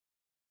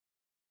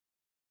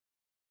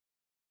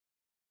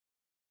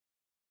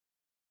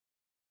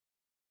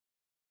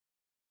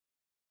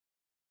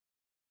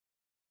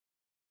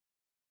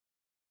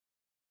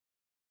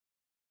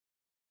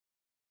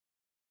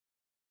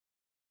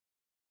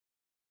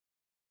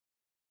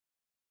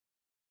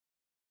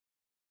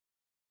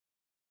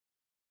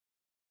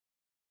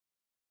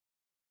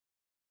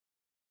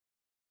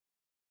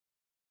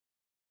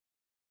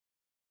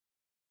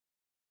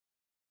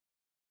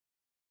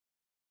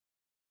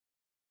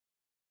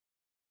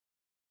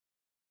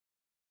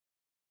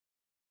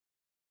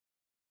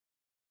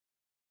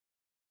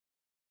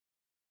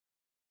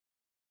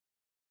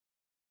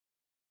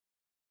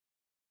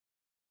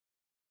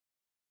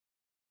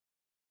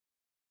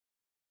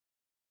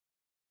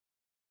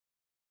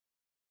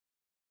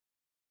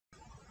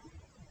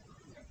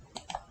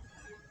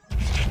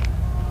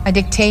a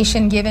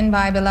dictation given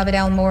by beloved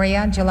El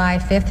Moria, July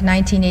 5th,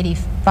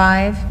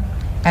 1985,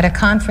 at a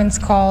conference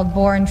called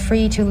Born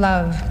Free to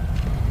Love,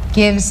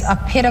 gives a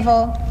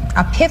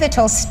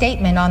pivotal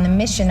statement on the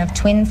mission of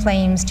twin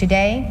flames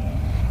today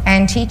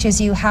and teaches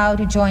you how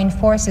to join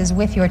forces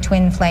with your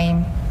twin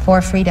flame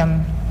for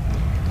freedom.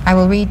 I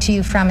will read to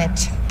you from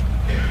it.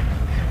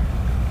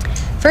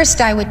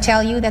 First, I would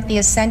tell you that the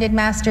Ascended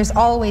Masters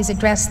always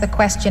address the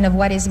question of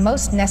what is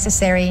most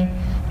necessary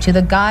to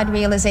the God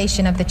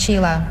realization of the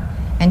Chela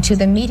and to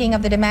the meeting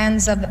of the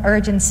demands of the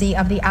urgency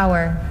of the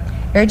hour,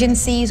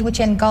 urgencies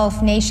which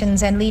engulf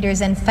nations and leaders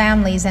and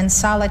families and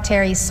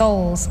solitary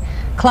souls,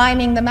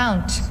 climbing the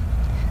Mount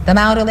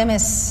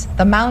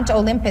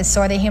Olympus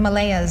or the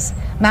Himalayas,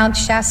 Mount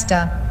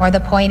Shasta or the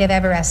point of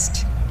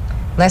Everest.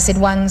 Blessed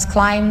ones,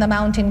 climb the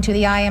mountain to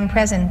the I Am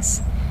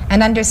Presence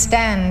and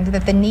understand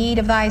that the need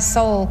of thy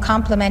soul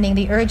complementing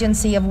the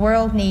urgency of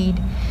world need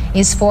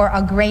is for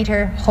a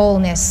greater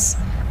wholeness,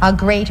 a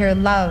greater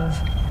love,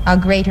 a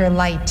greater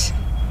light.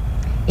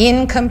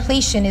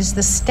 Incompletion is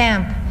the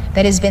stamp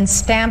that has been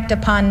stamped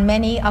upon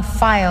many a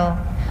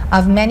file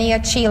of many a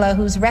Chela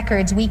whose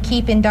records we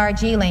keep in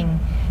Darjeeling.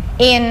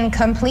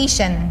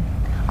 Incompletion.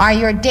 Are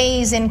your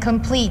days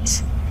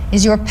incomplete?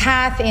 Is your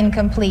path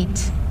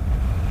incomplete?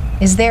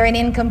 Is there an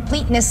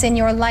incompleteness in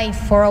your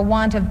life for a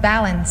want of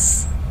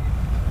balance?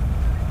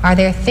 Are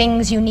there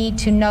things you need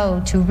to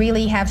know to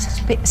really have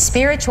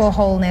spiritual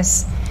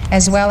wholeness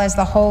as well as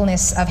the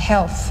wholeness of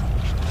health?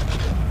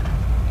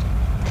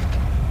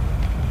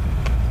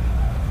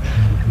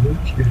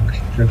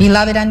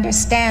 Beloved,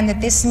 understand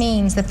that this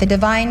means that the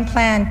divine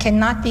plan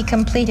cannot be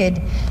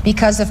completed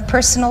because of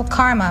personal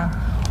karma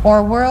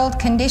or world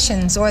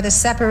conditions or the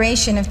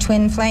separation of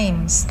twin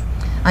flames.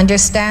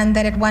 Understand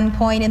that at one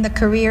point in the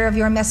career of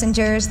your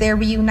messengers, their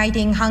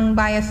reuniting hung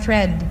by a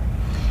thread.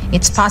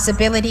 Its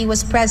possibility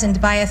was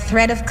present by a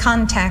thread of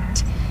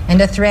contact,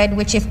 and a thread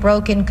which, if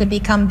broken, could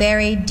become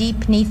buried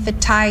deep beneath the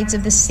tides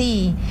of the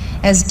sea,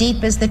 as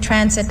deep as the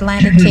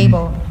transatlantic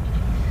cable.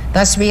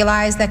 Thus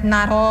realize that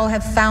not all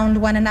have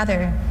found one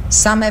another.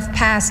 Some have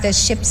passed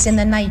as ships in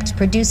the night,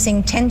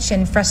 producing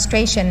tension,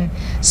 frustration,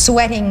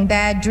 sweating,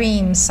 bad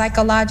dreams,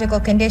 psychological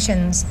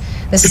conditions,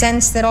 the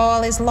sense that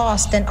all is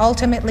lost, and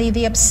ultimately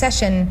the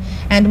obsession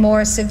and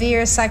more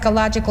severe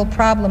psychological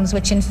problems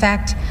which in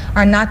fact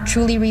are not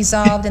truly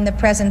resolved in the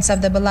presence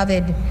of the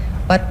beloved,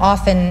 but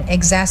often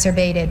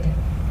exacerbated.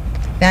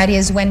 That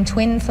is, when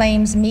twin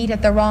flames meet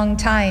at the wrong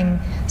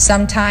time,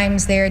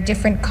 sometimes their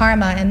different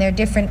karma and their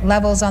different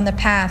levels on the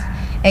path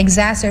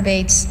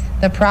exacerbates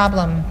the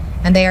problem,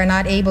 and they are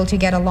not able to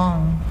get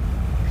along.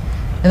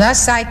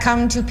 Thus I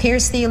come to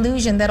pierce the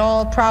illusion that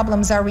all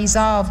problems are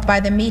resolved by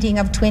the meeting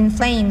of twin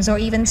flames or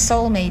even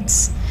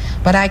soulmates.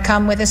 But I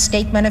come with a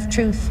statement of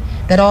truth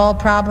that all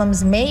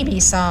problems may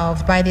be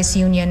solved by this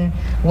union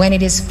when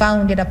it is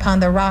founded upon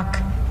the rock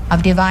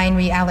of divine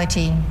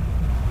reality.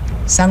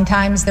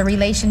 Sometimes the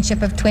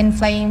relationship of twin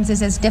flames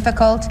is as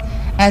difficult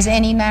as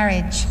any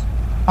marriage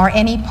or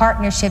any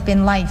partnership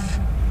in life.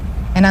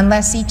 And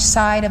unless each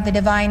side of the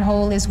divine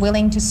whole is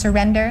willing to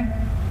surrender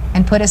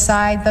and put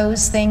aside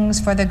those things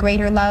for the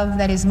greater love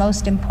that is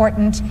most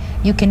important,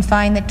 you can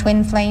find that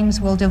twin flames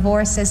will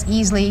divorce as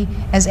easily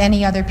as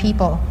any other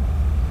people.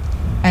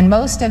 And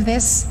most of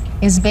this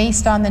is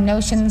based on the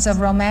notions of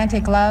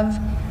romantic love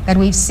that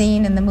we've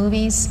seen in the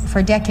movies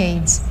for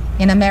decades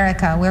in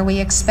America, where we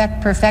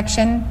expect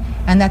perfection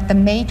and that the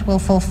mate will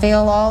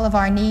fulfill all of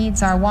our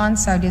needs, our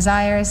wants, our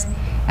desires,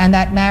 and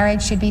that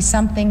marriage should be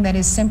something that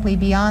is simply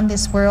beyond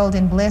this world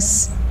in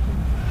bliss.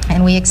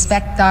 And we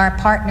expect our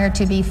partner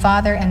to be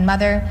father and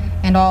mother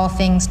and all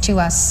things to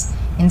us,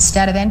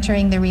 instead of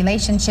entering the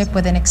relationship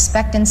with an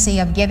expectancy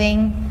of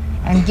giving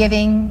and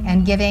giving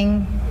and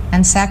giving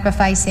and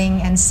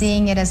sacrificing, and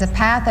seeing it as a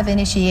path of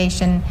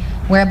initiation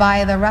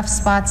whereby the rough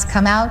spots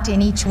come out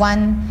in each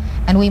one,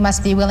 and we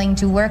must be willing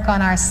to work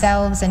on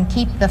ourselves and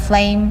keep the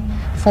flame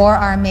for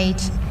our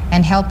mate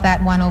and help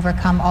that one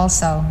overcome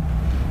also.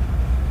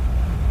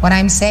 What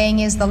I'm saying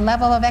is the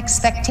level of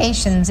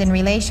expectations in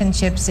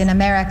relationships in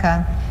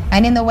America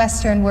and in the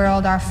Western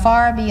world are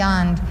far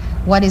beyond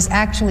what is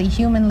actually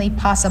humanly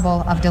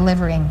possible of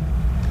delivering.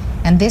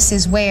 And this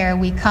is where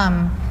we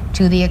come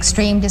to the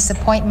extreme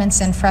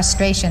disappointments and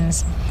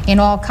frustrations in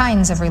all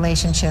kinds of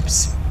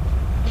relationships.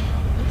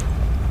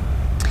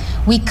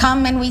 We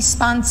come and we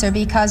sponsor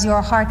because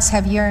your hearts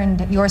have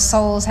yearned, your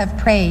souls have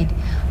prayed,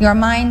 your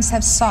minds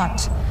have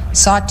sought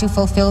to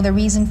fulfill the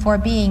reason for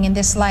being in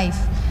this life,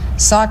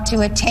 sought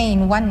to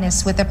attain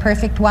oneness with the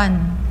perfect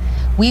one.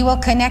 We will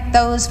connect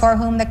those for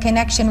whom the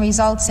connection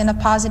results in a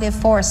positive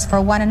force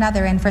for one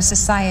another and for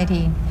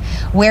society.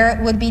 Where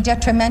it would be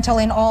detrimental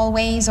in all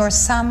ways or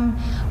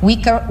some,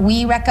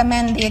 we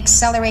recommend the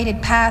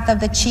accelerated path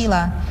of the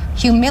Chela,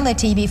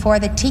 humility before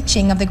the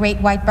teaching of the Great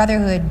White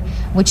Brotherhood,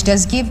 which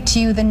does give to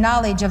you the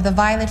knowledge of the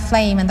violet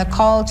flame and the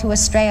call to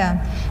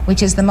Astrea,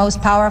 which is the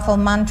most powerful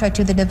mantra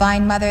to the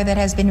Divine Mother that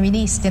has been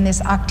released in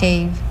this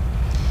octave.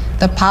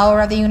 The power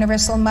of the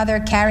Universal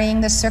Mother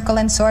carrying the circle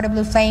and sword of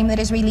blue flame that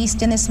is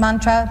released in this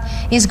mantra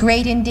is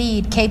great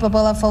indeed, capable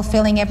of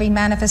fulfilling every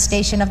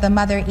manifestation of the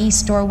Mother,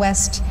 east or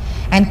west,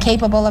 and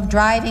capable of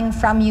driving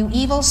from you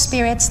evil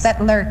spirits that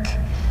lurk,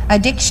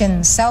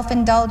 addictions,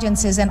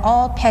 self-indulgences, and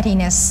all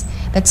pettiness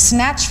that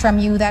snatch from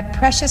you that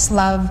precious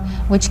love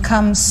which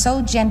comes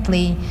so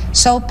gently,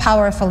 so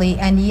powerfully,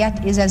 and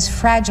yet is as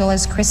fragile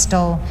as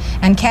crystal,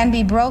 and can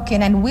be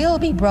broken and will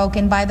be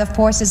broken by the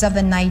forces of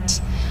the night,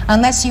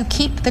 unless you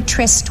keep the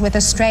tryst with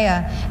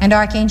Astrea and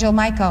Archangel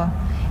Michael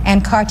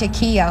and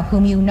Kartikeya,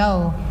 whom you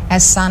know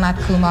as Sanat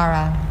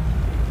Kumara.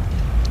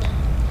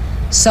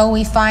 So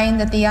we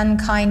find that the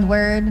unkind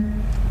word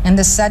and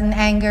the sudden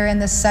anger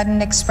and the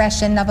sudden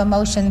expression of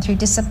emotion through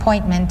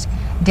disappointment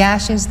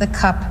dashes the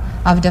cup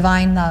of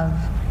divine love.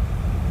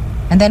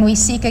 And then we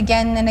seek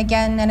again and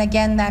again and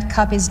again that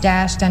cup is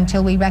dashed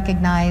until we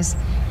recognize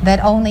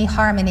that only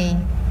harmony,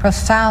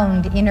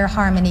 profound inner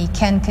harmony,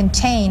 can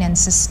contain and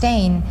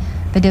sustain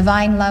the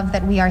divine love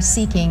that we are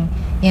seeking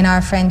in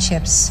our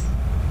friendships.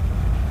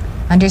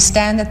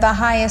 Understand that the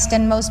highest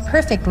and most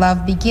perfect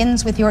love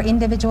begins with your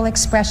individual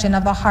expression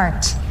of the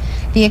heart,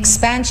 the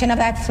expansion of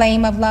that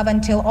flame of love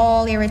until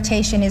all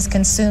irritation is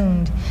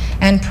consumed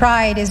and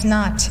pride is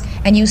not,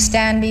 and you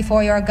stand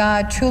before your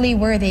God truly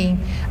worthy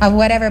of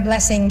whatever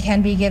blessing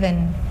can be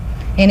given.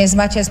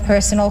 Inasmuch as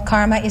personal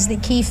karma is the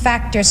key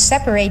factor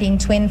separating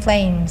twin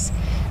flames,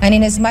 and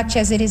inasmuch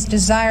as it is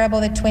desirable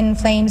that twin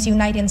flames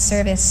unite in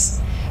service,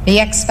 the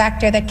X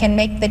factor that can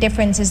make the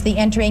difference is the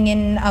entering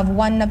in of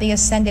one of the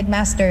ascended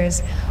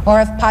masters,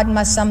 or of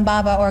Padma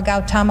Sambhava or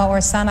Gautama or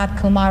Sanat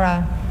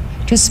Kumara,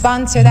 to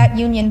sponsor that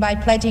union by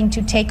pledging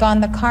to take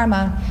on the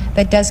karma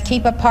that does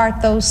keep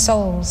apart those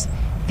souls.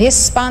 This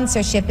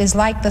sponsorship is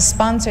like the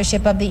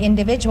sponsorship of the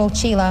individual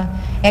Chela,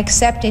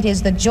 except it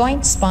is the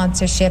joint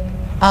sponsorship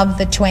of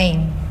the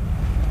twain.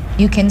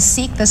 You can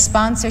seek the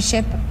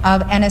sponsorship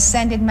of an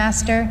ascended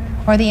master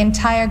or the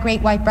entire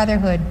Great White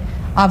Brotherhood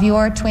of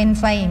your twin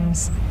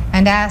flames,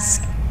 and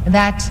ask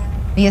that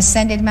the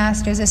ascended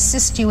masters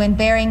assist you in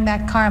bearing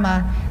that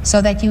karma so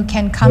that you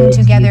can come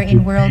together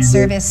in world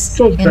service,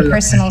 in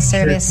personal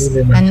service,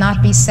 and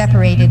not be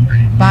separated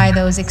by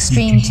those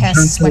extreme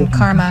tests when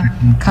karma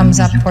comes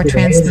up for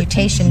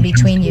transmutation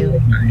between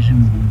you.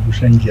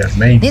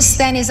 This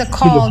then is a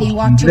call you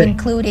ought to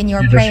include in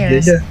your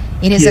prayers.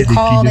 It is a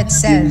call that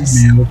says,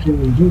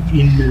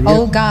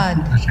 "O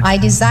God, I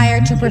desire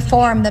to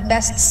perform the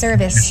best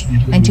service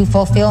and to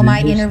fulfill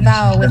my inner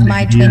vow with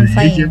my twin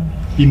flame.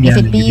 If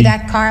it be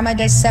that karma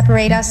does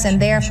separate us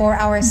and therefore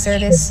our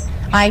service,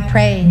 I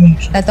pray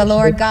that the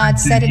Lord God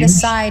set it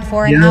aside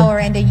for an hour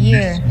and a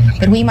year,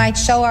 that we might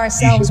show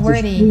ourselves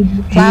worthy,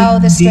 plow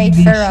the straight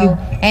furrow,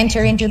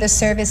 enter into the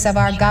service of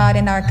our God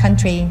and our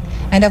country,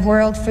 and of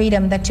world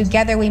freedom, that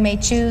together we may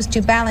choose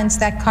to balance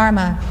that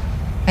karma.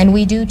 And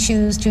we do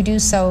choose to do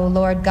so,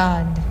 Lord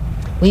God.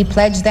 We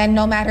pledge then,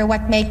 no matter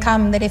what may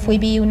come, that if we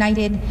be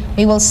united,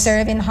 we will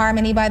serve in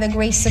harmony by the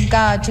grace of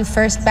God to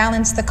first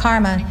balance the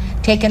karma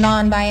taken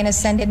on by an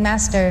ascended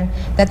master,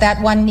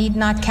 that one need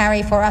not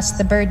carry for us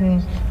the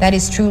burden that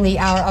is truly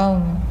our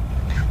own.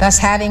 Thus,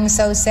 having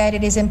so said,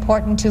 it is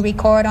important to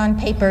record on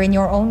paper in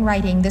your own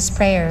writing this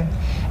prayer,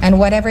 and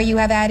whatever you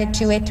have added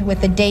to it,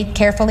 with the date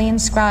carefully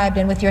inscribed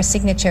and with your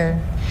signature,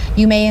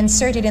 you may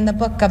insert it in the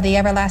book of the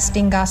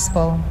everlasting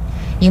gospel.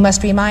 You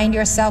must remind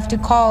yourself to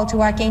call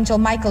to Archangel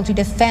Michael to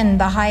defend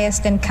the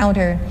highest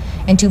encounter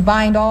and to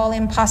bind all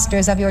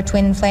impostors of your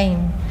twin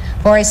flame.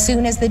 For as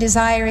soon as the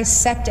desire is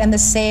set and the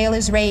sail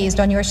is raised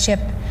on your ship,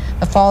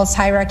 the false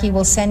hierarchy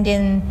will send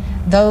in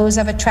those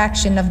of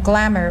attraction, of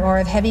glamour, or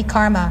of heavy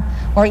karma,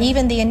 or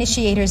even the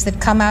initiators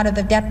that come out of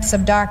the depths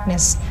of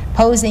darkness,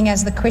 posing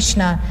as the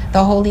Krishna,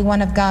 the Holy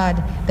One of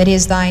God, that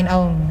is thine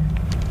own.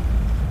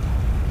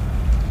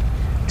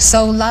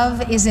 So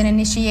love is an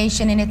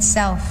initiation in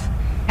itself.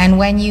 And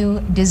when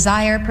you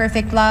desire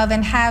perfect love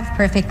and have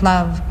perfect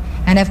love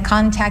and have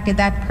contacted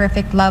that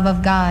perfect love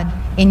of God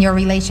in your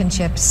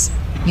relationships,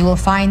 you will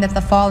find that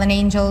the fallen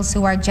angels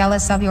who are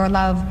jealous of your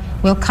love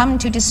will come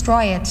to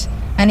destroy it.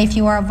 And if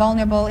you are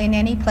vulnerable in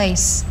any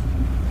place,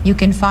 you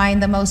can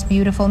find the most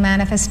beautiful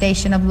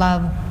manifestation of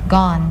love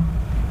gone,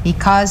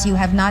 because you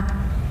have not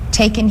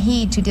taken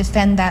heed to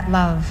defend that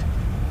love.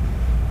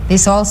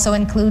 This also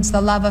includes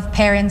the love of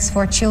parents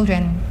for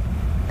children,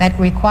 that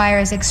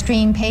requires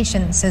extreme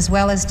patience as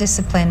well as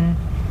discipline,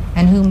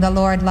 and whom the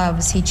Lord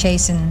loves, he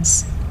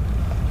chastens.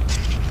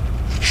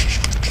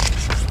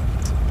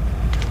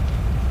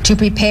 To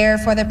prepare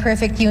for the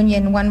perfect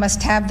union, one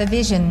must have the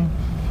vision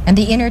and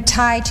the inner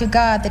tie to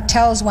God that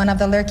tells one of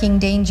the lurking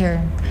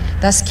danger.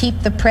 Thus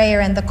keep the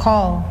prayer and the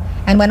call,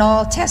 and when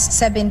all tests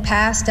have been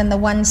passed and the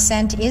one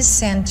sent is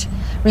sent,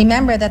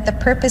 remember that the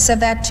purpose of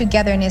that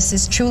togetherness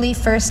is truly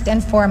first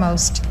and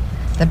foremost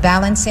the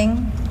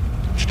balancing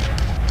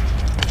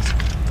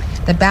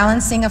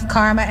of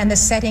karma and the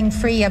setting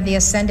free of the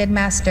ascended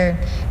master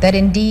that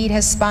indeed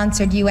has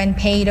sponsored you and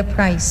paid a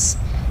price,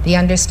 the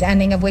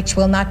understanding of which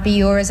will not be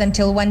yours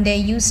until one day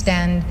you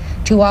stand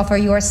to offer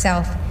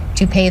yourself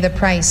to pay the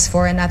price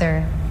for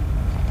another.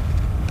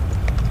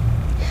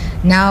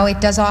 Now it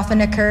does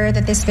often occur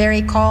that this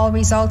very call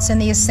results in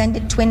the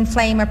ascended twin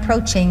flame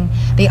approaching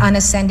the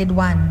unascended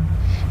one,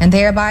 and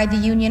thereby the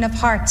union of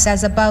hearts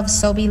as above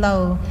so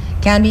below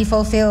can be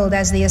fulfilled,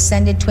 as the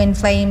ascended twin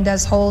flame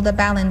does hold the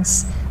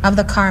balance of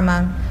the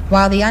karma,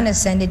 while the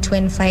unascended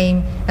twin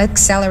flame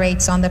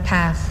accelerates on the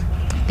path.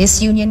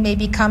 This union may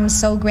become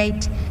so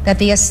great that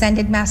the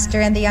ascended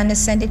master and the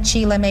unascended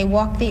Chela may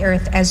walk the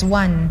earth as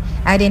one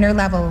at inner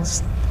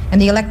levels,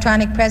 and the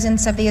electronic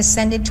presence of the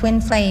ascended twin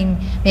flame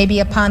may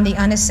be upon the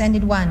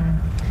unascended one.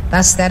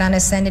 Thus that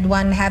unascended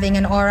one, having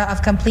an aura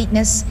of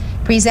completeness,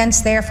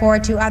 presents therefore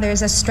to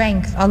others a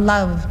strength, a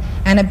love,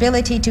 an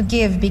ability to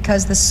give,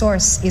 because the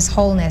source is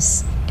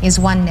wholeness, is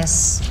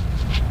oneness.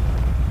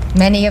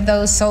 Many of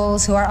those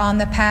souls who are on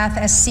the path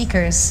as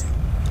seekers,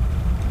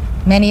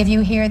 many of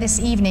you here this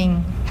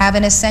evening have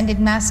an ascended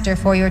master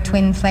for your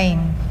twin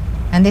flame,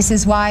 and this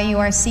is why you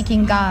are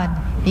seeking God,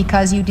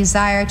 because you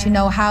desire to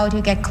know how to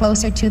get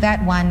closer to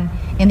that one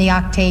in the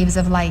octaves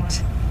of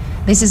light.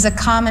 This is a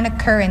common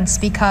occurrence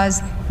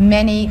because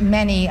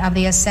many of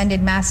the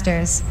ascended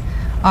masters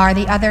are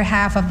the other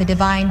half of the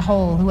divine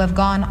whole who have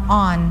gone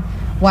on,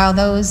 while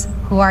those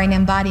who are in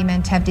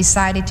embodiment have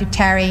decided to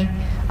tarry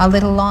a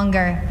little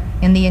longer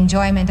in the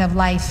enjoyment of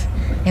life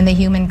in the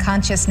human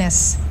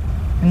consciousness.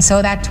 And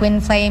so that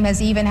twin flame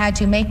has even had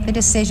to make the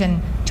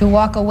decision to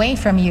walk away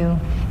from you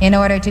in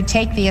order to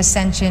take the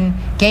ascension,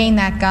 gain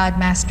that God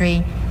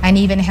mastery, and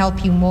even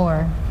help you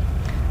more.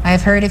 I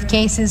have heard of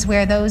cases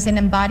where those in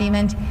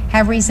embodiment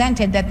have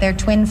resented that their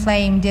twin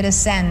flame did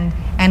ascend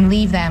and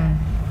leave them.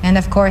 And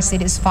of course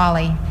it is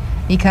folly,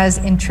 because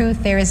in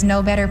truth there is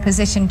no better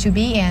position to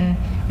be in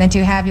than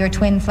to have your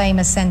twin flame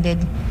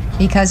ascended,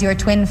 because your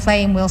twin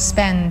flame will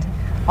spend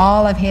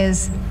all of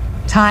his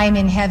time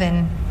in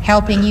heaven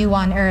helping you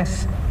on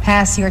earth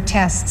pass your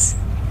tests,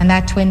 and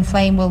that twin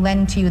flame will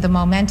lend to you the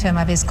momentum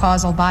of his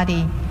causal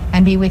body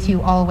and be with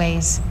you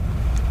always.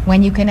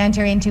 When you can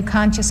enter into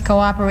conscious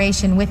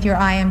cooperation with your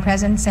I Am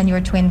Presence and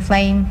your twin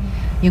flame,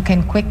 you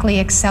can quickly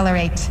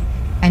accelerate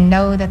and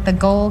know that the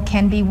goal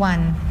can be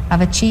one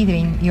of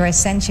achieving your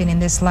ascension in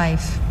this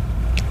life.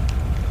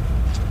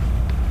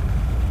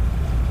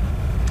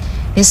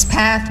 This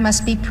path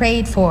must be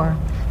prayed for.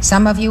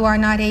 Some of you are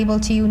not able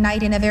to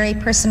unite in a very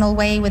personal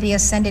way with the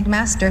ascended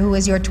master who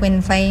is your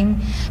twin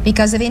flame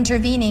because of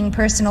intervening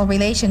personal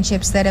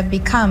relationships that have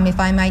become, if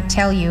I might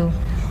tell you,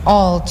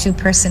 all too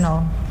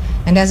personal.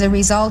 And as a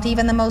result,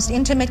 even the most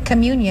intimate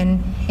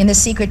communion in the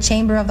secret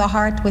chamber of the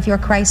heart with your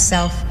Christ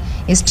self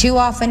is too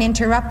often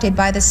interrupted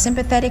by the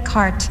sympathetic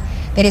heart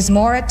that is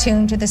more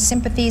attuned to the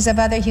sympathies of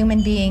other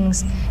human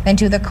beings than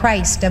to the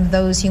Christ of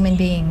those human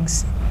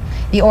beings.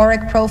 The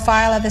auric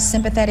profile of the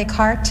sympathetic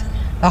heart,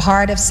 the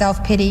heart of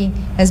self-pity,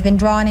 has been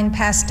drawn in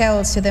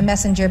pastels to the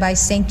messenger by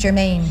Saint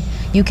Germain.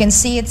 You can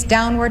see its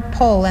downward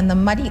pull and the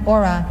muddy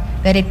aura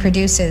that it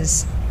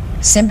produces.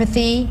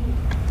 Sympathy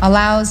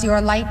allows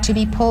your light to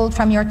be pulled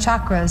from your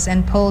chakras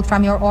and pulled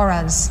from your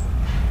auras.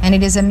 And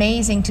it is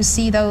amazing to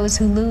see those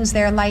who lose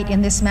their light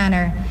in this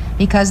manner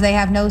because they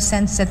have no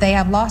sense that they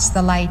have lost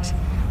the light,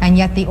 and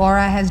yet the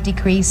aura has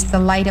decreased, the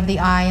light of the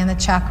eye and the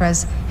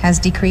chakras has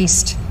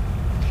decreased.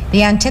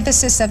 The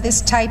antithesis of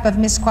this type of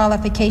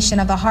misqualification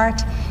of the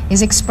heart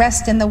is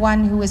expressed in the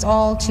one who is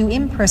all too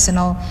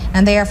impersonal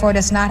and therefore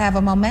does not have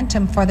a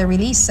momentum for the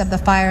release of the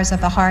fires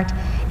of the heart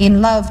in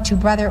love to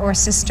brother or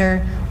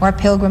sister or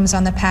pilgrims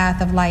on the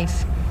path of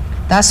life.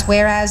 Thus,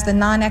 whereas the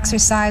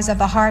non-exercise of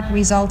the heart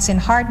results in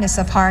hardness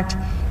of heart,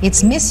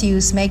 its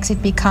misuse makes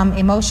it become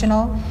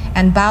emotional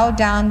and bow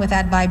down with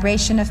that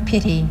vibration of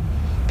pity.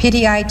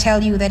 Pity, I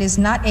tell you, that is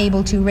not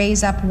able to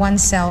raise up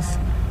oneself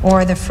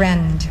or the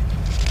friend.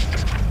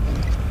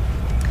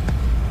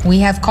 We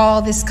have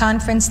called this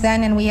conference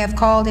then, and we have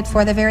called it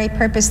for the very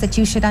purpose that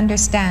you should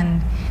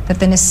understand that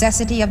the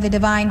necessity of the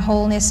divine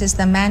wholeness is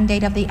the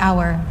mandate of the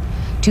hour,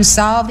 to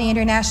solve the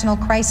international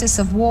crisis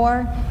of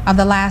war, of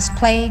the last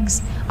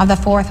plagues, of the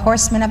fourth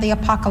horseman of the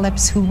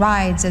apocalypse who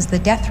rides as the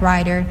death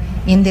rider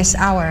in this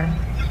hour.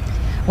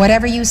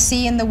 Whatever you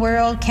see in the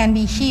world can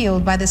be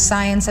healed by the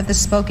science of the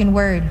spoken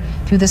word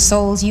through the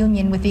soul's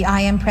union with the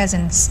I Am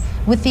Presence,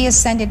 with the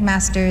ascended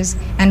masters,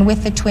 and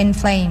with the twin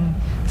flame,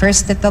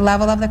 first at the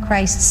level of the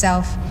Christ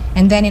self,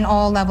 and then in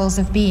all levels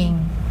of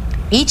being.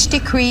 Each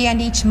decree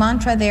and each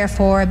mantra,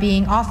 therefore,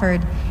 being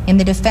offered in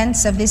the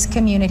defense of this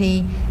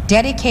community,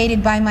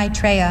 dedicated by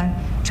Maitreya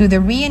to the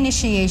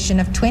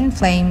reinitiation of twin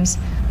flames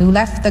who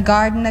left the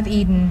Garden of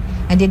Eden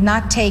and did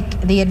not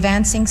take the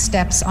advancing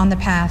steps on the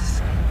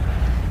path.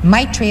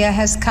 Maitreya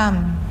has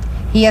come.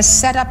 He has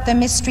set up the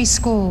mystery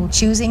school,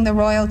 choosing the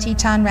Royal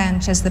Teton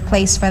Ranch as the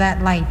place for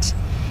that light.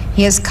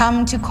 He has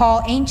come to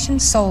call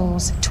ancient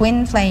souls,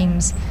 twin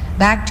flames,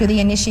 back to the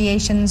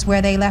initiations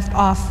where they left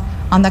off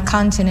on the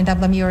continent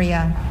of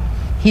Lemuria.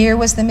 Here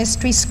was the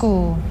mystery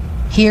school.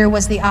 Here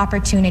was the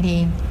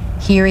opportunity.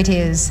 Here it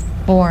is,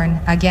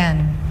 born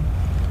again.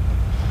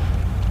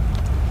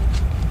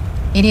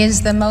 It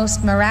is the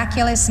most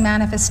miraculous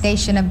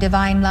manifestation of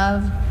divine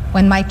love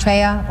when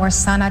Maitreya or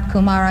Sanat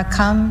Kumara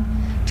come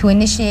to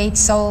initiate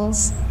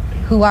souls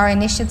who are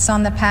initiates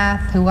on the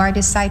path, who are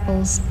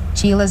disciples,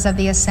 chelas of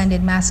the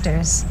ascended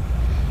masters,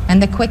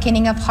 and the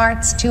quickening of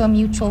hearts to a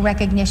mutual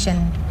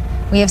recognition.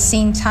 We have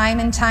seen time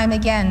and time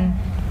again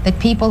that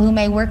people who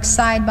may work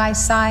side by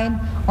side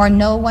or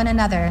know one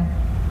another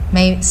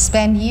may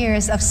spend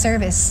years of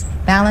service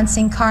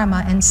balancing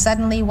karma, and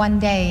suddenly one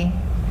day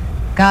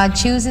God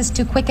chooses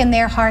to quicken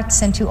their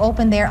hearts and to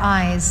open their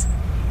eyes,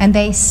 and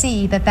they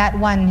see that that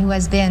one who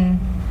has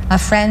been a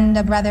friend,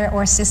 a brother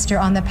or sister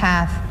on the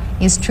path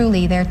is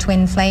truly their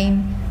twin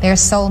flame, their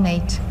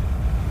soulmate.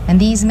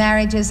 And these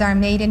marriages are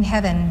made in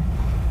heaven,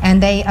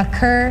 and they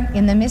occur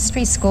in the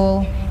mystery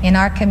school in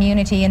our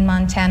community in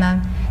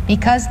Montana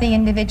because the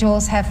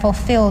individuals have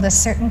fulfilled a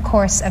certain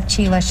course of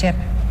chelaship.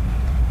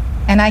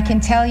 And I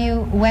can tell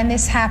you, when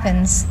this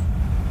happens,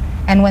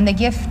 and when the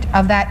gift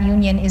of that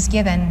union is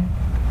given,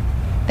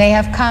 they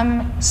have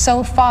come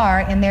so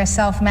far in their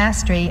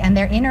self-mastery and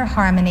their inner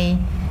harmony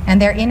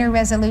and their inner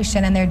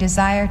resolution and their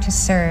desire to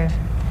serve,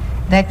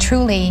 that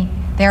truly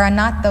there are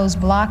not those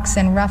blocks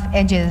and rough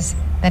edges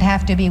that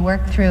have to be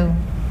worked through.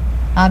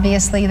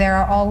 Obviously there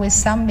are always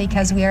some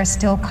because we are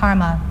still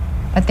karma,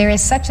 but there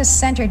is such a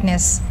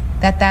centeredness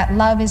that that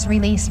love is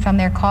released from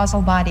their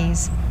causal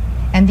bodies.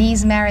 And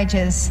these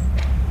marriages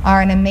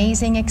are an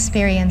amazing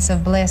experience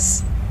of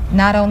bliss,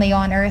 not only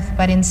on earth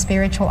but in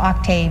spiritual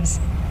octaves,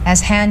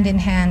 as hand in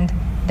hand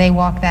they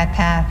walk that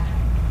path.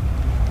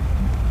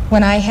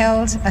 When I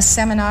held a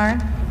seminar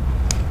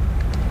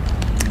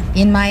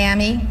in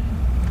Miami,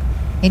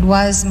 it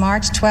was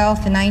March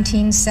 12th,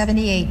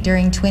 1978,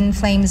 during Twin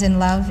Flames in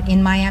Love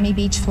in Miami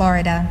Beach,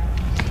 Florida.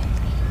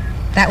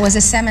 That was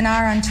a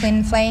seminar on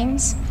twin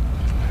flames,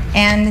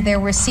 and there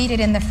were seated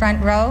in the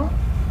front row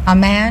a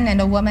man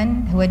and a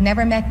woman who had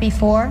never met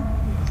before,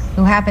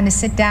 who happened to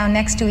sit down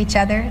next to each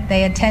other.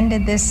 They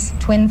attended this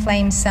Twin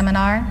Flames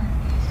seminar.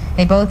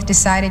 They both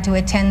decided to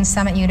attend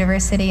Summit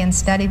University and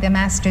study the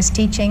Master's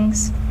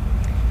teachings.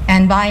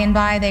 And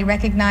by they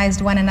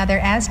recognized one another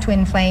as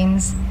twin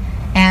flames,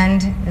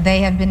 and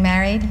they have been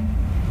married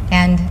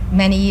and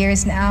many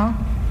years now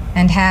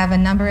and have a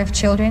number of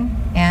children,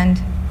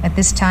 and at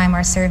this time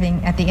are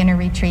serving at the inner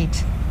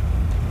retreat.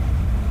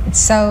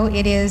 So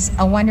it is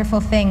a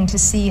wonderful thing to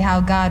see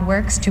how God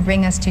works to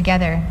bring us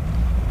together.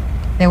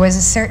 There was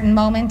a certain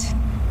moment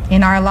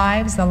in our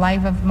lives, the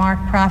life of Mark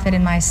Prophet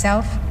and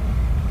myself.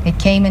 It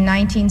came in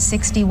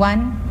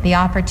 1961, the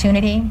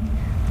opportunity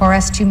for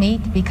us to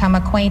meet, become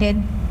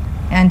acquainted,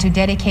 and to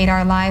dedicate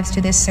our lives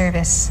to this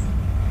service.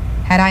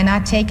 Had I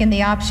not taken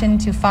the option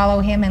to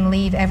follow him and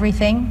leave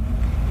everything,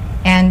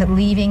 and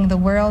leaving the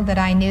world that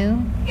I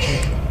knew,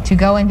 to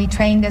go and be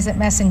trained as a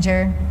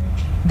messenger,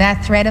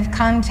 that thread of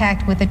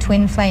contact with the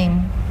twin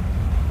flame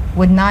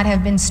would not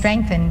have been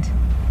strengthened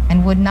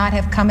and would not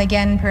have come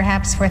again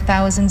perhaps for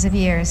thousands of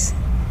years.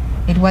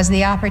 It was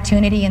the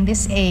opportunity in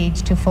this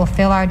age to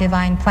fulfill our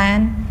divine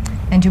plan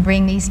and to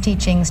bring these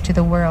teachings to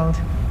the world.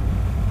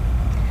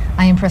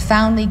 I am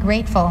profoundly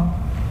grateful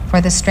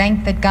for the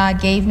strength that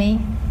God gave me,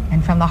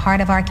 and from the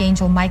heart of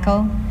Archangel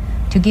Michael,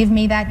 to give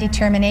me that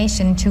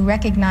determination to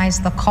recognize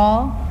the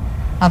call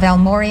of El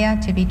Moria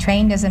to be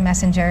trained as a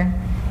messenger,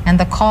 and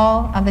the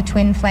call of the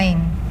twin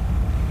flame,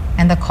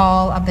 and the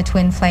call of the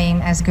twin flame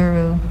as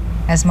guru,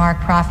 as Mark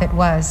Prophet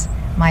was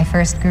my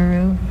first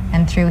guru,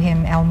 and through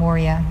him El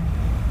Moria.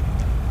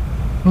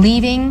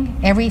 Leaving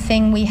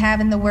everything we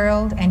have in the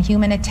world and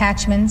human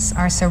attachments,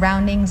 our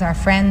surroundings, our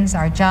friends,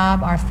 our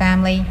job, our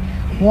family,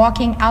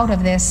 walking out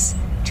of this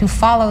to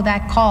follow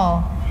that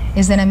call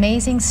is an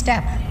amazing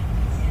step.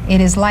 It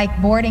is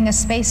like boarding a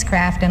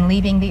spacecraft and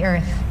leaving the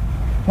earth.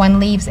 One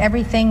leaves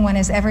everything one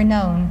has ever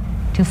known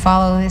to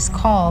follow this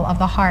call of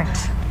the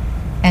heart,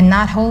 and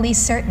not wholly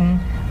certain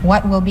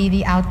what will be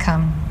the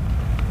outcome.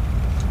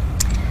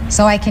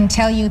 So I can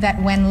tell you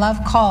that when love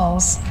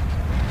calls,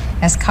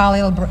 as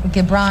Khalil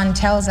Gibran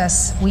tells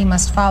us, we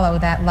must follow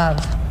that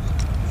love.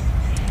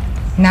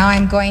 Now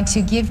I'm going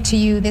to give to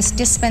you this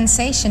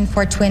dispensation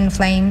for twin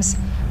flames,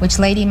 which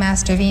Lady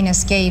Master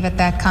Venus gave at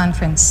that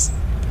conference.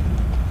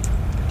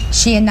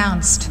 She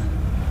announced,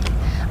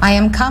 "I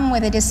am come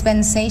with a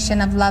dispensation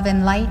of love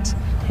and light,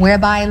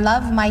 whereby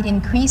love might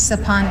increase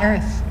upon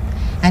earth.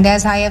 And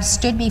as I have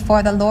stood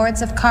before the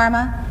Lords of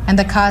Karma and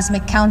the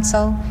Cosmic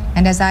Council,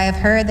 and as I have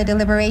heard the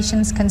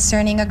deliberations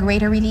concerning a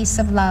greater release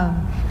of love,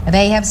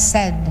 they have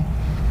said,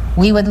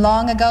 we would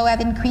long ago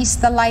have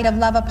increased the light of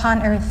love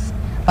upon earth,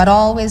 but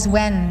always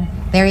when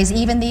there is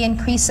even the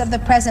increase of the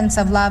presence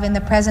of love in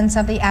the presence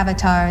of the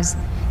avatars,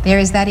 there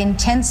is that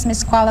intense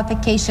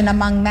misqualification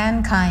among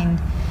mankind,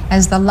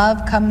 as the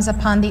love comes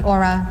upon the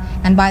aura,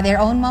 and by their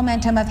own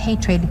momentum of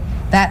hatred,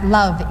 that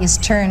love is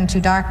turned to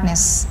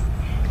darkness.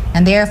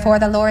 And therefore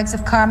the Lords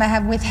of Karma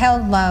have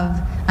withheld love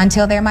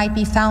until there might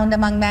be found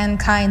among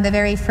mankind the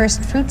very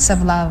first fruits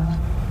of love.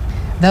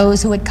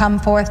 Those who would come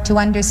forth to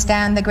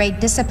understand the great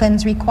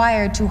disciplines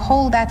required to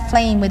hold that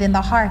flame within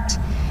the heart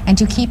and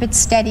to keep it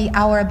steady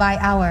hour by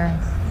hour.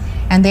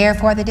 And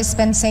therefore the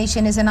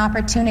dispensation is an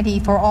opportunity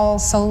for all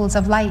souls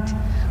of light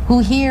who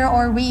hear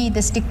or read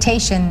this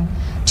dictation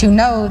to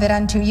know that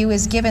unto you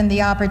is given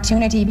the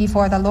opportunity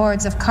before the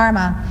lords of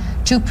karma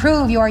to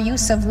prove your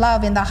use of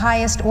love in the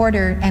highest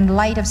order and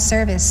light of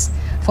service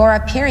for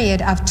a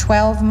period of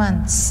 12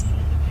 months.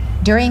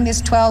 During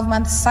this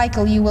 12-month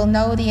cycle, you will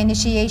know the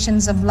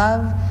initiations of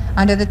love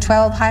under the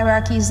 12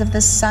 hierarchies of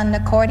the sun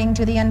according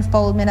to the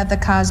unfoldment of the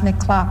cosmic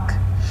clock.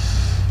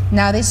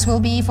 Now this will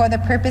be for the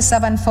purpose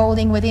of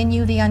unfolding within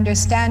you the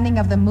understanding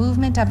of the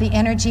movement of the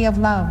energy of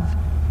love,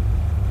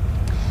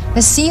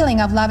 the sealing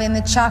of love in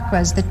the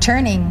chakras, the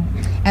turning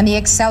and the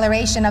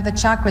acceleration of the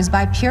chakras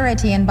by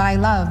purity and by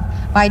love,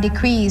 by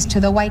decrees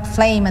to the white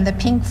flame and the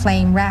pink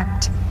flame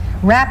wrapped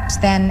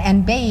then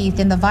and bathed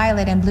in the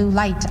violet and blue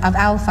light of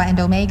Alpha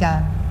and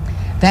Omega.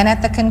 Then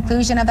at the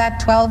conclusion of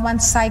that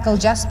 12-month cycle,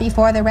 just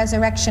before the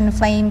resurrection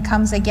flame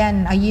comes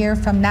again a year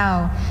from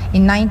now,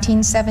 in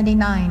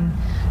 1979,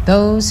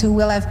 those who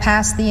will have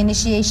passed the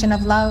initiation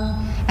of love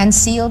and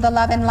sealed the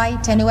love and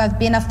light, and who have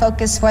been a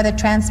focus for the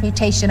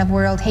transmutation of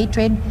world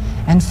hatred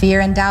and fear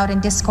and doubt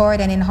and discord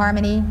and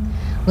inharmony,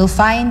 will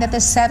find that the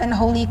 7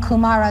 holy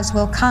Kumaras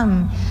will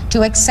come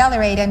to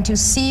accelerate and to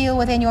seal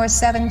within your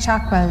 7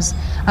 chakras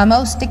a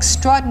most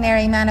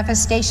extraordinary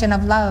manifestation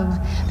of love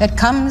that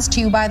comes to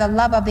you by the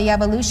love of the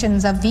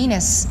evolutions of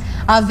Venus,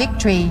 of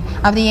victory,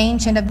 of the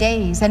Ancient of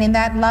Days. And in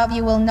that love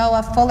you will know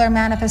a fuller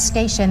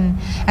manifestation,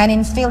 an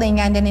infilling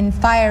and an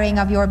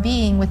infiring of your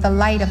being with the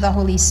light of the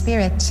Holy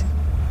Spirit.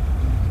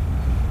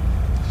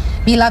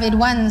 Beloved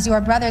ones, your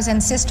brothers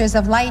and sisters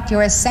of light,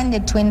 your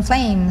ascended twin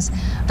flames,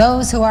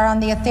 those who are on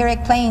the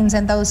etheric planes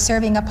and those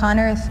serving upon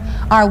earth,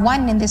 are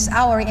one in this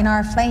hour in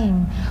our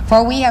flame.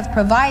 For we have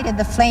provided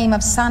the flame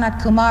of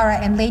Sanat Kumara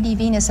and Lady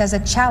Venus as a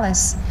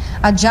chalice,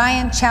 a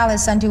giant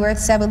chalice unto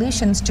earth's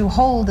evolutions to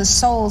hold the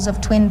souls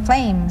of twin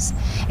flames,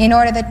 in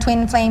order that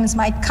twin flames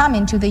might come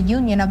into the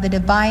union of the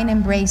divine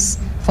embrace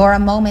for a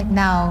moment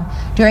now,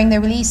 during the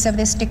release of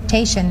this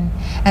dictation.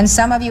 And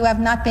some of you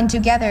have not been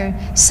together,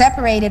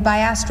 separated by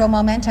astral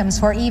momentums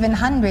for even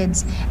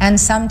hundreds and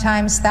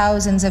sometimes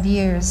thousands of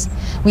years.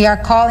 We are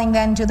calling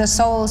then to the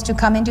souls to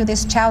come into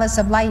this chalice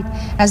of light,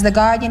 as the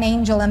guardian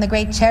angel and the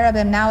great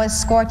cherubim now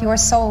escort your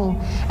soul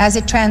as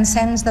it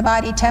transcends the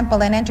body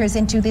temple and enters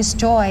into this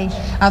joy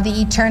of the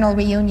eternal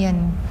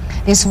reunion.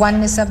 This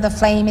oneness of the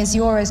flame is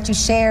yours to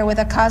share with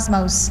the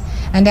cosmos.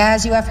 And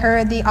as you have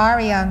heard the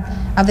aria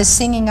of the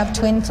singing of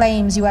twin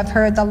flames, you have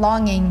heard the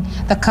longing,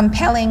 the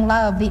compelling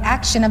love, the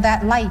action of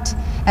that light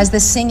as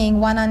the singing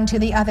one unto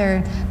the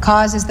other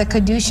causes the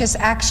caduceus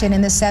action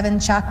in the 7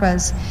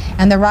 chakras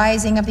and the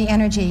rising of the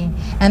energy.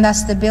 And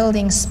thus the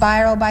building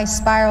spiral by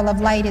spiral of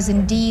light is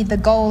indeed the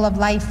goal of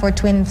life for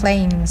twin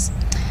flames.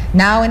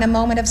 Now in a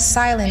moment of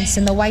silence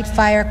in the white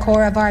fire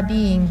core of our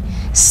being,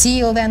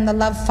 seal then the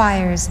love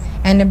fires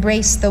and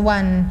embrace the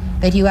one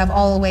that you have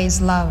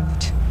always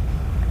loved.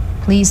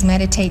 Please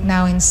meditate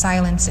now in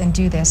silence and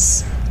do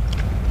this.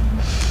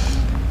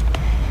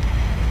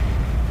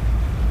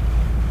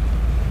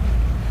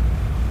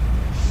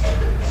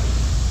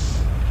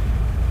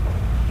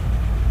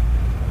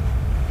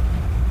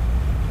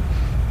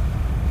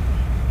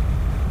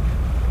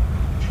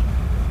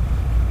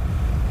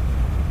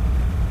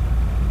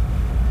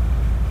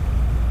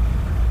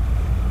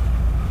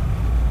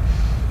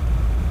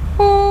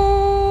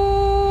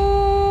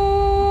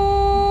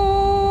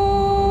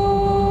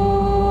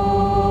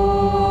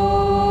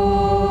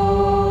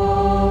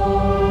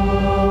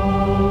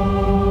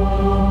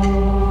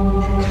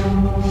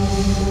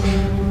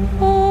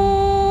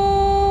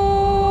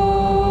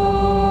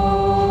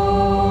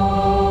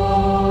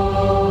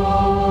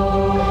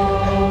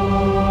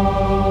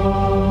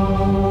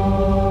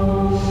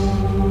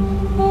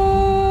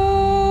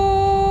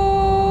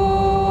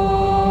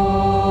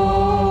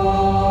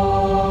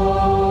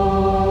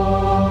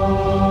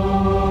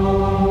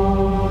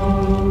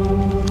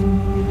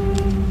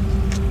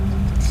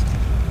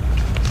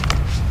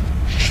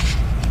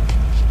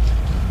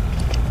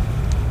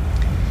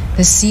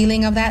 The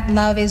sealing of that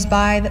love is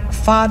by the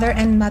Father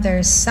and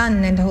Mother,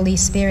 Son and Holy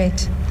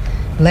Spirit.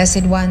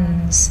 Blessed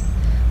ones,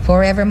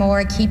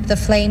 forevermore keep the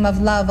flame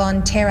of love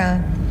on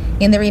terra,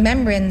 in the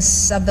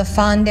remembrance of the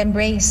fond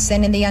embrace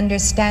and in the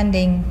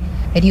understanding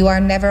that you are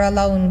never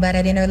alone, but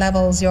at inner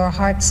levels your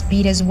hearts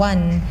beat as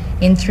one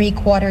in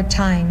 3/4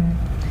 time.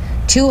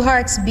 2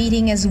 hearts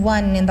beating as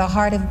one in the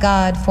heart of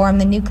God form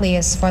the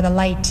nucleus for the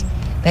light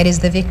that is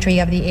the victory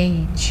of the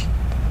age.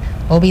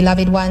 O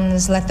beloved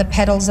ones, let the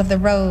petals of the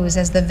rose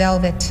as the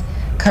velvet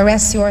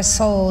caress your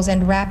souls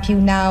and wrap you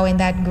now in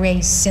that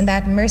grace, in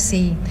that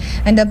mercy,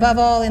 and above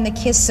all in the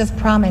kiss of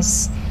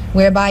promise,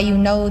 whereby you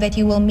know that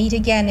you will meet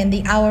again in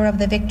the hour of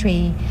the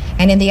victory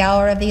and in the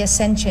hour of the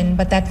ascension,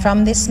 but that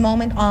from this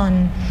moment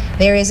on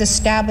there is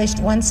established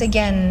once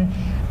again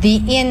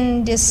the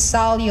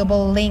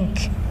indissoluble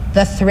link,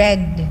 the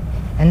thread.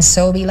 And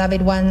so,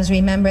 beloved ones,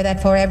 remember that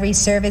for every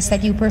service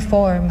that you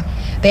perform,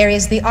 there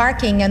is the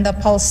arcing and the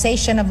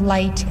pulsation of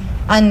light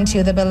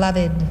unto the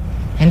beloved.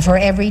 And for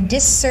every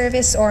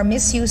disservice or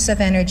misuse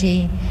of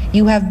energy,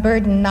 you have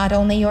burdened not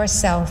only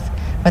yourself,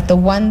 but the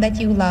one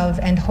that you love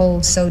and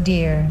hold so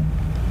dear.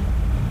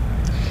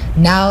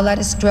 Now let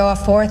us draw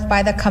forth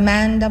by the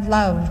command of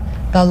love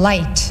the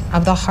light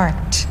of the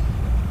heart.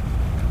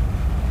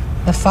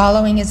 The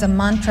following is a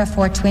mantra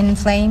for twin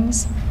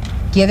flames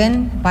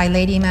given by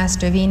Lady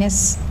Master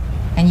Venus,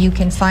 and you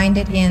can find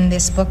it in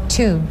this book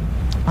too,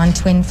 on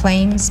Twin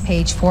Flames,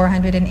 page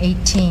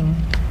 418.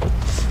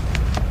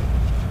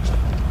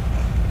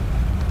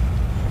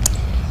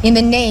 In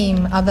the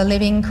name of the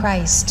living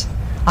Christ,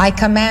 I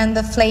command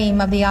the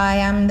flame of the I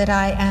am that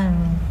I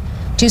am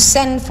to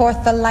send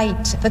forth the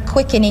light, the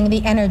quickening,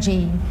 the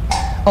energy.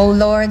 O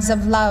Lords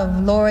of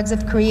love, Lords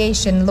of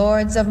creation,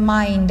 Lords of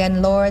mind,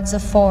 and Lords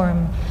of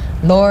form,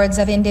 Lords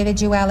of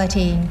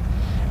individuality,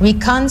 we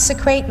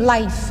consecrate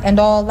life and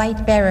all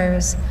light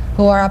bearers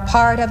who are a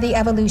part of the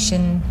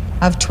evolution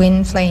of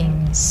twin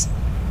flames.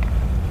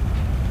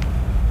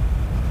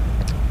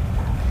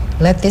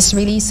 Let this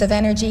release of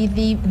energy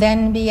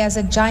then be as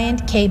a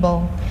giant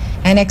cable,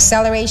 an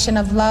acceleration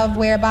of love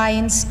whereby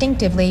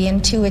instinctively,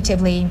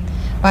 intuitively,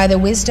 by the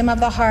wisdom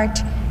of the heart,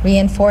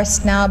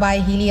 reinforced now by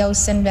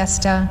Helios and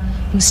Vesta,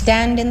 who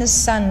stand in the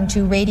sun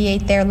to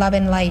radiate their love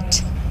and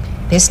light,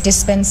 this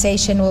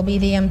dispensation will be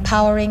the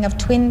empowering of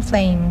twin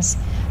flames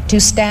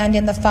to stand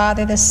in the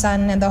Father, the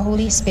Son, and the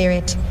Holy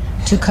Spirit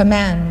to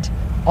command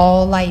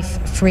all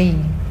life free.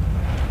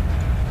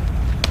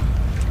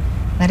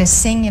 Let us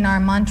sing in our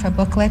mantra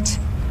booklet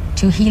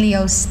to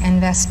Helios and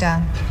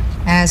Vesta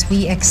as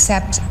we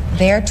accept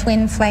their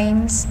twin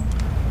flames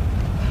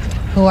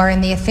who are in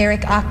the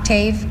etheric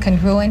octave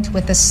congruent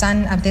with the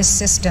sun of this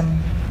system.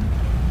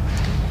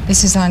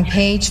 This is on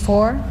page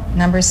 4,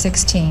 number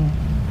 16.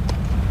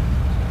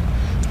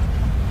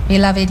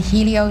 Beloved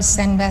Helios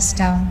and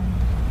Vesta,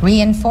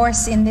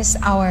 reinforce in this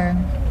hour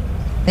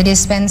the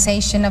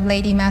dispensation of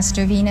Lady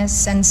Master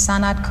Venus and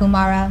Sanat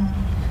Kumara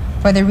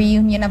for the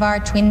reunion of our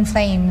twin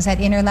flames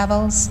at inner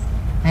levels,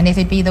 and if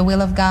it be the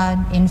will of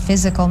God, in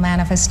physical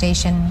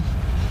manifestation.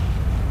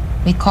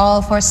 We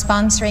call for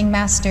sponsoring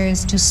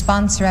masters to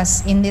sponsor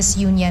us in this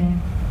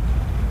union.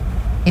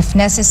 If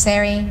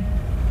necessary,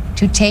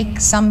 to take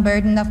some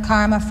burden of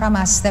karma from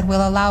us that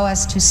will allow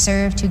us to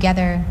serve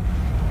together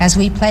as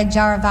we pledge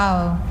our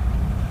vow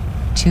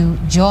to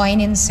join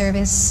in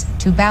service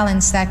to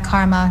balance that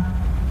karma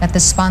that the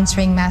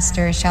sponsoring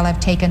master shall have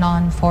taken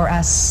on for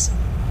us.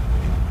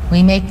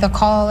 We make the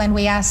call and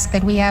we ask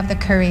that we have the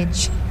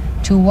courage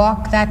to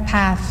walk that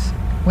path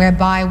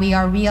whereby we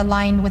are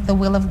realigned with the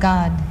will of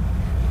God,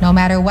 no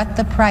matter what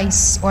the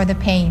price or the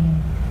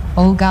pain.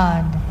 O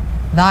God,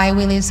 thy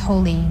will is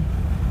holy.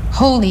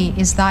 Holy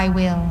is thy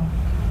will.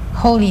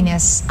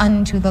 Holiness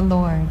unto the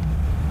Lord.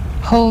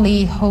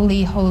 Holy,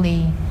 holy,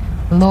 holy,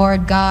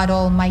 Lord God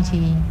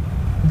Almighty,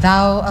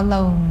 thou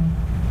alone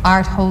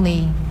art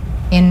holy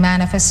in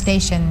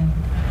manifestation,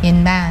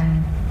 in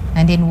man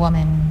and in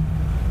woman.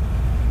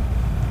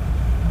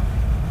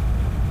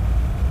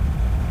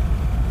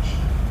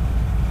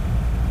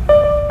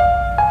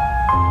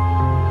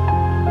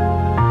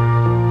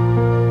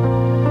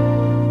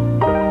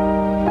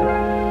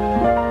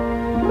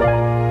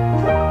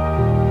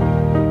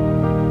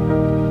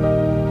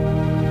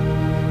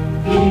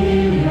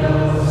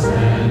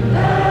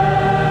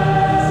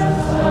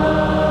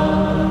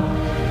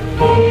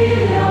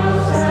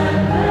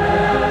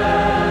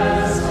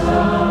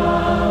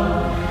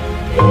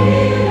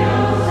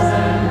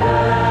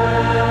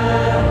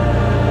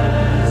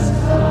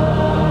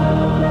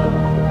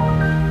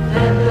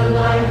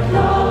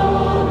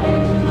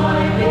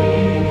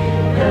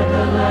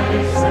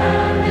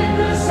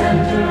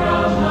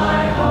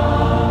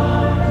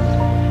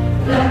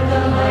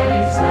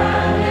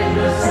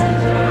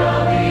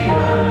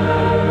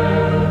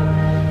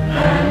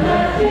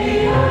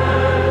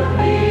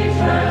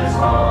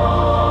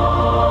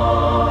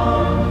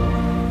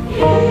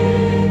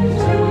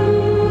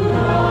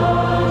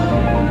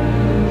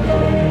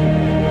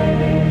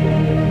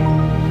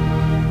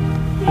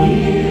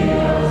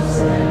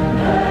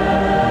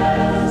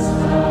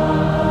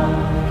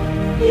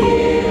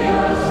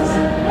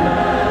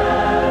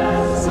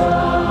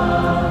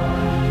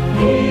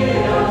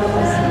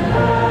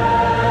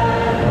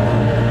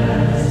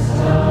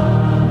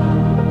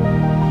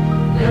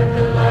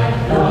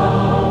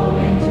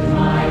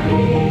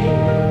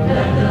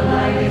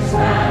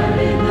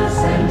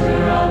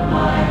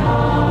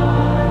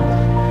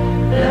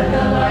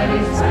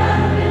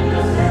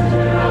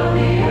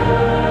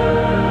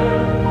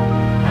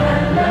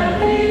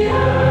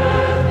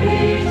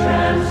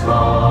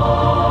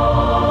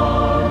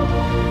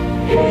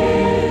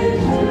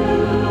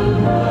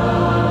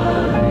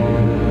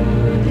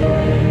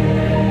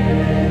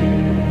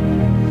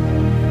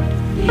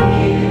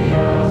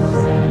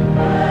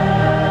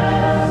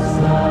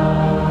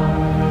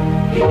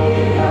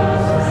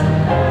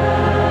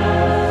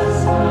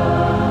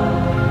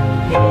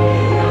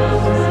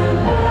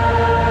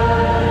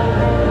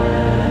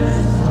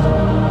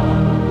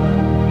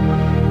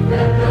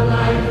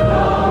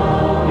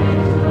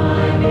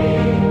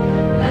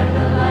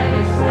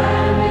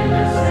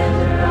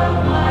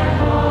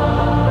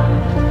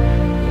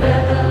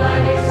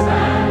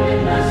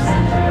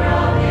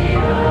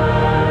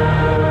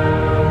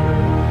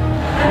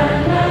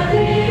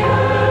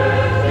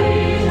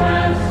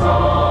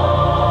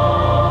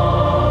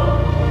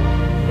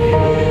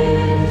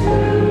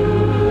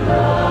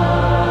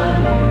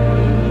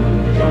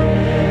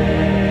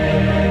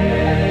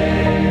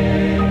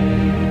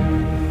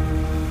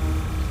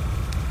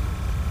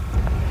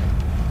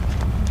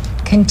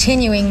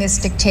 Continuing this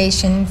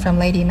dictation from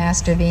Lady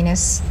Master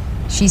Venus,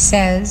 she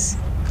says,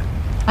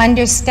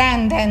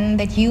 "Understand then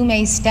that you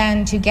may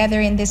stand together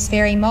in this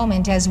very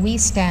moment as we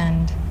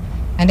stand,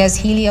 and as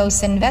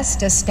Helios and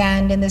Vesta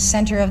stand in the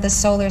center of the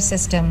solar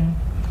system.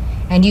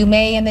 And you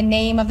may, in the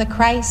name of the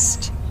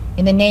Christ,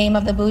 in the name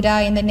of the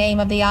Buddha, in the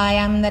name of the I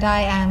am that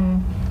I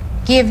am,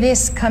 give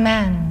this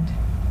command.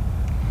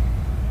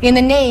 In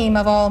the name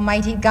of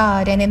Almighty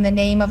God and in the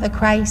name of the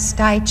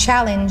Christ, I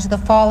challenge the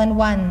fallen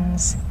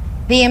ones,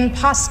 the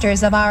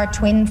impostors of our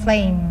twin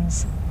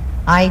flames.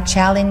 I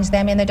challenge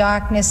them in the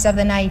darkness of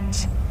the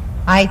night.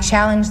 I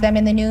challenge them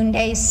in the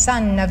noonday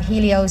sun of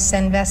Helios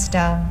and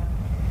Vesta.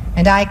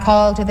 And I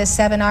call to the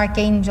 7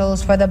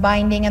 archangels for the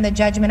binding and the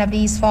judgment of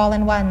these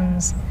fallen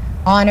ones,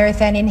 on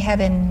earth and in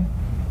heaven,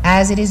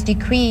 as it is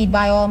decreed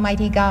by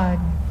Almighty God,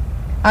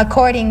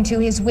 according to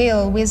his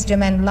will,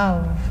 wisdom, and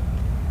love.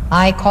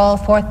 I call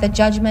forth the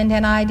judgment,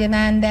 and I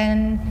demand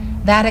then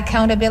that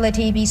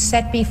accountability be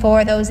set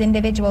before those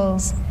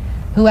individuals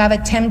who have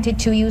attempted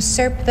to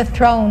usurp the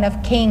throne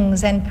of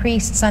kings and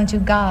priests unto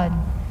God,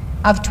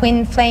 of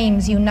twin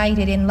flames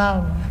united in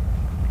love.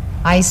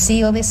 I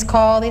seal this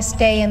call this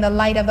day in the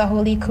light of the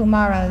holy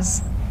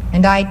Kumaras,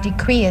 and I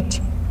decree it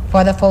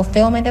for the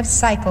fulfillment of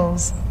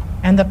cycles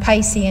and the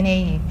Piscean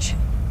age."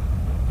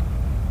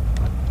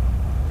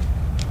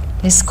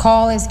 This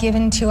call is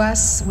given to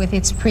us with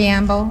its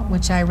preamble,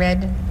 which I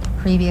read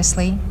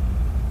previously,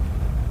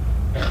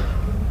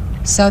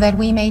 so that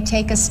we may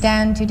take a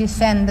stand to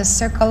defend the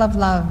circle of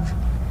love,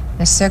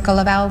 the circle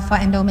of Alpha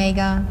and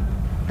Omega,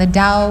 the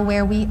Tao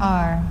where we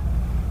are.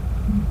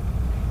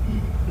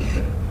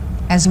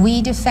 As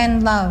we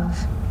defend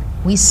love,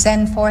 we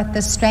send forth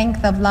the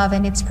strength of love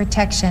and its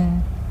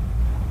protection,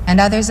 and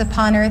others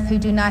upon earth who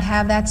do not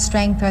have that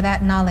strength or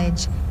that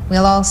knowledge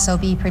will also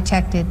be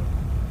protected.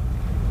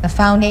 The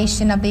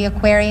foundation of the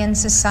Aquarian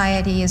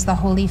society is the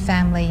Holy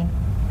Family.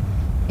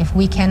 If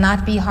we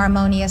cannot be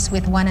harmonious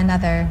with one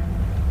another,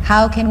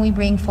 how can we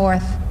bring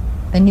forth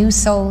the new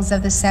souls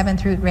of the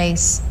 7th root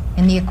race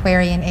in the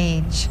Aquarian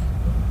age?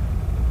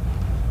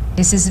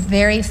 This is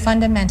very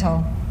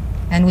fundamental,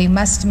 and we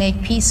must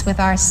make peace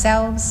with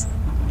ourselves,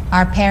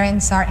 our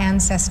parents, our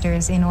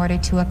ancestors, in order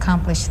to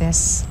accomplish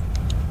this.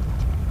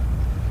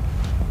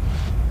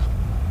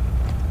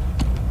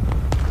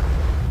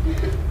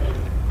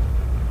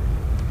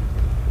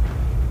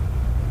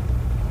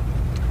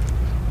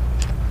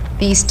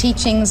 These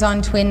teachings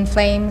on twin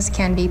flames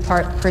can be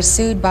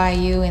pursued by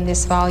you in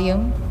this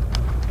volume.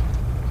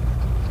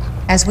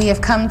 As we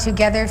have come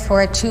together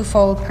for a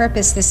twofold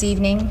purpose this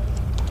evening,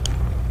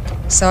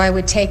 so I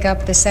would take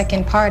up the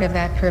second part of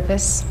that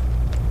purpose,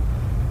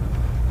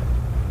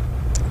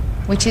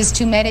 which is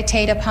to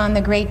meditate upon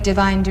the great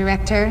divine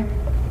director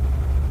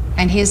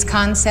and his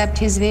concept,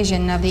 his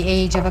vision of the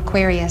age of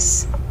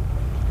Aquarius.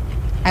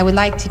 I would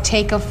like to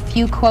take a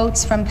few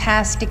quotes from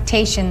past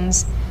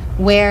dictations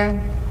where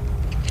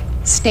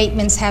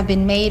statements have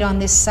been made on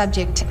this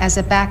subject as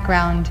a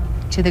background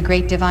to the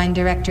great divine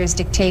director's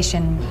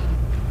dictation.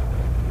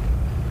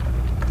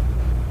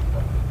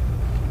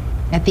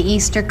 At the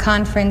Easter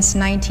Conference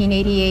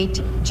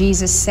 1988,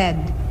 Jesus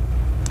said,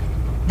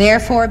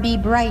 "Therefore be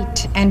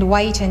bright and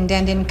whitened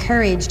and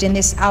encouraged in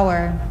this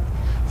hour.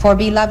 For,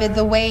 beloved,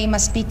 the way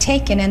must be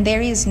taken, and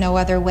there is no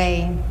other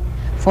way.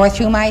 For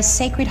through my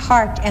sacred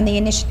heart and the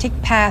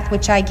initiatic path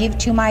which I give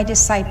to my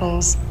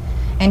disciples,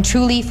 and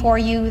truly for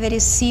you that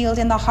is sealed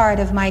in the heart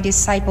of my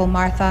disciple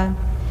Martha,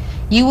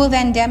 you will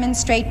then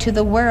demonstrate to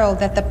the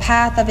world that the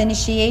path of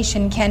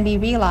initiation can be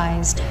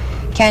realized,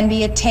 can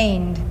be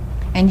attained,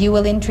 and you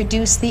will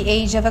introduce the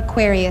age of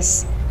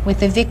Aquarius with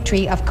the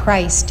victory of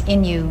Christ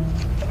in you."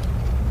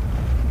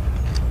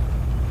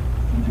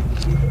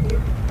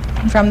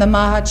 From the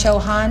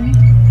Mahachohan,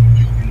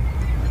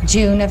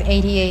 June of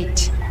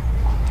 '88.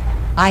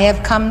 "I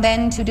have come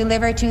then to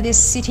deliver to this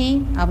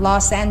city of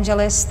Los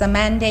Angeles the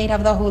mandate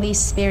of the Holy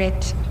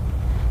Spirit.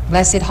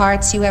 Blessed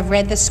hearts, you have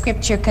read the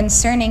scripture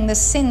concerning the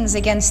sins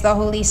against the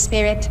Holy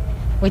Spirit,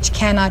 which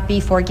cannot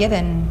be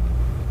forgiven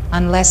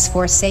unless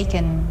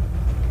forsaken.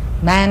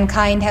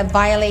 Mankind have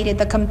violated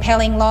the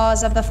compelling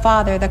laws of the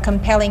Father, the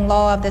compelling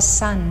law of the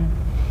Son.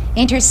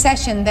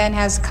 Intercession then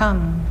has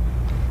come.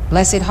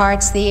 Blessed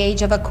hearts, the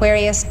age of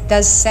Aquarius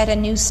does set a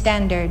new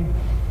standard.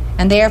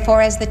 And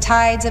therefore, as the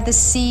tides of the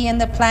sea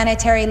and the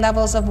planetary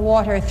levels of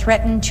water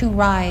threaten to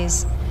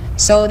rise,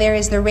 so there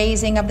is the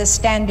raising of the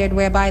standard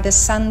whereby the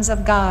sons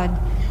of God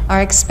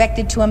are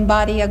expected to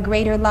embody a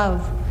greater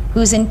love,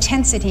 whose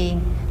intensity,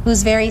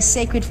 whose very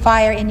sacred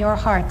fire in your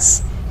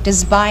hearts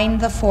does bind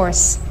the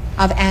force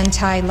of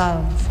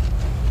anti-love.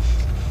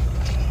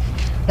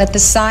 Let the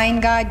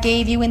sign God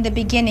gave you in the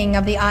beginning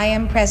of the I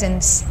Am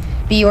Presence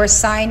be your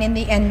sign in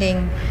the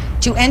ending,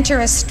 to enter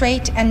a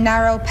straight and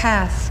narrow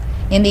path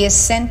in the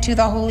ascent to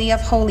the Holy of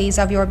Holies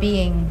of your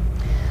being.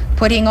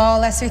 Putting all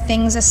lesser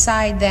things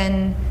aside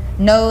then,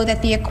 know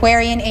that the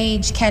Aquarian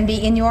age can be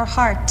in your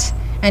heart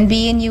and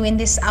be in you in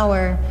this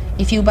hour,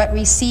 if you but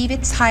receive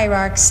its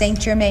hierarch Saint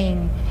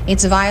Germain,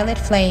 its violet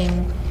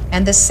flame,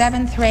 and the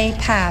 7th ray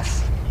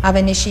path of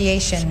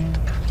initiation.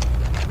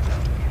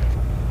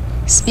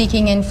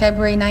 Speaking in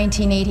February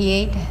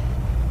 1988,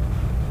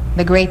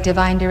 the great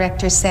divine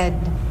director said,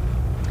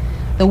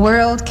 "The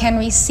world can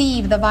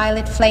receive the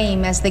violet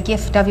flame as the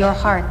gift of your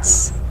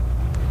hearts.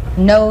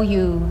 Know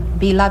you,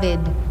 beloved,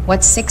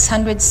 what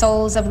 600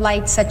 souls of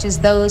light such as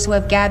those who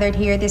have gathered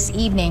here this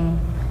evening,"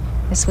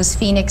 this was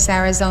Phoenix,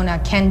 Arizona,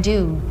 "can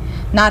do,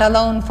 not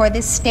alone for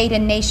this state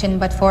and nation,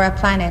 but for a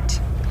planet.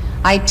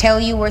 I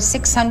tell you, were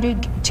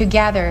 600 to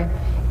gather,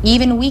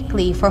 even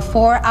weekly, for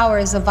 4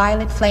 hours of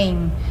violet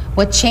flame,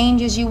 what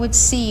changes you would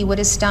see would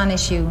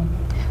astonish you.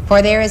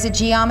 For there is a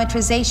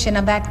geometrization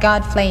of that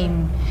God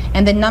flame,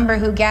 and the number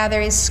who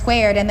gather is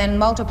squared and then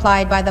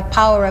multiplied by the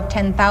power of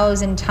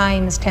 10,000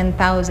 times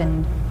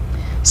 10,000.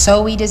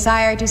 So we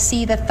desire to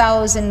see the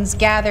thousands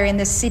gather in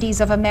the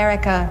cities of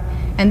America,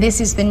 and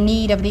this is the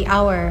need of the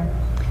hour.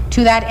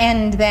 To that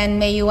end, then,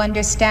 may you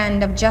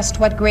understand of just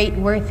what great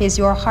worth is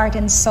your heart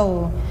and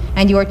soul,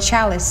 and your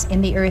chalice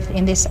in the earth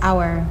in this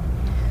hour.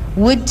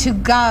 Would to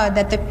God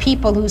that the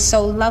people who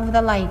so love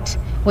the light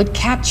would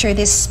capture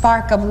this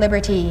spark of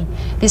liberty,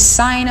 this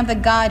sign of the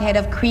Godhead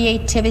of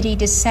creativity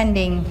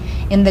descending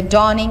in the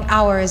dawning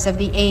hours of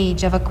the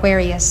age of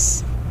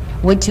Aquarius.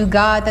 Would to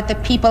God that the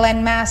people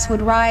en masse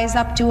would rise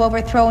up to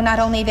overthrow not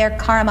only their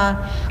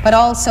karma, but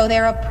also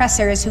their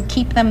oppressors who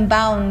keep them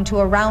bound to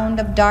a round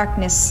of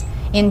darkness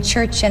in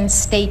church and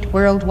state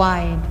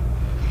worldwide.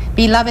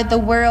 Beloved, the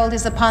world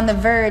is upon the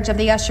verge of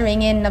the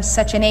ushering in of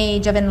such an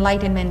age of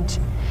enlightenment.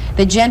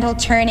 The gentle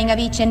turning of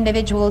each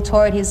individual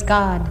toward his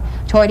God,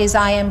 toward his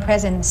I am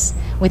presence,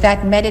 with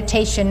that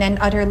meditation and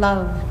utter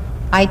love.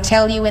 I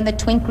tell you, in the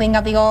twinkling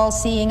of the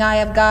all-seeing eye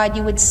of God,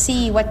 you would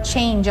see what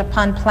change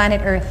upon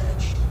planet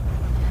Earth.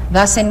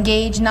 Thus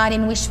engage not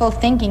in wishful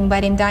thinking,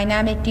 but in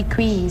dynamic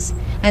decrees,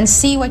 and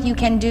see what you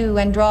can do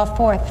and draw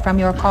forth from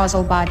your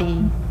causal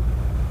body.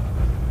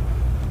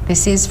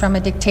 This is from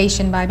a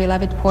dictation by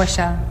beloved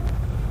Portia.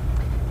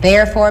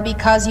 Therefore,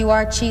 because you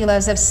are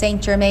chelas of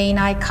Saint Germain,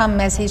 I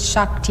come as his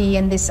Shakti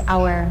in this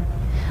hour.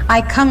 I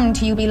come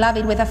to you,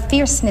 beloved, with a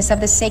fierceness of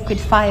the sacred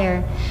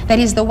fire, that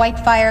is the white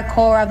fire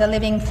core of the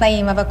living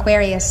flame of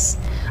Aquarius.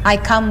 I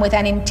come with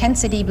an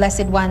intensity,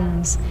 blessed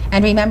ones,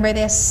 and remember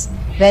this,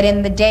 that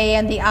in the day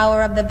and the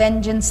hour of the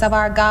vengeance of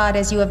our God,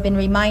 as you have been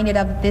reminded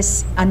of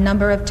this a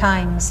number of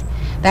times,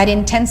 that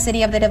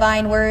intensity of the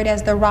divine word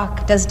as the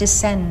rock does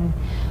descend,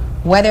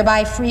 whether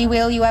by free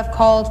will you have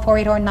called for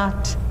it or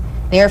not.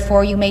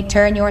 Therefore you may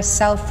turn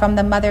yourself from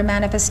the mother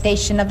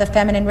manifestation of the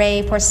feminine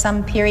ray for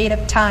some period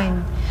of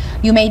time.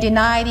 You may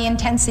deny the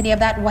intensity of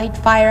that white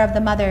fire of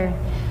the mother,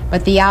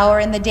 but the hour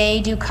and the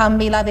day do come,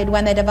 beloved,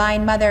 when the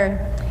divine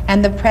mother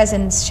and the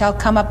presence shall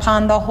come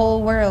upon the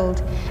whole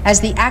world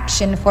as the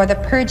action for the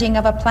purging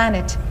of a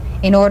planet,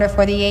 in order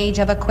for the age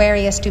of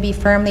Aquarius to be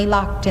firmly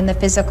locked in the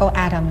physical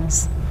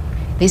atoms.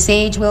 This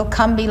age will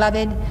come,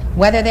 beloved,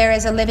 whether there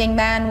is a living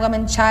man,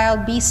 woman,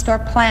 child, beast, or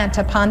plant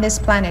upon this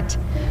planet,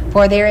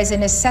 for there is a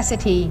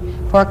necessity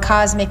for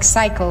cosmic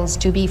cycles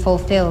to be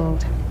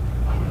fulfilled.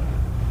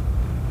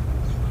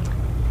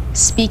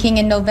 Speaking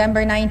in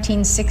November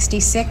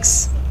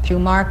 1966, through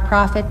Mark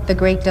Prophet, the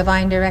great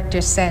divine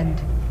director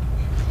said,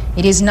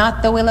 "It is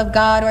not the will of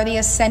God or the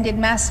ascended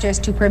masters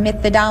to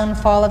permit the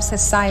downfall of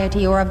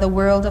society or of the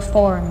world of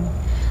form,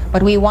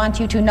 but we want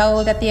you to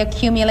know that the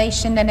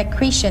accumulation and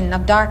accretion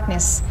of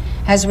darkness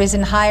has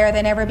risen higher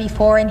than ever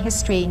before in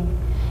history.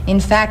 In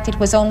fact, it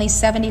was only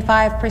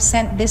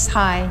 75% this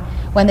high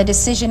when the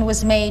decision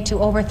was made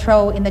to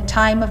overthrow in the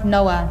time of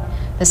Noah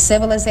the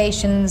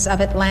civilizations of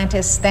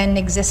Atlantis then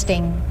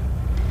existing.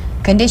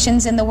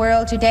 Conditions in the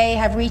world today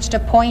have reached a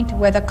point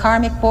where the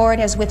karmic board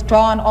has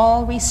withdrawn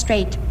all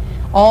restraint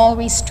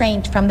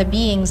from the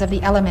beings of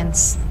the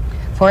elements.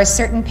 For a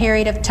certain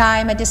period of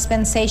time, a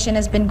dispensation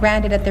has been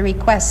granted at the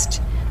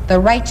request, the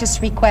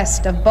righteous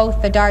request of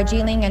both the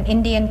Darjeeling and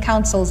Indian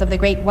councils of the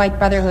Great White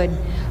Brotherhood,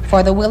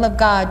 for the will of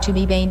God to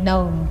be made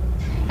known.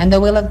 And the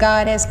will of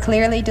God has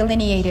clearly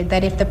delineated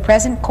that if the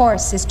present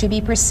course is to be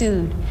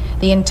pursued,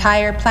 the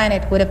entire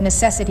planet would of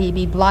necessity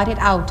be blotted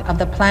out of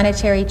the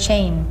planetary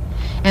chain,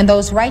 and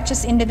those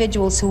righteous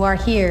individuals who are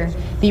here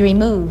be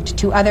removed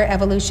to other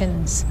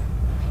evolutions.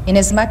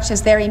 Inasmuch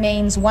as there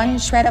remains one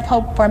shred of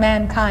hope for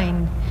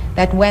mankind,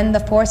 that when the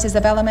forces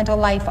of elemental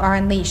life are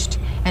unleashed,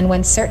 and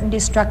when certain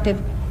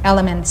destructive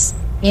elements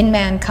in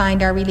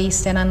mankind are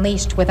released and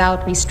unleashed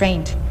without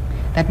restraint,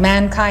 that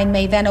mankind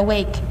may then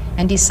awake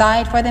and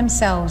decide for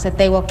themselves that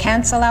they will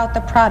cancel out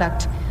the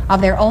product of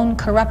their own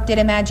corrupted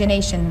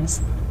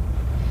imaginations.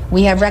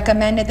 We have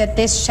recommended that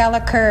this shall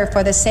occur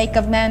for the sake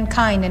of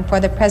mankind and for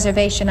the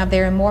preservation of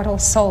their immortal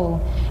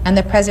soul and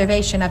the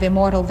preservation of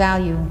immortal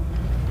value.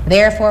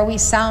 Therefore we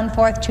sound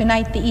forth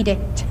tonight the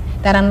edict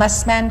that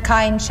unless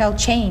mankind shall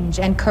change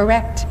and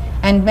correct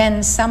and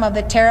mend some of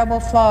the terrible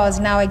flaws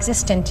now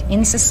existent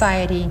in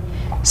society,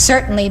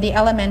 certainly the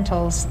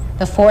elementals,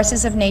 the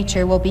forces of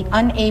nature, will be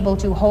unable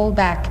to hold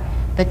back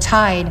the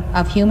tide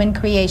of human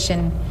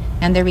creation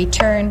and the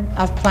return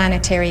of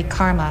planetary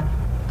karma.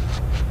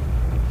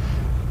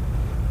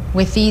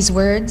 With these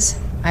words,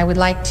 I would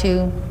like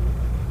to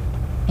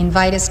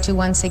invite us to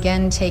once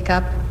again take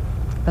up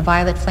the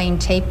violet flame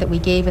tape that we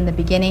gave in the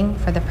beginning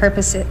for the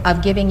purpose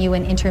of giving you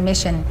an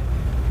intermission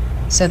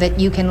so that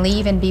you can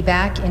leave and be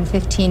back in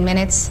 15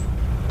 minutes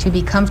to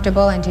be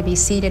comfortable and to be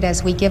seated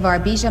as we give our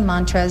bija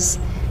mantras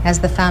as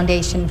the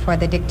foundation for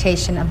the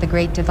dictation of the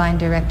great divine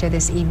director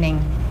this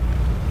evening.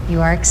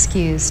 You are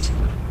excused.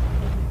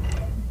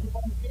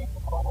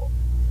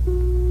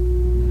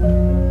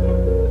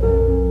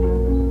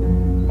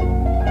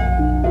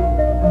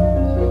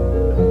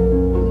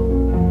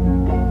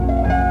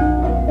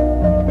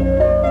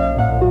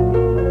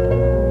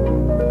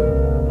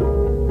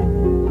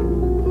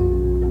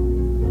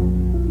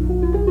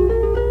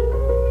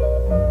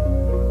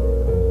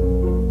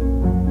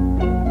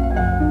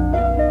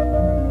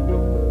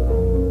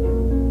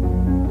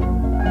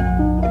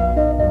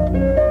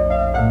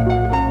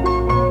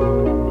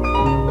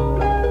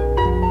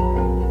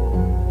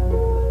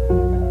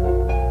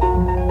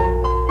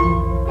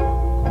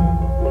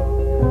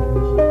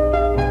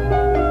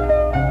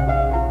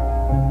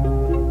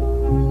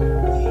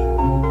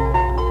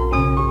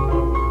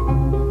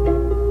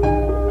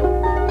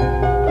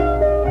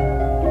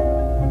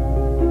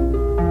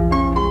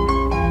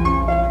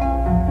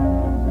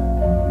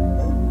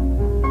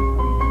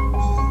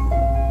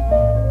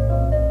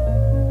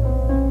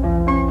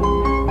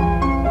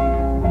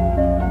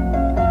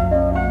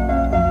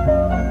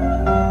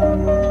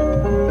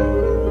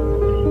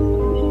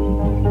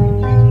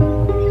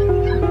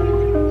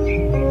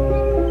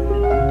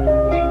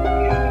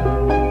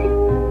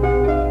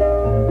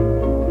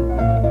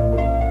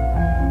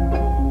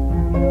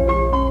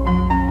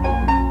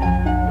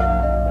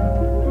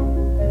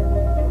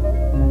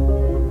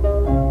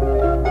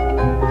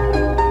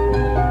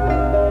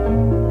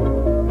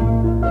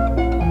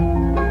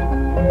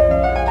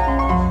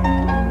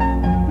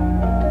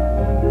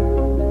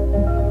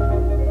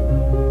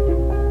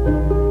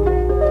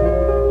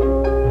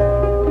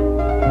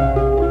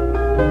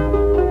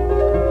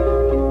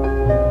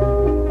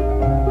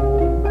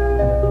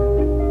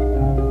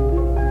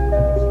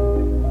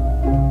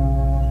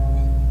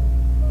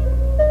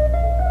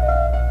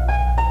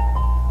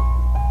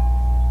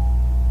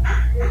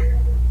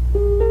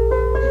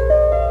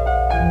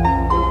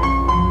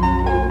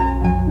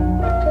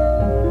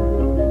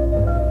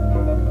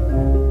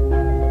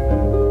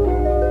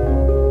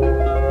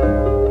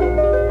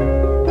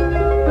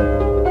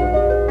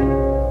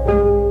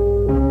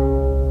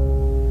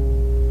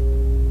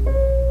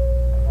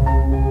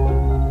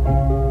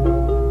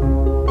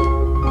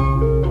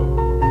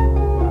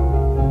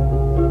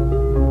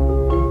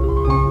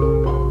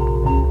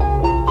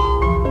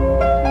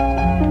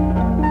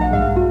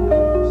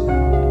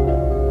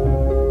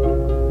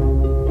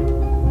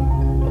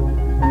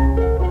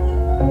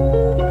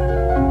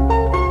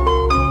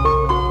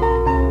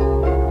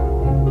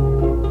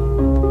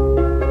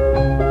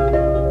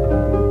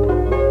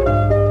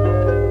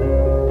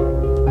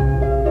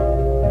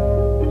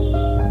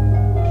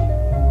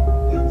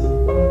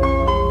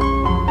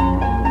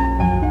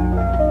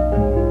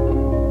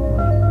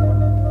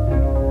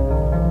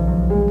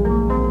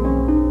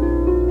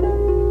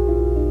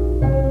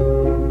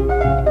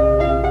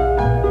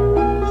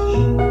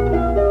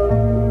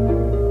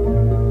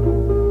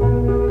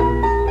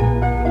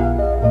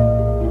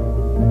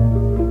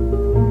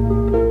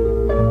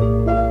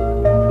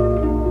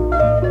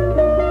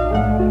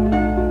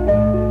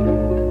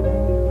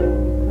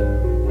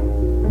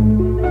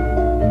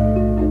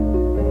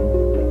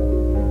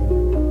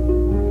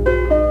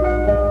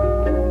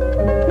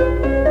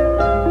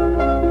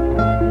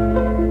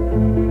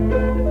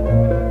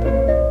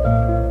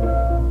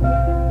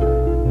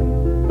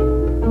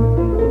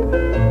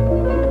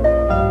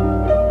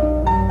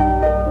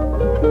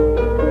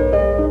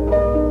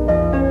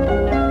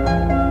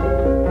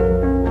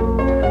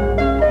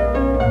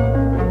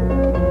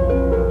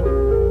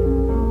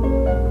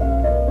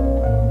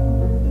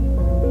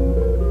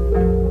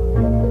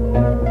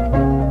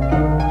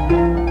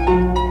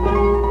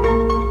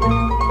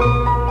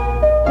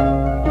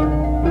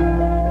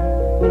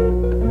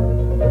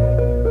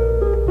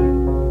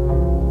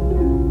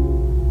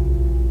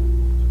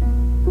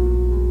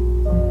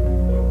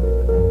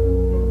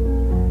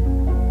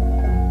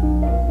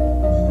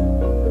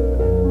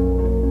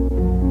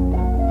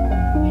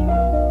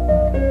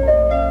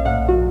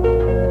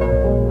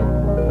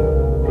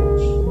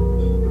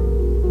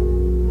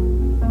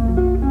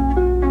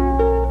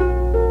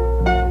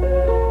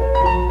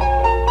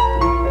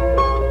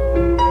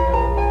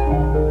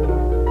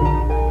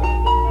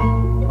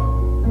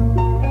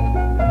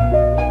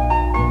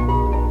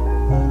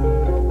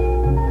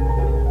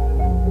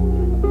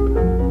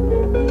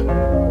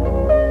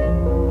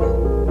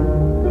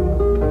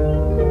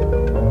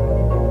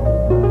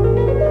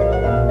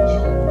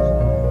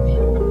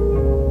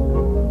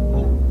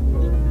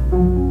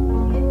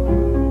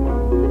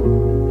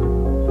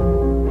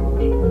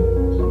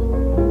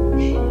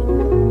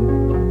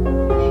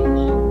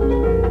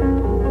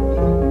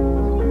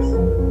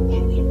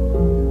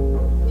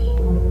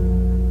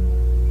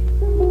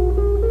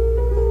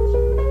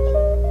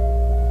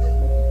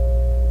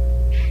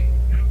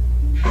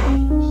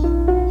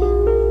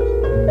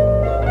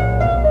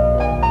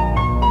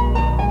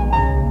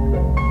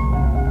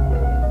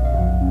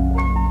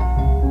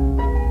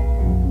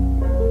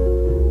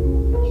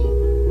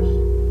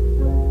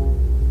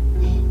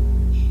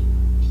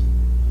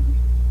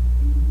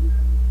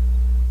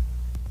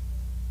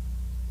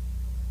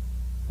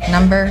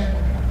 number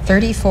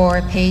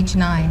 34, page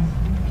 9.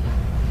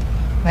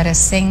 Let us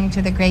sing to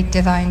the great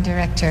divine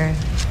director.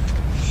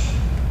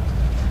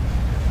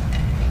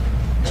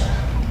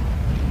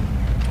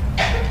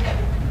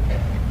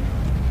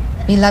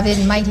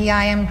 Beloved, mighty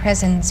I am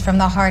presence from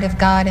the heart of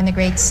God in the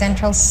great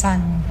central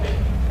sun.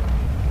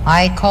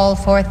 I call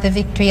forth the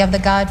victory of the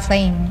God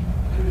flame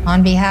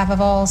on behalf of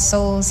all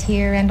souls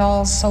here and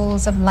all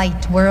souls of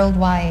light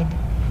worldwide,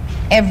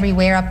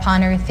 everywhere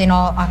upon earth in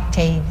all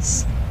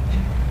octaves.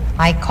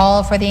 I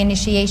call for the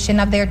initiation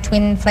of their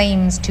twin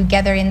flames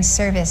together in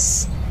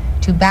service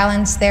to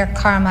balance their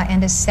karma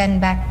and ascend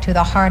back to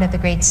the heart of the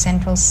great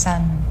central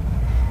sun.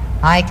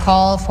 I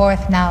call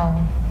forth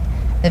now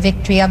the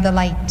victory of the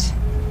light,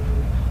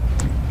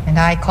 and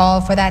I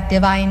call for that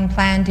divine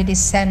plan to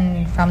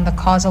descend from the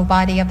causal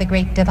body of the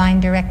great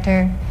divine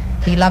director,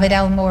 beloved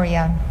El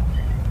Moria.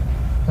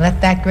 Let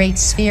that great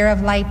sphere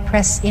of light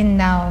press in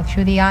now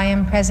through the I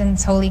Am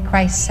Presence, Holy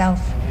Christ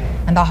Self,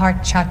 and the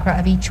heart chakra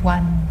of each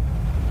one.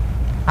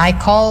 I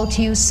call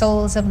to you,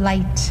 souls of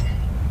light.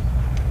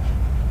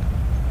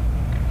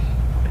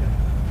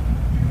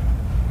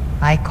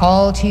 I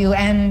call to you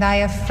and I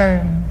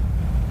affirm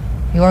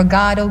your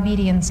God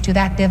obedience to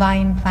that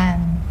divine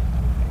plan.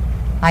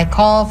 I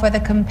call for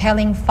the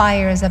compelling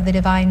fires of the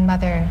Divine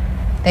Mother,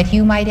 that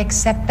you might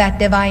accept that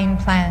divine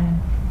plan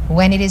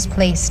when it is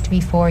placed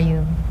before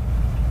you.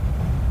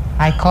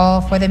 I call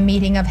for the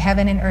meeting of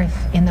heaven and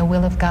earth in the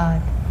will of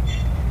God.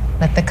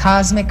 Let the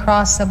cosmic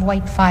cross of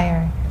white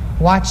fire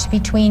watch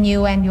between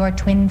you and your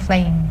twin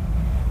flame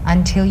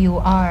until you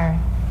are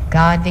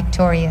God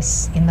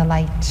victorious in the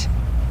light.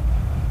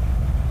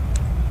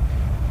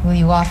 Will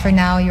you offer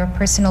now your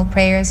personal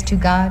prayers to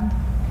God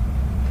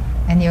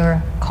and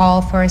your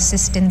call for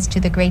assistance to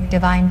the great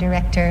divine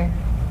director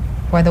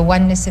for the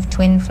oneness of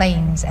twin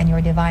flames and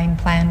your divine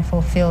plan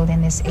fulfilled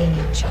in this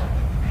age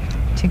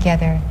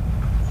together?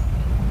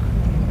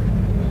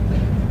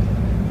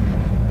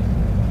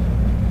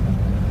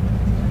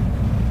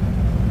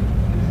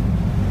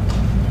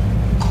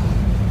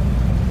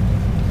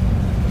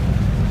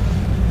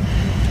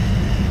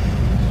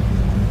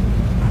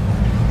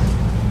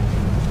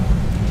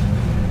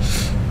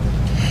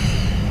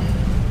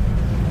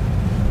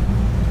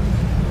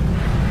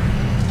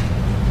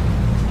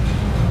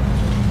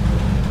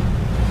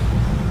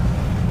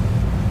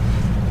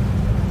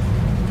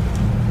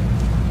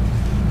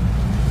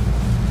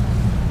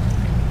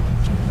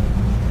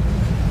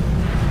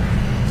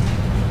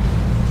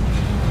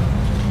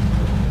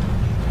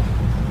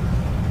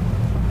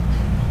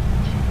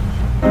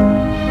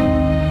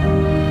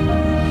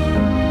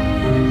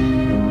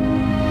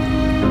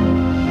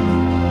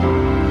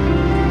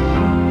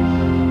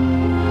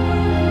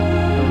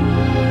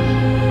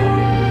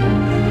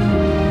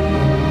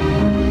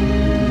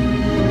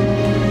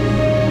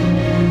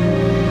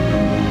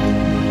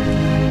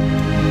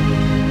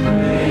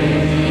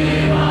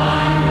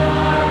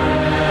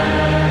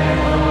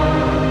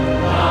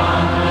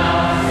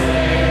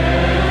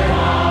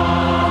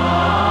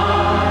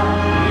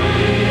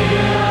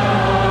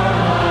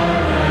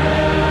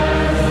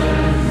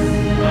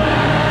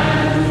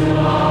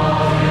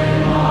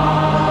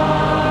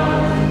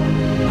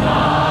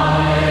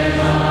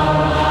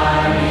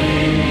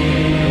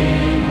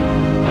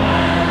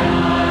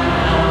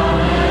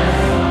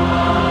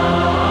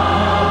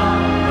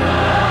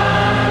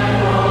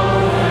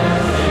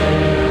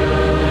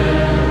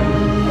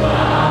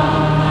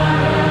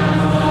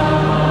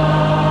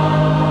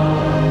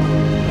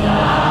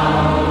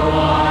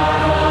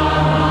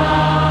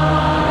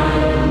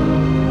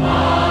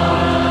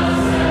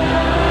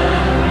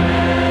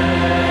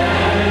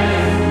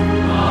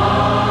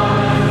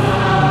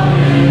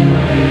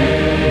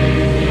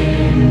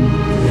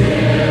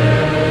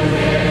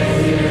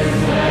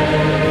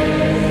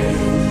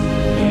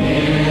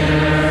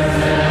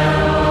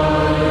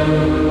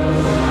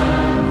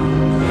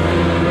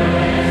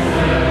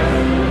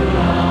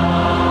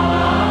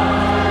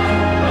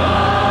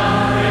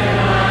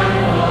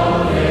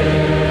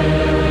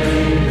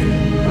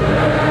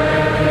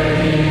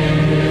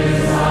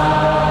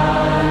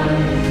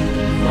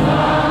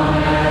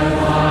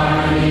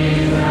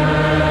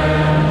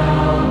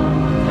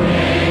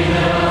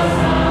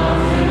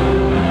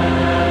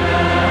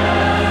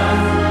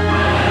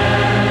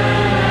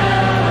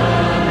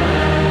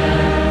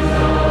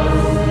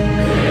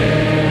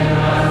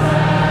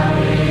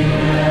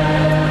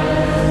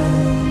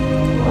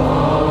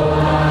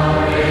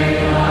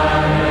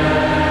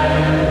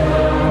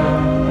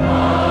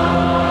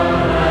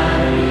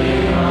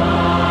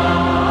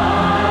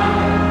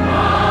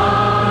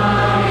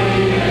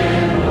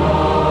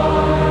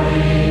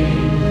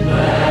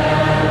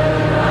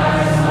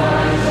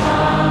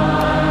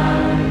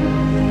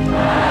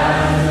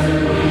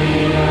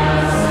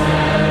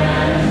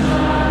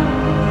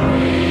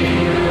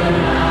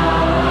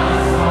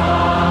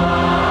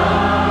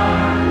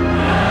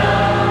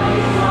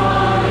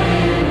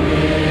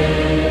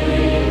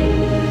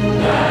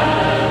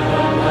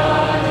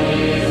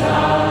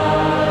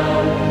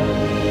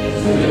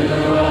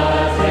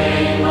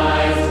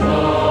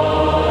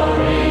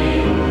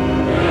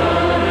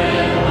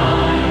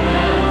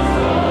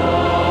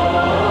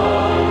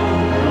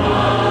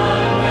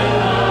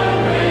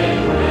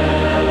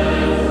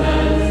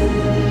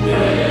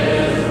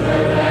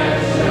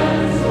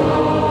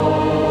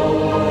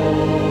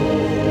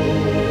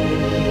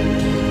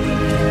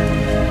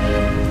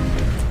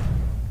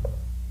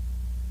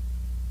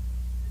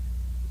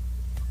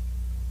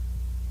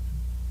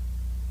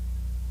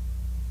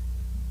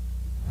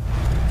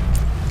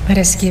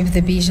 us give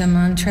the Bija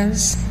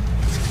mantras.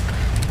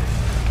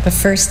 The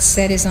first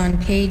set is on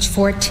page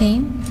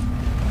 14,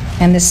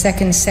 and the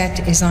second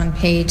set is on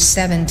page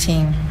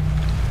 17.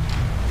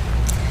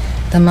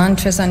 The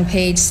mantras on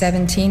page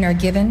 17 are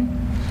given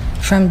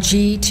from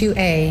G to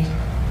A,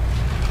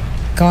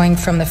 going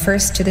from the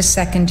first to the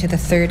second to the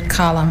third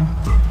column.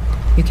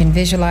 You can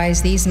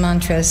visualize these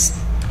mantras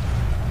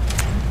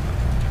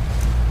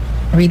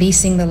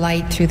releasing the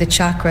light through the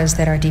chakras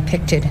that are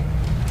depicted.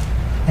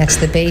 That's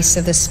the base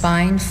of the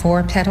spine,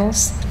 4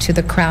 petals, to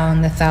the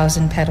crown, the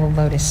 1,000-petal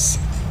lotus.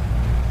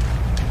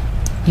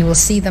 You will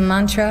see the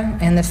mantra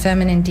and the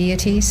feminine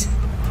deities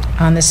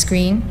on the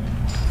screen,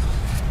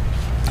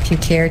 if you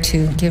care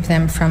to give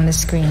them from the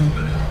screen.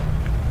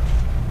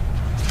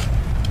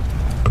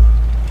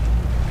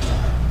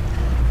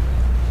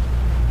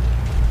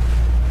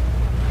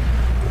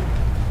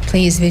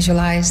 Please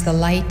visualize the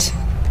light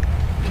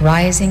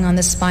rising on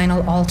the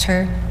spinal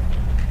altar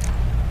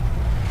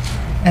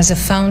as a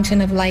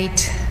fountain of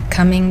light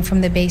coming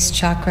from the base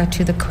chakra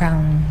to the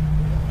crown.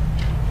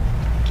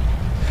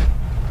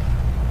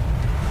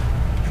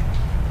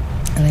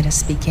 Let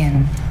us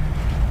begin.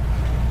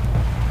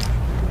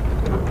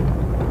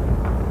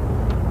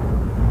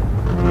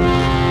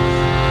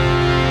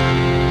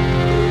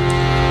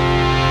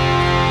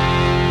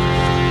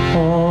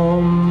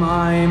 Om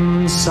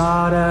Aim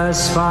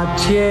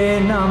Sarasvatye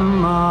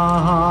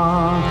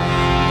Namaha.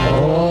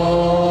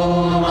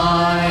 Om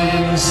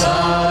Aim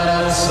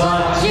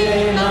Sarasvatye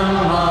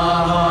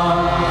Namaha.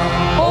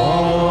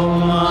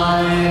 Om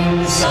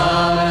Aim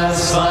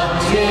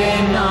Sarasvatye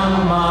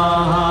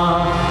Namaha.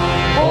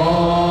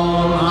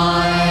 Om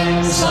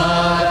Aim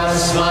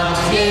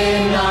Sarasvatye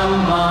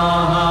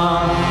Namaha.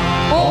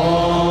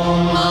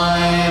 Om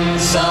Aim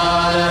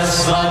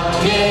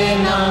Sarasvatye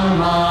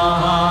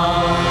Namaha.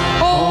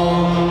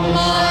 Om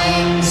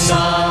Aim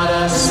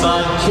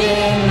Sarasvatye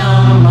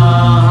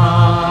Namaha.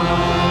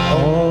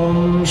 Om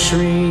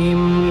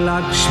Shrim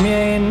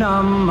Lakshmi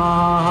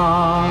Namaha.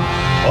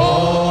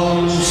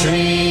 Om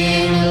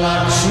Shrim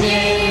Lakshmi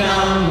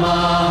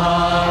Namaha.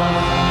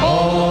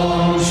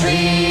 Om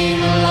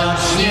Shrim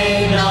Lakshmi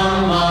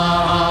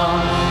Namaha.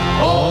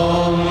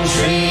 Om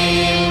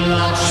Shrim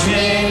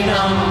Lakshmi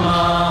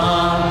Namaha.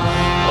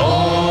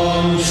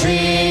 Om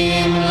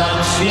Shrim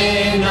Lakshmi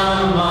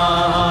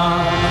Namaha.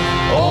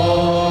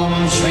 Om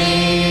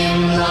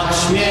Shrim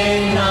Lakshmi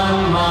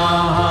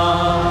Namaha.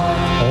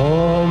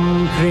 Om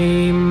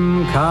Krim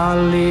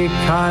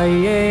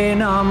Kalikaye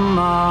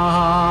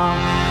Namaha.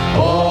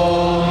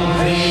 Om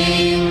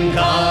Krim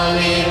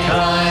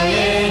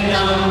Kalikaye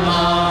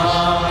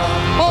Namaha.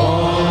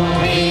 Om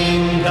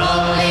Krim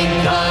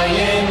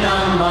Kalikaye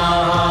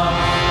Namaha.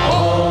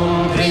 Om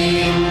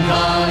Krim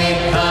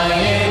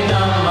Kalikaye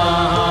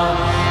Namaha.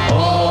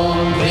 Om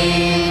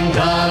Krim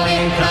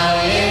Kalikaye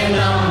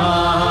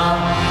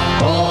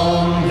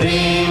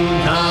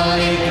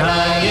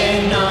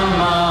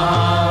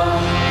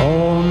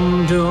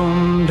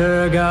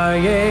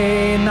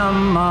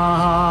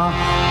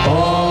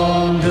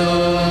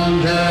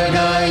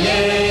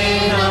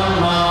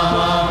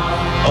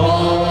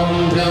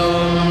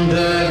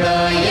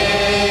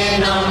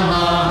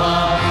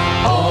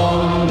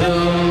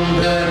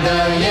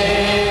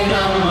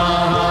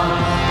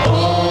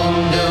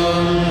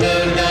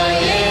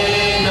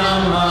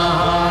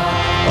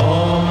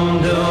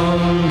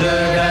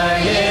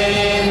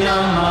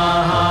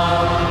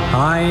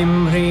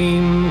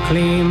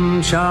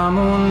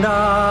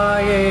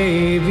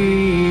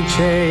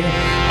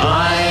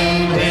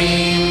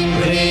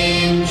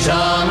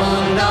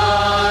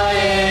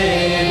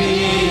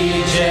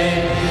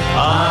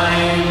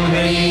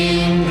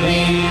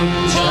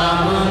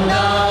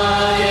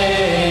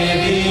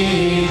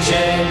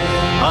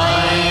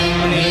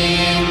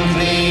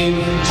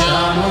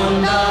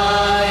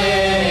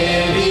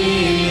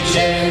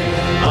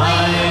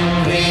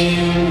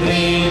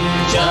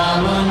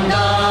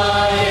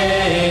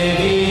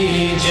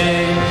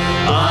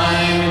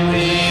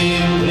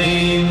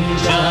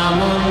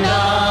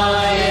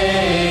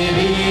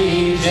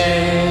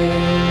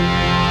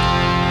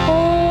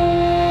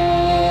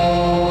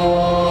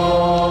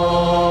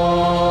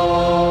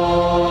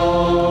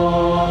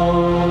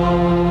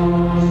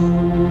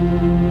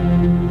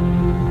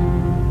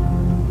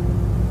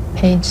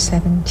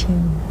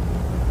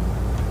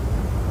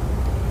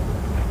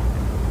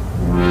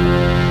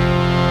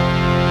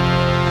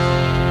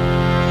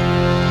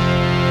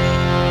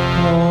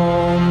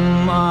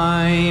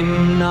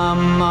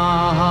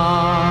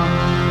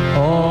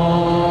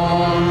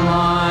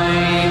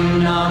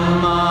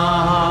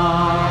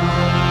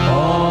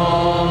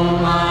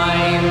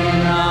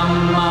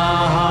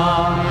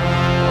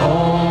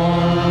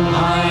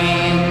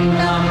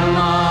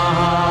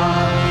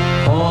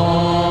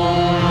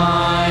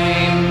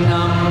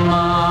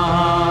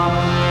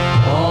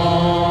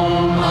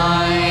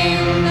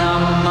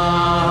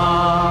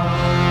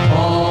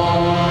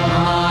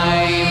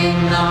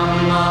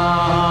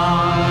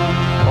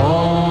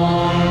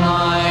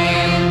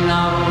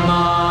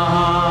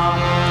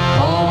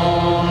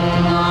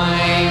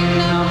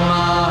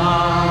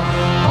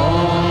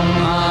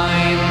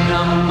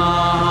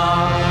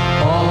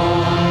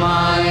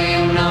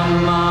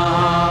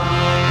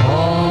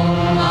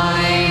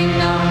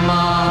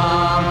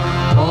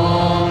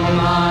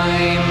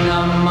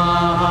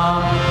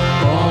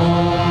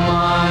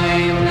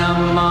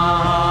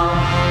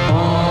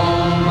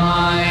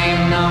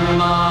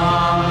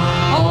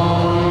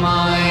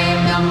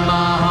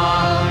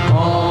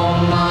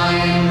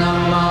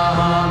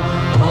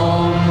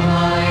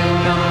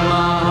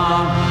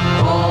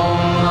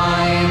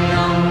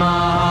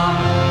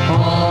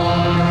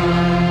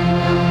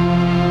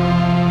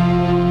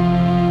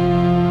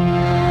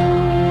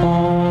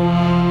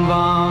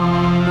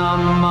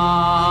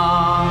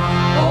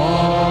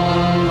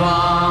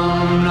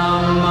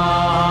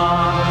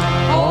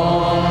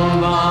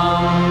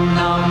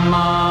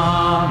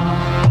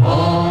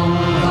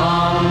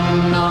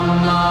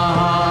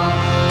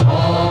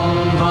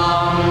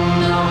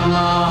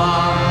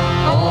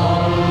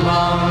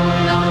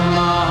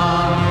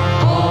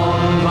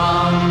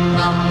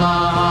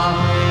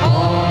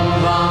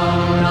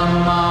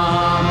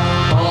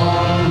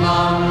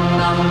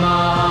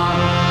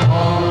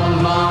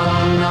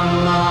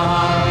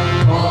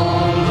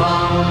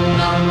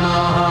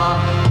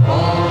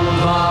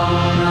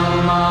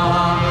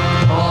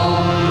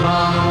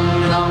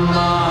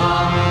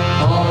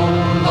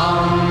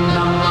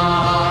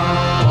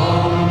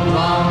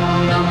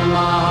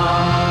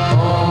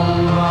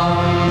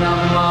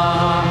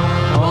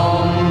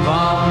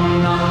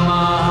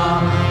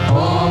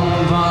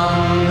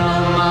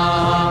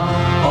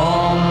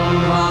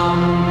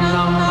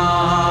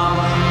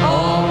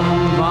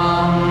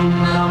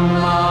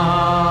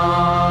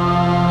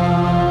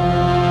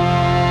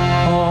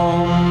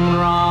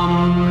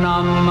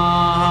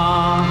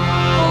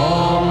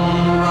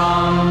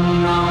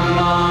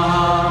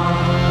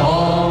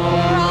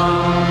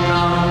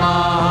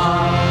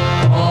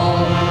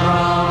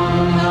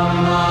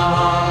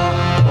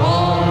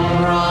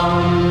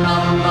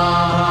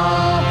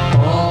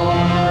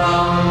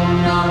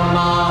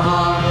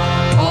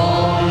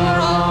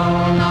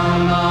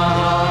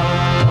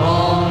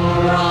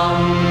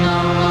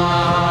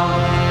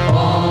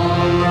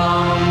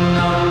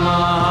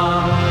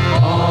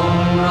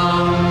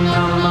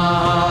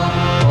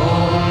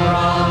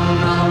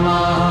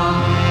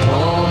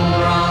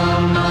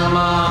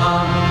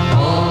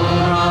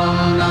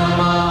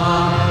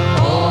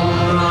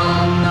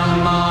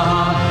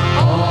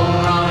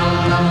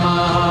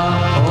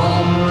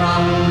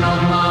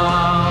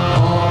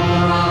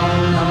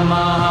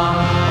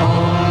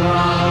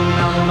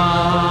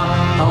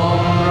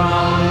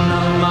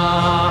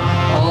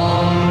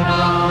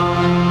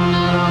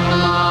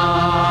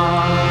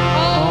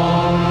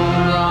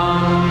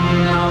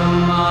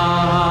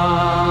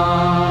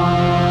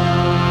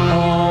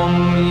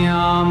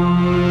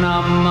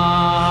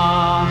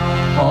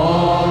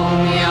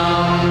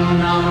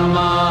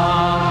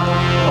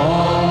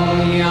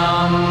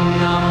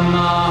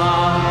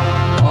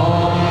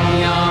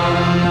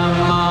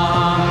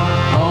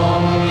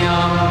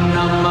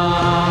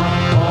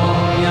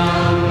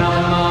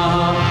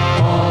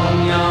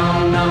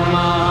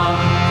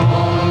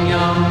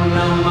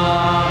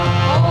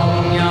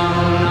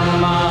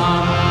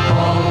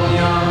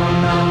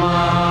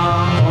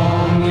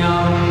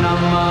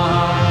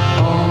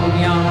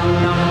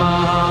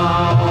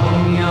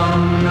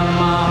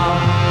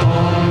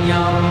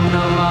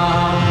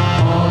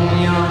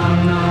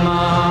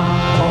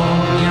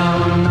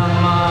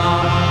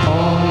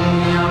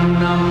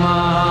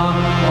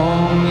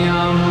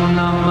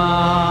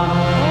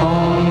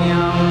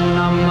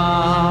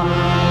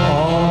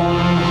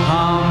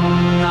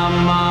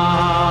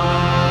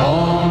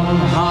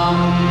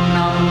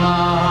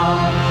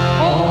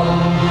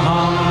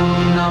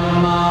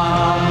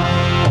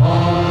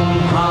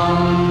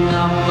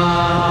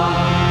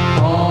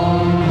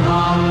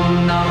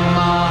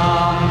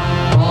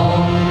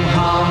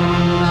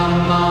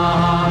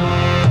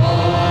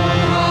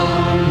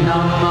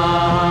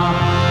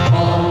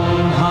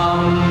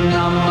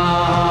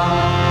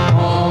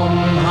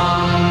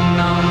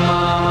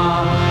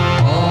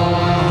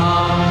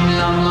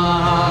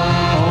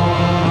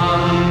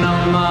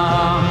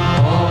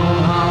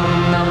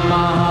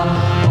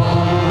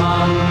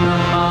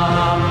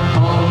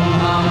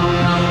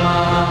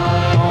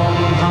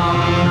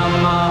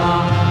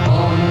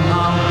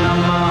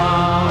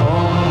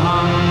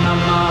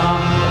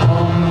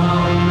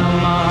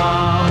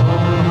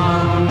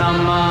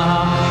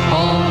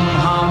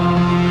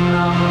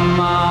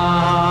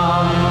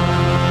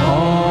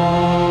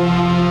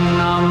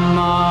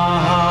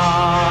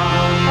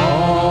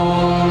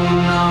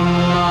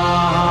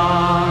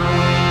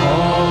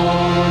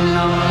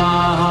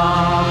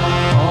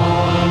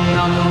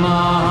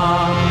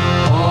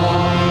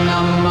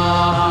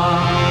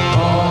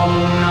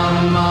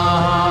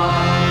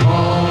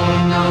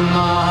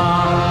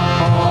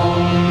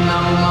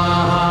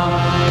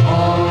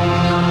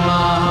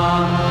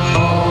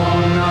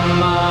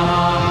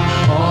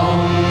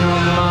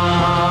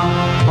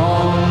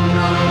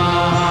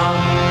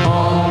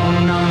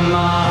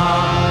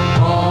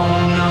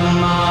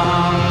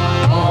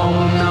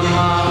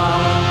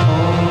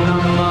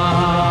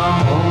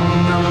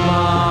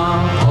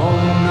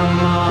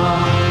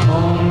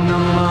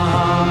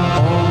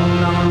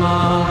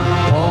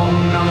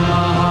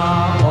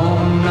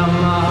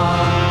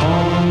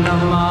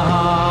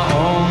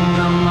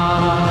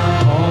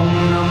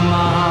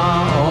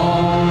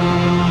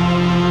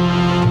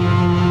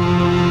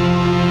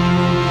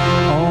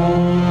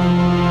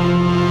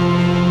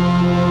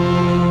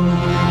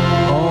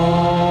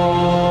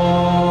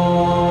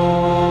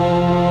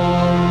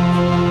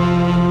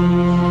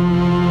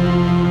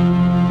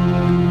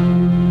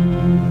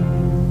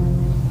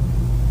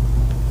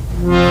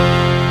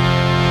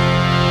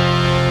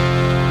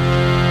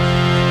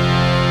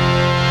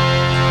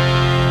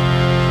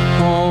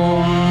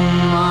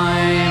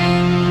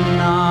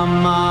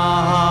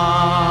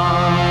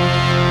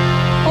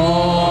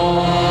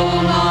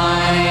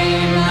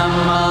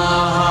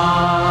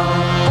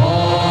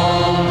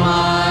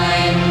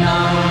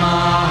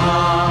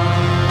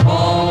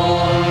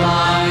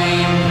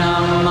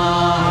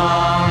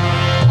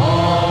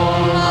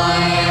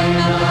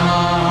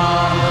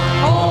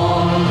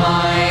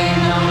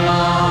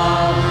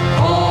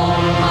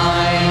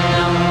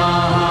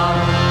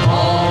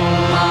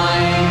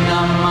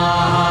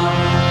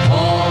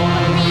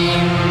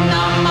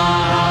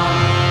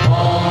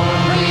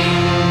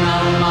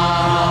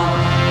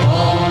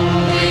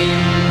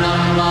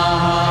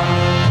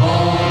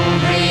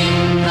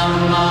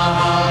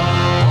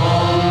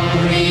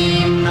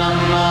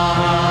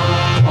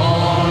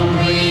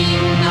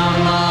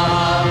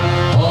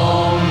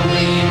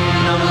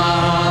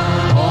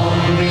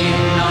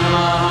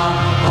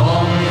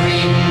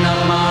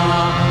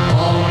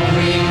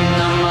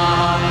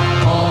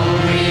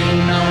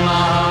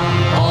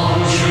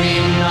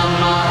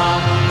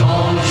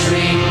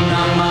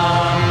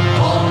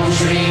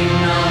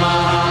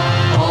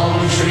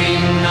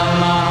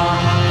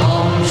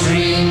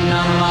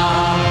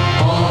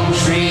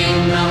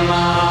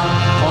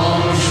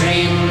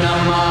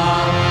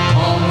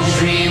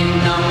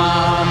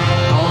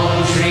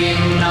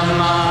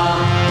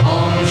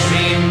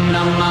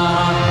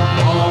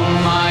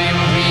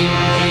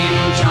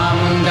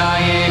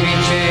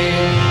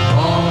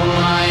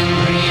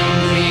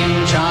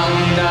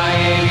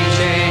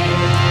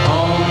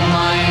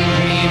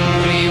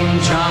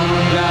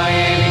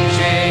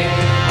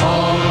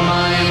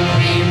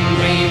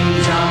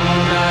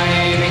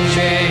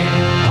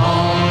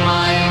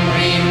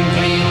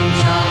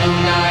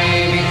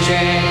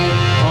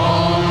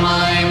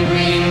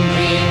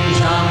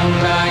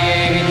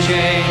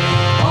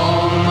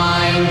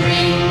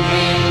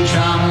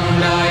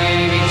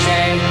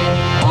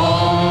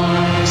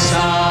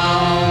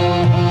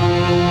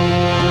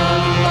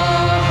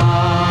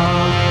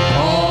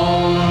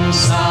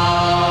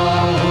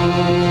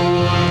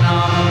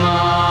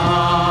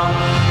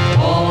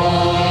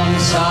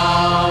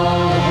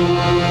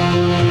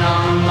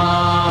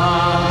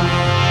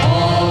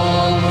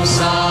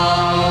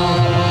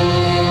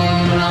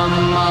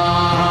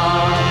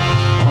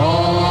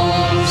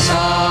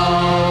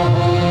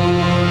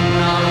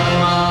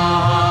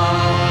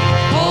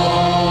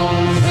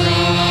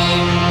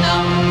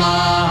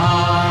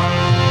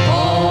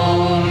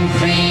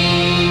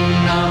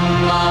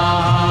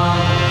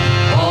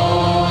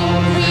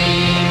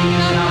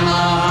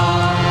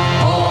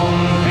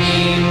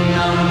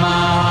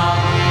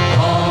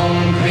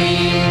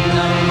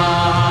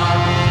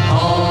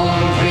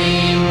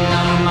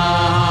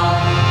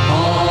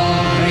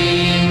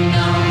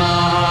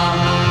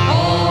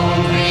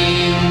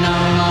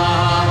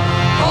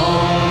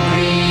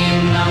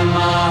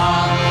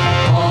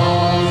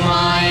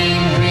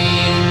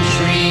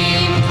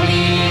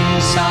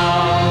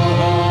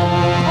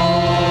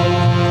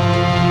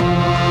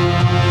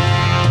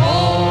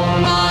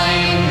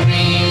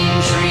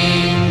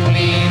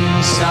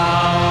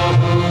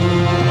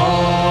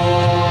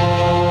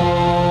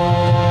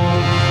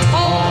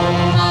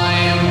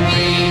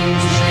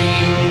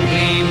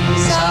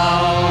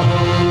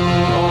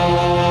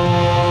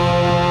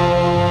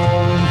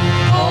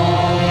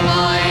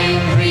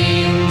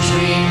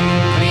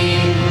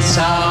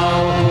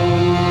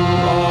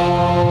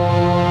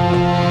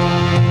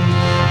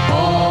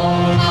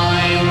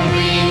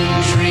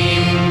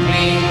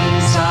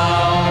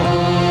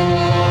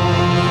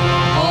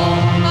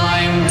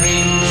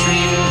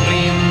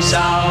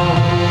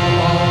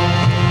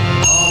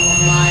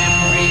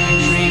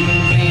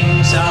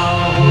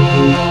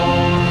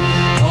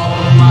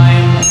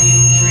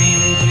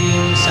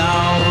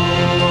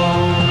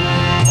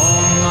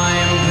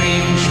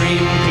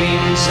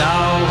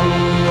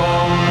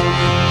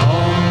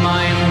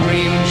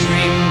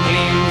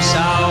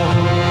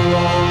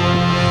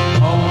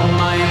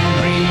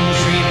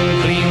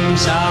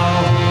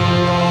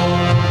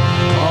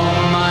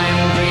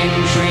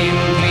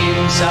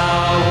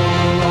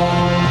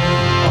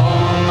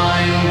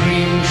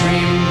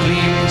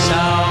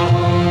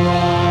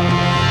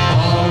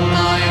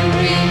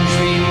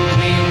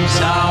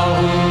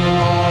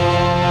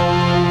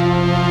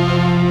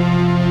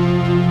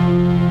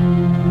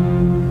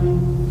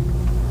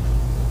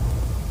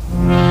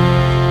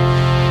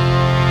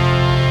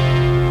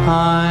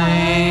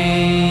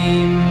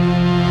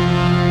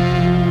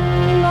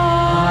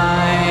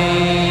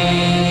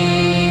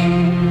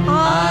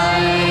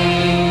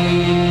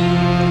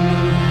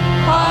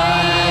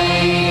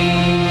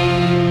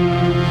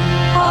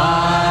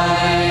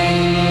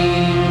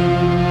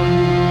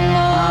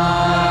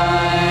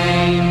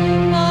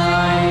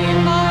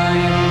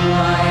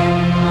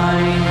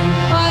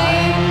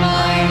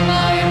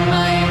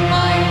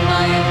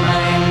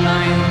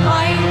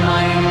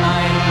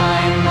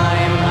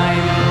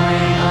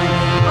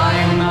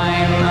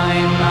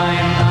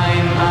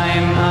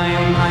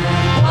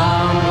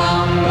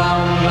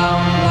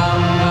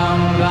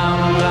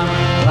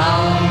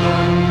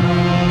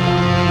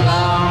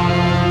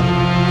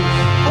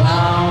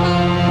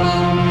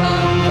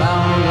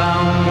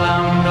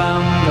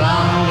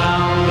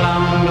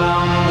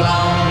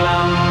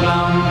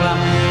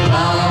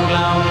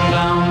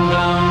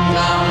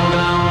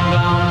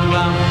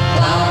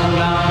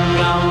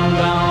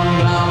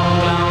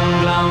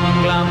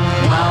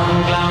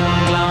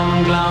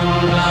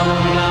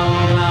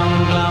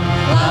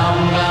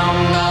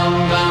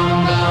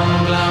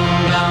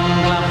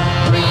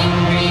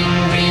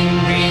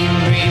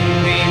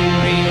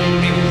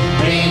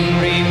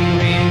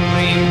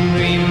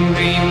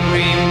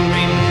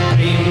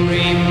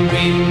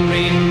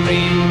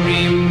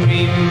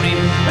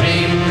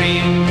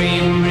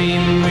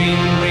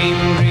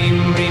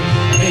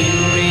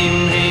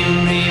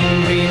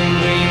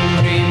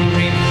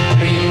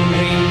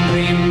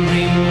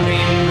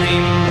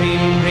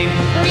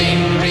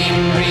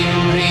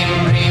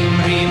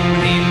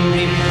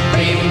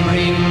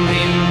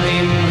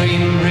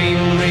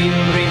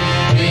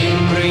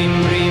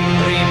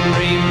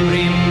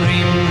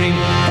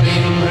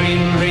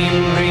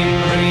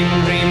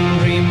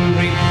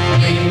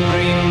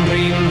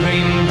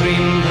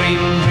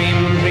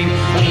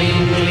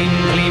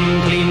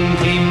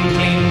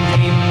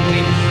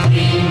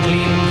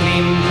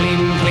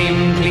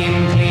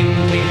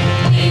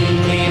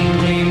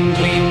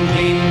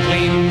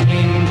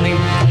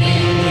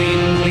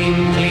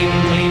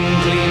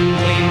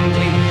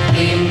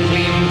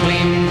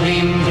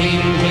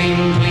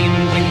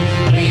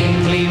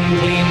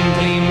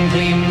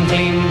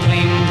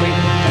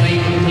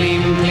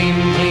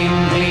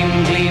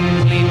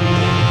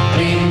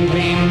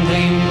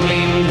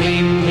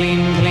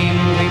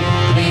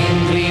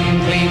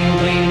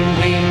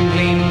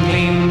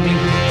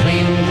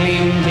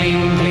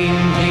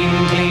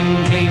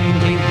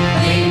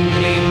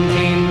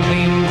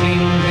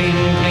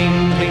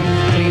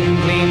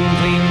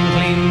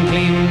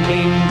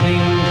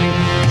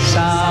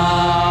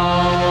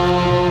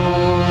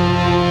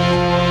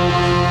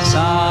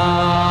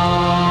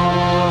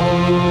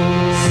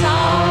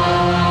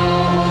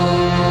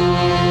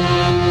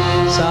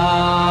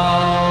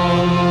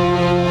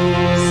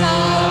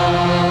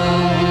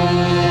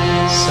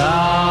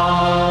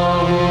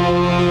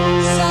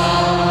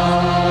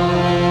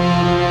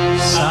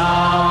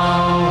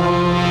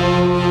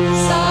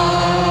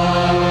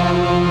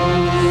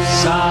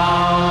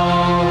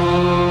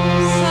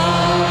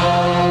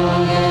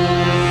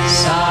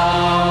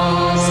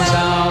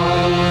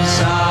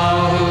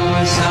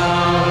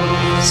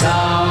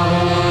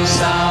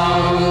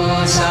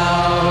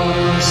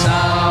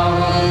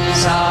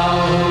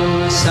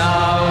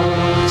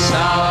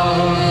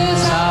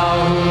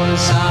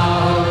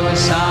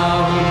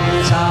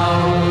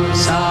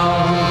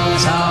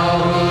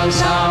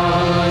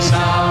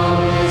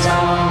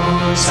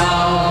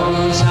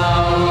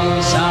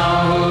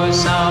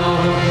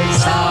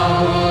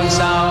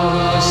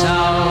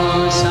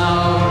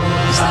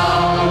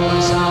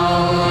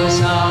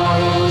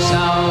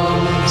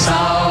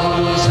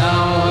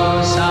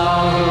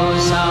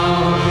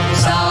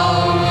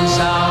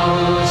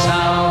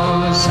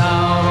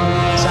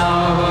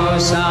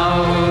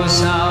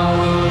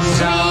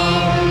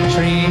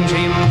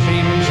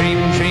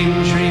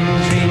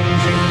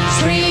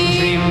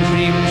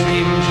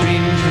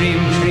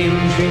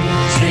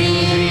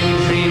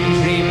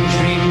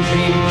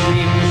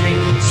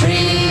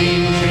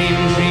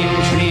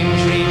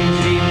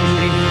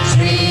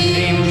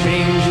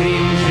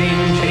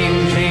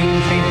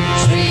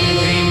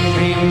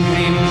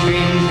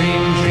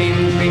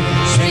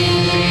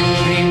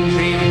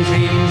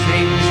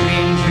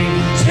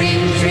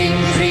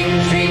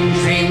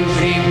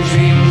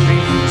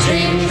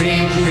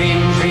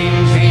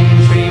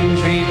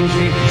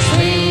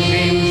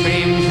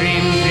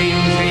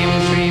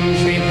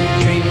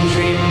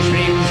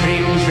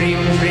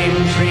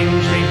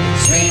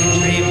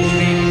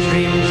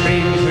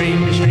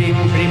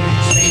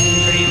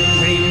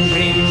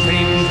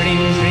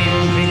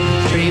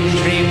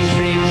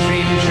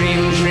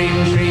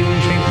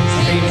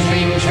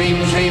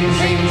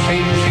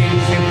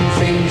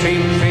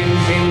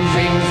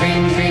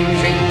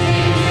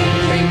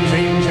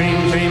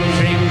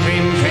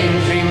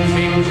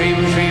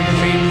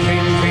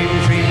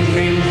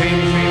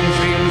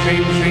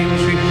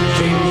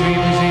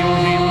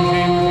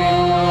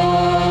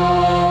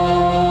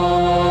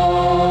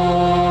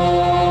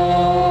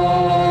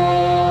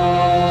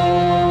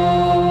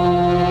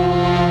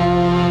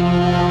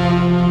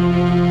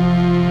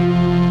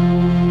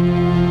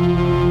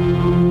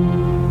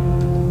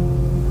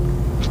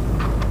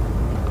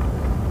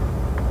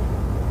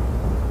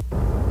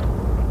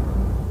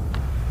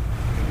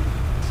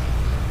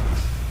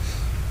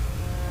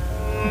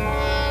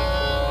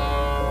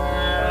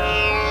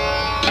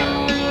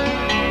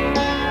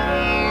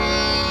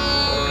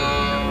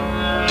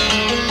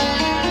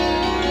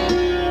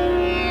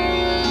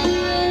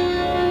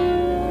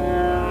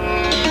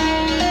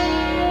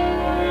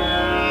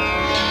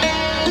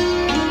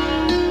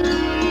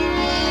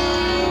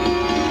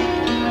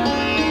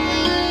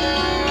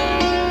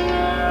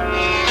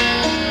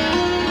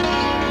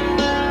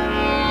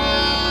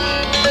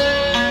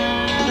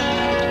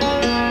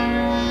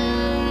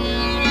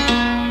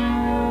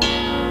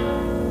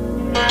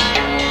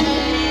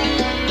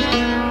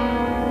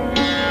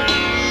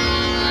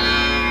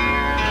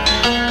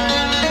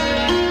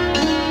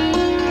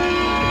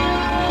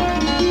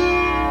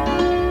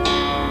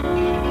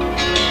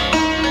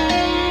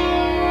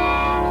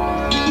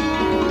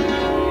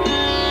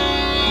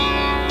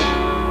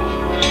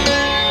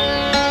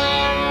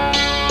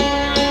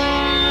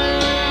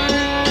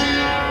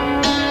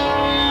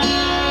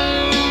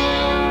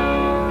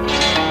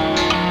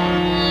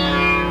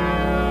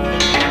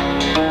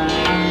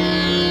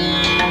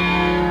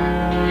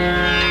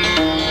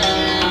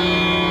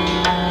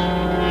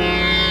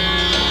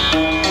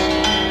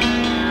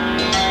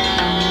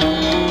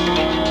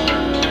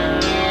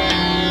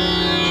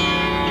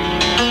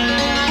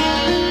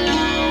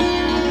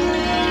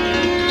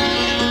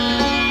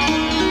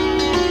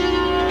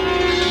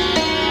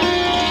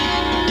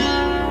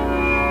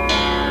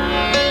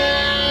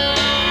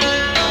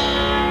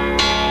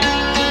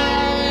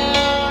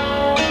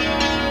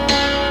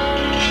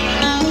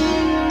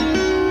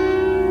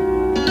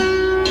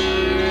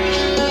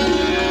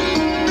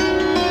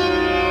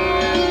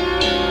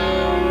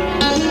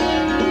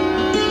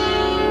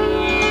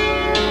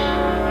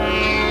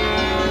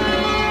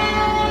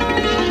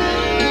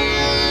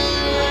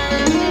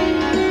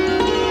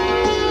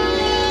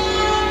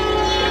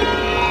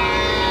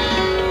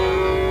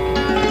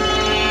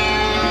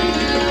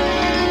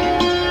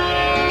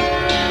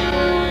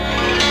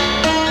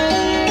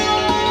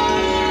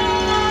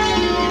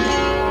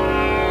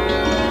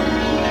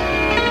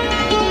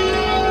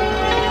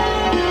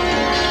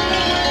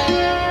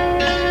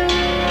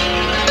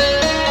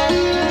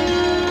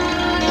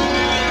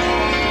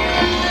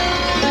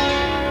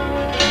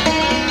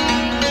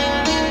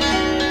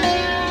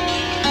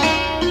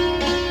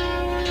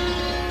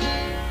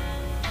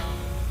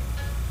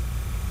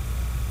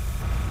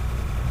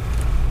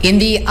In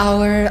the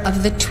hour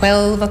of the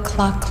 12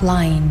 o'clock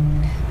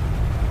line,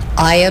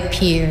 I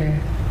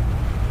appear,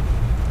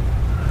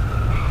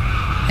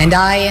 and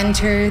I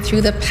enter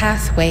through the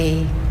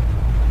pathway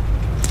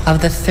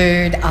of the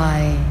third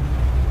eye.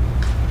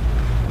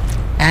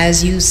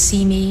 As you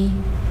see me,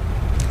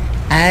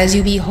 as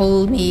you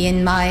behold me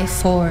in my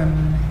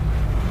form,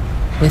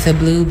 with a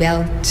blue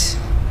belt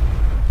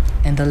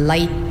and the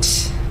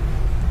light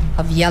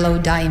of yellow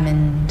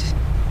diamond,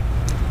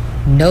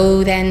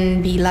 know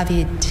then,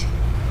 beloved,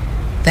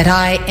 that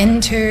I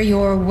enter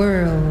your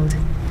world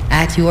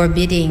at your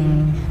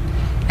bidding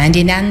and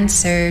in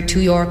answer to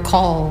your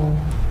call.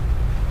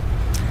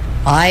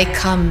 I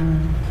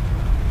come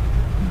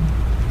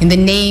in the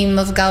name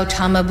of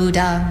Gautama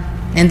Buddha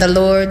and the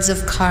lords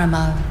of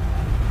karma.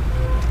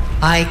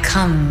 I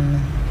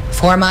come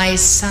for my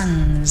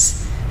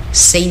sons,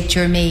 Saint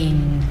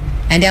Germain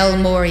and El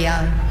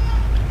Moria.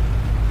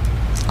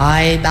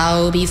 I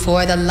bow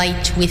before the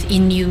light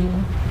within you,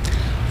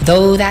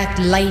 though that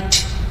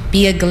light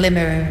be a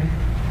glimmer.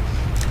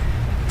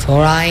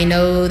 For I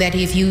know that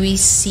if you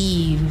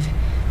receive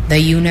the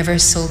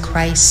universal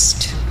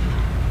Christ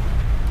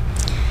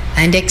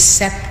and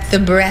accept the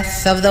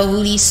breath of the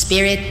Holy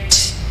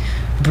Spirit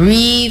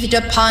breathed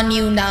upon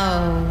you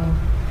now,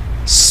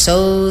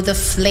 so the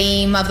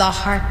flame of the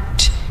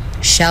heart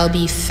shall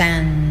be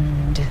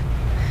fanned.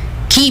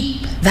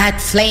 Keep that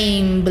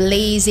flame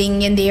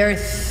blazing in the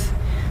earth,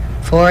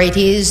 for it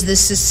is the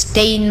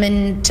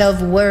sustainment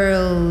of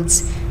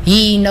worlds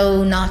ye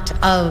know not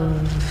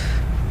of.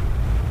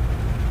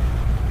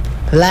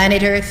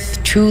 Planet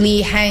Earth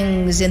truly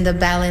hangs in the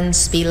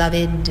balance,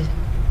 beloved,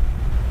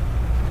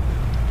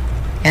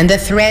 and the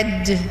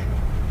thread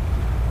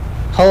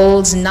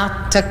holds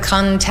not a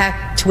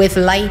contact with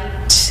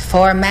light,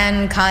 for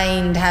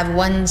mankind have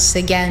once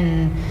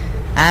again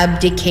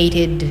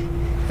abdicated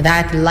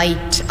that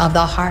light of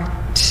the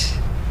heart.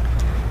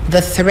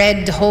 The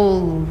thread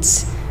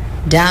holds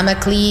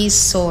Damocles'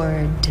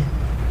 sword.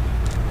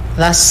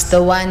 Thus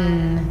the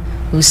one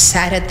who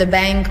sat at the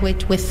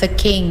banquet with the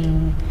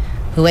king,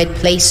 who had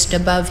placed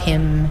above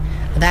him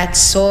that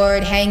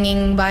sword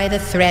hanging by the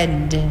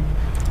thread,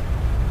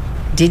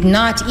 did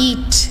not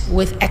eat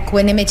with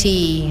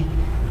equanimity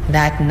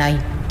that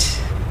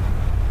night.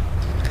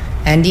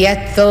 And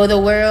yet, though the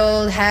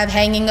world have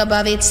hanging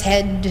above its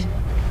head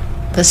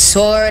the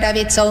sword of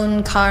its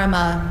own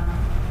karma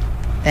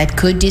that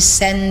could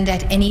descend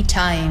at any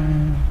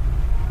time,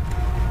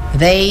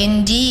 they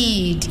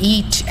indeed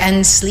eat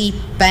and sleep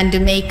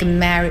and make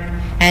merry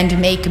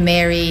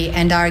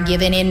and are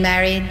given in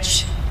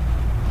marriage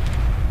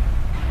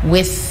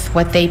with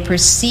what they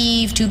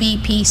perceive to be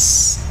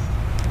peace,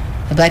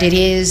 but it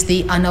is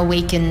the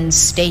unawakened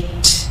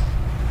state.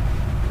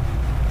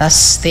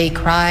 Thus they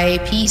cry,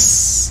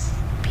 peace,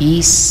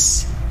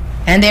 peace,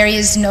 and there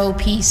is no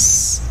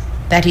peace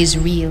that is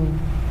real.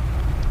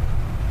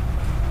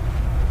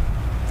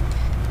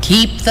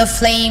 Keep the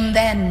flame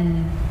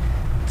then,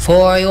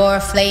 for your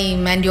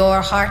flame and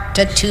your heart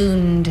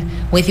attuned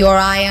with your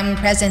I am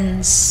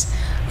presence,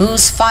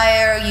 whose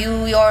fire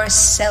you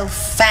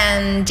yourself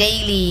fan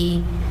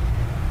daily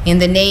in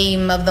the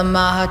name of the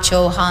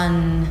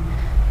Mahachohan,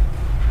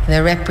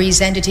 the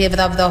representative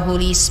of the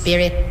Holy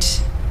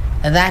Spirit.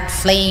 That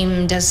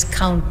flame does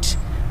count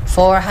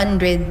for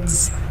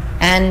hundreds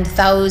and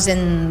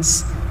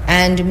thousands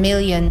and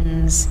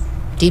millions,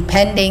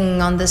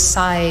 depending on the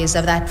size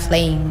of that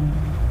flame.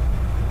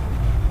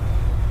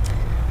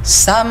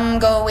 Some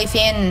go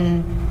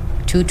within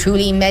to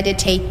truly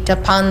meditate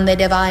upon the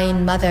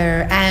Divine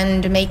Mother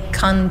and make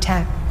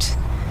contact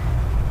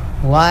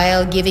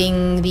while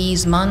giving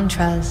these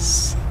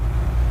mantras.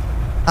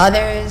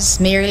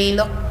 Others merely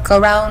look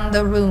around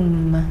the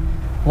room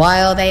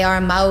while they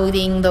are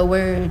mouthing the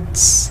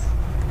words.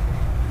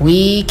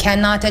 We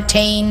cannot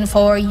attain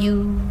for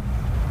you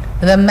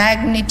the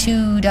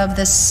magnitude of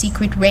the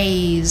secret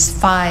rays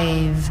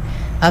 5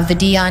 of the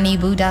Dhyani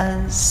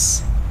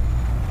Buddhas.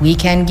 We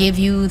can give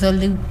you the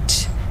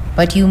lute,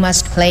 but you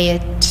must play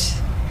it.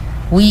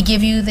 We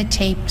give you the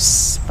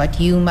tapes, but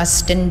you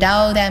must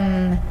endow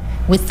them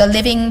with the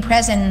living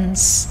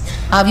presence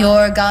of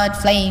your God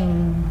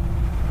flame.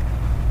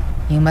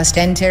 You must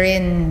enter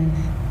in,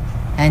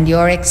 and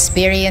your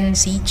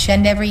experience each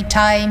and every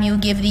time you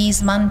give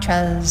these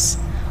mantras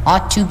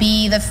ought to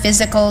be the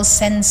physical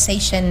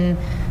sensation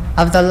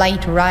of the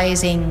light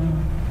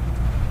rising.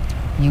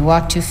 You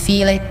ought to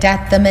feel it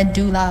at the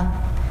medulla,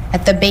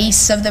 at the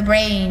base of the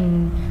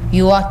brain.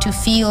 You ought to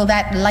feel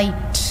that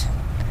light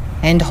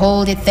and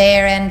hold it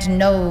there and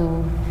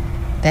know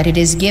that it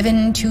is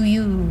given to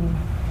you,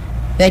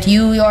 that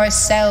you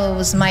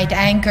yourselves might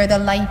anchor the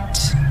light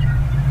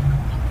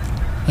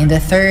in the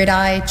third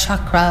eye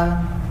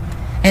chakra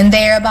and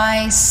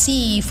thereby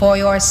see for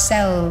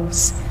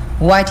yourselves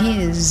what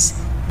is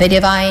the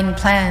divine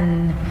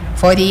plan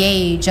for the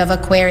age of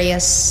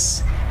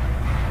Aquarius.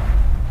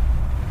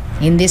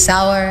 In this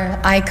hour,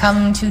 I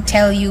come to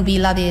tell you,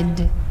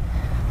 beloved,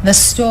 the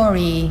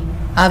story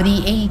of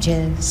the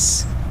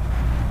ages.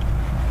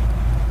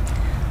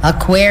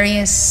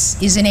 Aquarius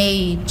is an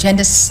age and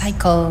a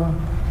cycle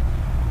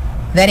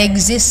that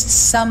exists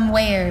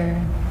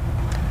somewhere,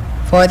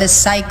 for the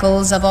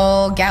cycles of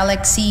all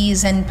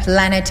galaxies and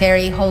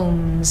planetary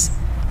homes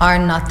are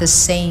not the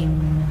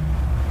same.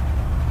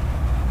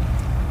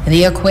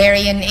 The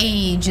Aquarian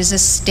age is a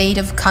state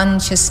of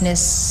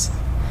consciousness.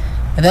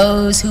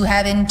 Those who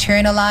have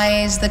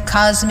internalized the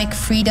cosmic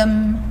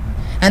freedom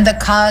and the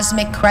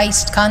cosmic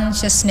Christ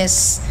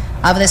consciousness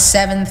of the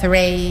seventh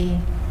ray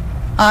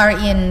are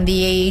in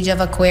the age of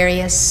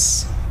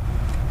Aquarius.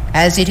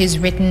 As it is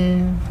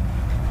written,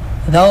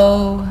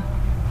 "Though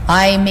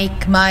I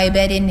make my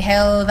bed in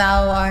hell,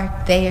 thou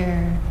art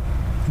there.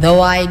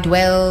 Though I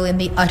dwell in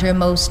the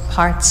uttermost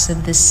parts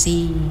of the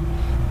sea,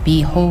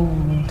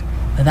 behold,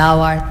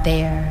 thou art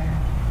there."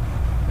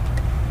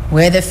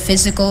 Where the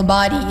physical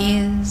body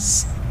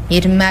is,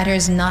 it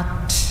matters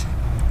not.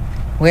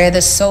 Where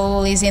the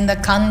soul is in the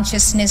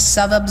consciousness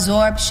of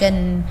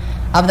absorption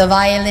of the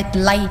violet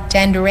light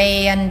and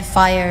ray and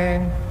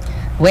fire,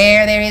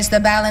 where there is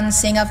the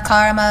balancing of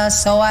karma,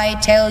 so I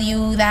tell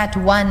you that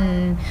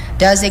one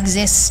does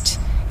exist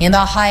in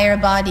the higher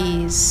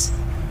bodies,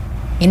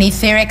 in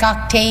etheric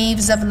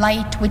octaves of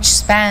light which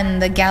span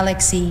the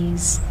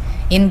galaxies,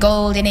 in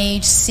golden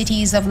age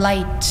cities of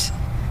light,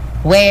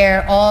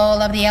 where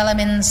all of the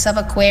elements of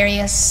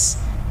Aquarius,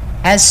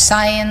 as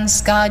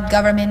science, God,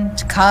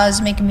 government,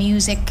 cosmic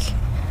music,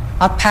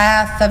 a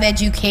path of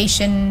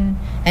education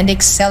and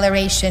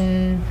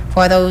acceleration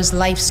for those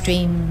life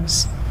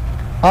streams,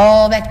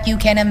 all that you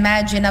can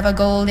imagine of a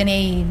golden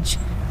age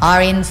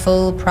are in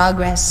full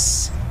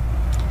progress.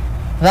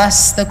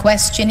 Thus the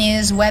question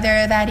is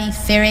whether that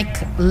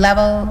etheric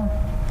level,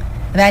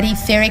 that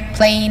etheric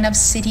plane of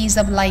cities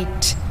of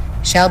light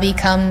shall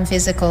become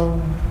physical,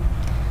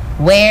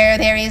 where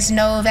there is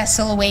no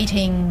vessel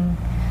waiting,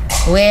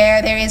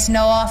 where there is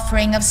no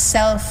offering of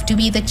self to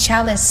be the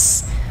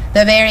chalice,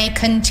 the very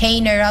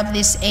container of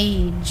this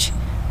age.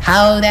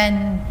 How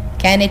then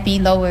can it be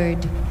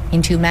lowered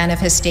into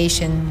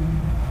manifestation?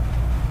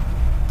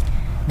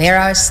 There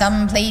are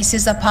some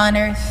places upon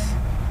earth,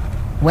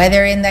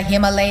 whether in the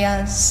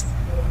Himalayas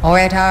or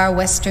at our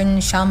western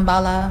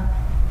Shambhala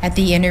at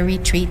the inner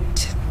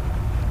retreat,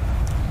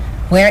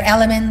 where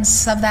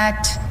elements of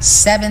that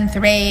seventh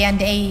ray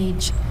and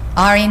age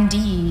are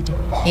indeed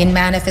in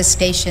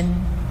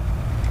manifestation.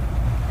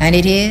 And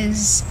it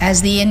is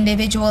as the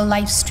individual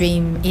life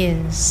stream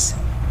is.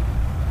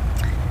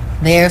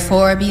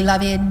 Therefore,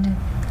 beloved,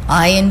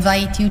 I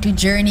invite you to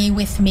journey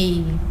with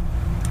me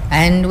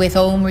and with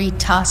Omri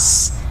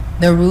Tas,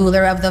 the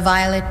ruler of the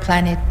violet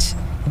planet,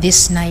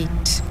 this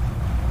night.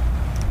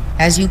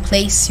 As you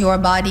place your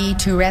body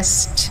to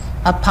rest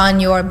upon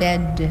your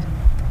bed,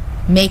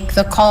 make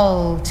the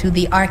call to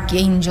the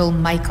Archangel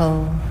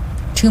Michael,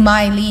 to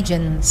my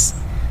legions,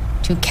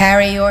 to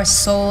carry your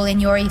soul in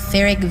your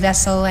etheric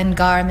vessel and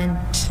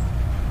garment,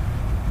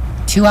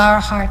 to our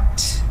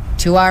heart,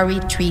 to our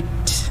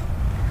retreat.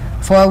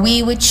 For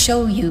we would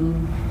show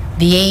you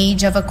the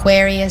age of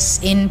Aquarius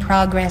in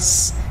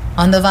progress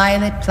on the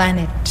violet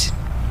planet.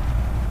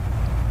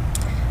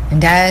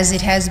 And as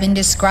it has been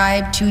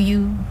described to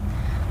you,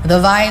 the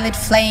violet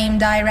flame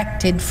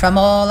directed from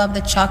all of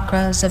the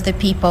chakras of the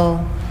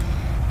people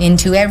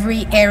into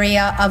every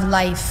area of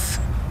life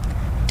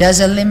does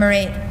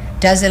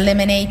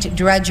eliminate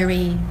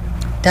drudgery,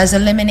 does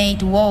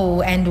eliminate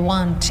woe and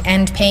want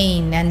and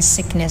pain and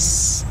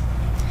sickness.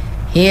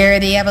 Here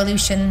the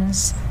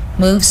evolutions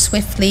move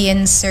swiftly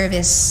in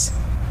service,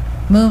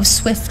 move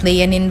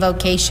swiftly in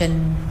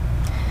invocation.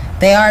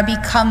 They are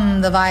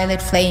become the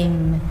violet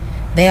flame.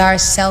 They are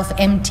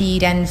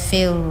self-emptied and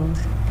filled.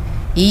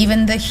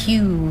 Even the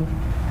hue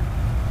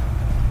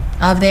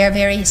of their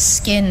very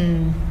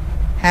skin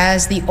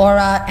has the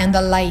aura and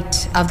the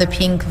light of the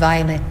pink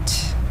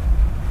violet.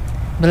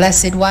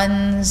 Blessed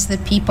ones, the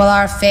people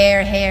are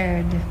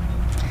fair-haired,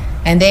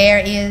 and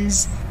there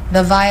is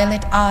the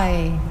violet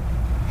eye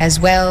as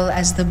well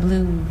as the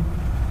blue.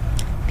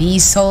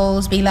 These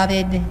souls,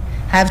 beloved,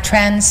 have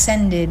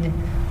transcended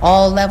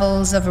all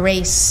levels of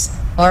race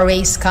or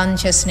race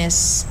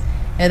consciousness.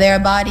 Their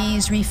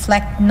bodies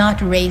reflect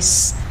not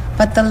race,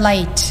 but the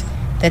light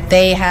that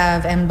they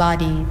have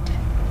embodied.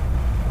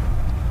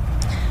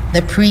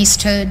 The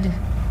priesthood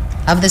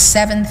of the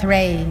seventh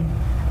ray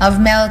of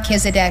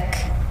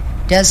Melchizedek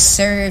does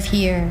serve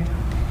here,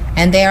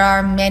 and there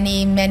are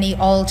many, many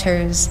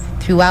altars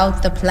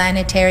throughout the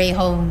planetary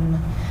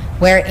home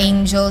where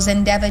angels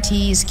and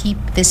devotees keep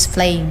this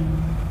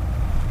flame.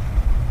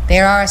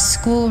 There are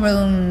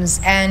schoolrooms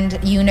and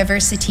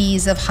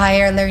universities of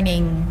higher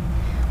learning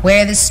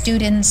where the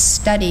students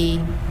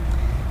study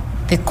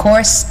the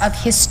course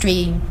of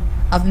history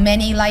of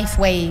many life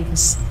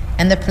waves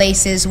and the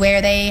places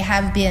where they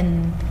have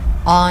been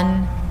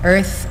on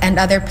Earth and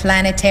other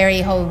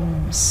planetary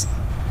homes.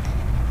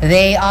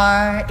 They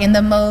are in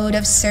the mode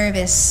of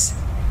service,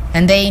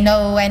 and they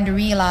know and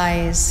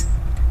realize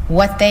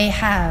what they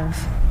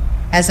have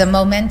as a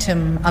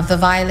momentum of the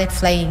violet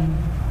flame.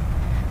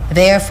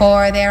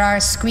 Therefore, there are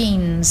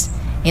screens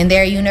in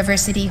their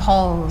university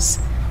halls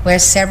where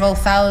several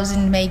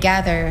thousand may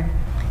gather,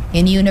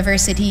 in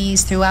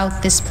universities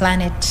throughout this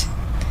planet,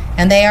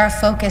 and they are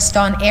focused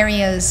on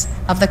areas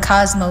of the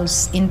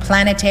cosmos in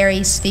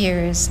planetary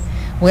spheres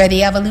where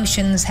the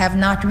evolutions have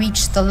not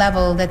reached the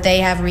level that they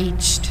have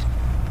reached.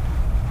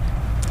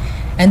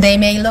 And they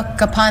may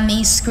look upon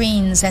these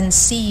screens and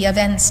see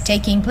events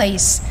taking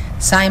place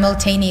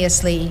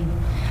simultaneously,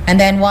 and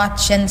then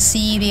watch and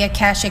see the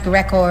Akashic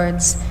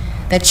records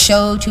that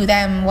show to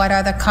them what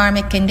are the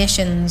karmic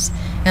conditions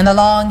and the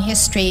long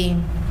history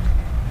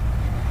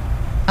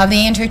of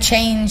the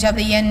interchange of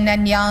the yin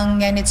and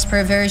yang and its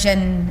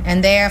perversion,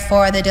 and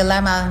therefore the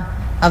dilemma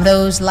of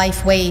those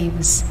life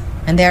waves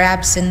and their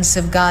absence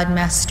of God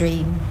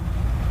mastery.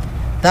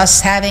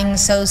 Thus, having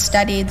so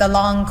studied the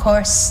long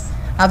course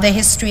of the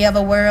history of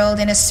a world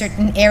in a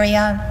certain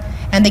area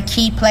and the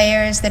key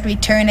players that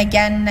return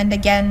again and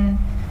again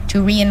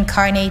to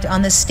reincarnate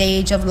on the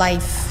stage of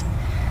life,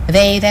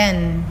 they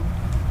then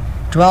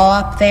draw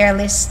up their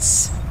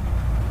lists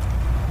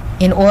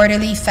in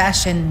orderly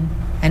fashion,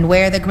 and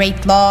where the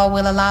great law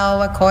will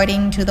allow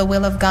according to the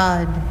will of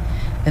God,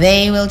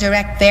 they will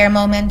direct their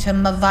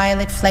momentum of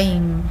violet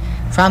flame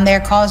from their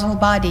causal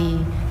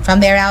body, from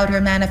their outer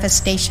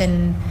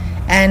manifestation,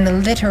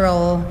 and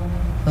literal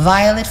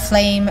violet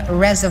flame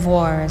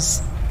reservoirs,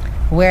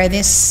 where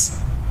this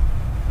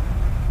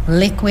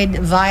liquid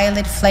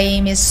violet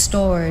flame is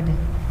stored,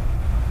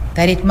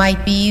 that it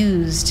might be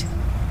used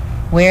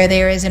where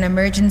there is an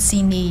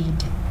emergency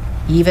need,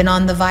 even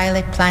on the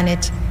violet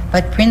planet,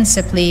 but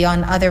principally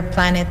on other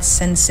planets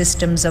and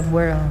systems of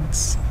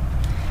worlds.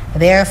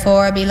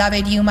 Therefore,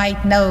 beloved, you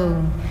might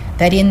know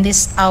that in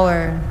this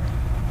hour,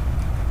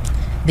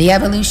 the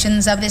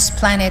evolutions of this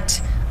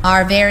planet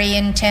are very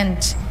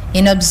intent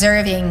in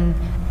observing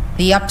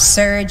the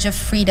upsurge of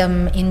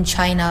freedom in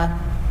China.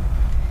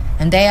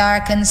 And they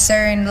are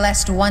concerned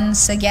lest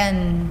once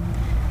again,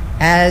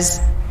 as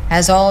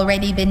has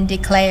already been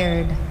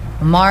declared,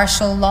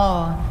 martial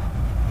law,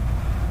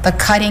 the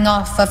cutting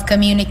off of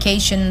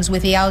communications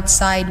with the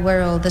outside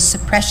world, the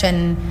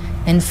suppression,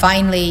 and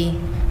finally,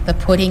 the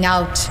putting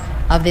out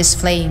of this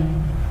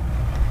flame.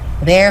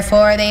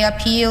 Therefore, they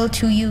appeal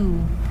to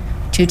you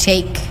to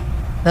take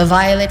the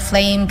violet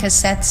flame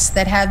cassettes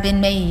that have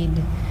been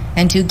made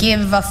and to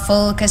give a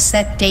full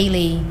cassette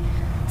daily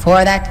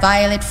for that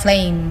violet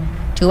flame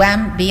to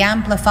be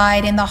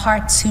amplified in the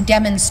hearts who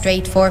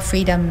demonstrate for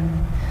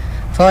freedom.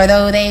 For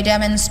though they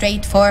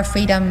demonstrate for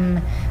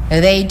freedom,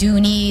 they do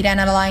need an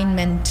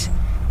alignment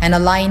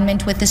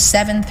with the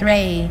seventh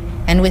ray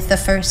and with the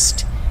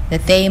first,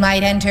 that they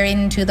might enter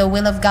into the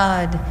will of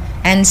God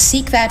and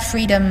seek that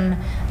freedom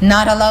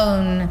not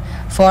alone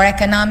for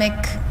economic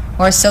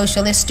or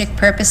socialistic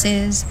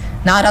purposes,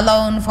 not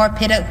alone for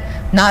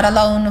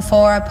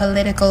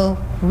political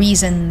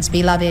reasons,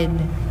 beloved,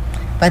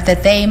 but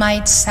that they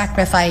might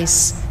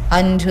sacrifice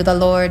unto the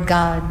Lord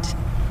God.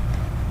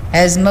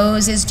 As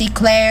Moses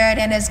declared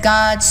and as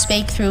God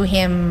spake through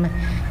him,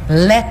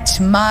 let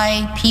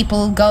my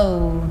people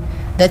go,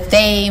 that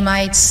they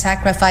might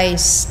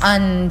sacrifice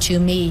unto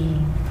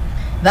me.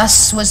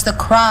 Thus was the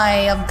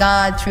cry of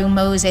God through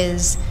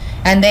Moses,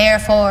 and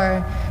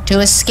therefore to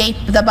escape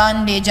the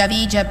bondage of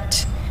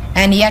Egypt,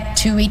 and yet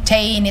to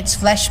retain its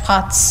flesh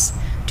pots,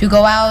 to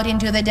go out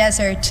into the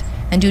desert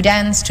and to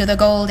dance to the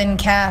golden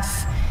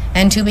calf,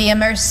 and to be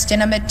immersed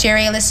in a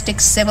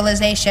materialistic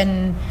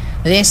civilization.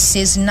 This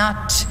is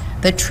not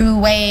the true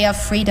way of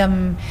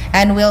freedom,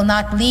 and will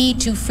not lead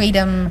to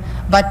freedom,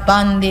 but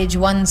bondage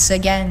once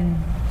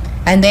again.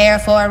 And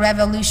therefore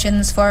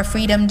revolutions for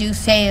freedom do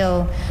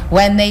fail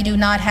when they do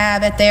not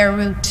have at their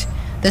root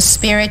the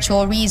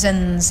spiritual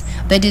reasons,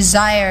 the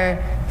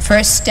desire,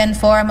 first and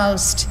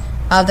foremost,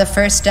 of the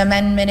First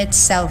Amendment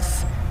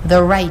itself,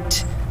 the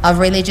right of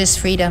religious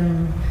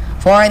freedom.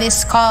 For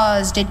this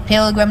cause did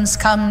pilgrims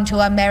come to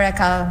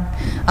America.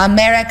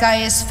 America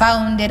is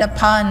founded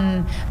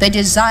upon the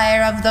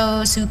desire of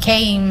those who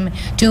came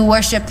to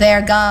worship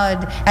their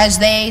God as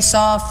they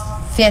saw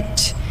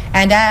fit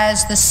and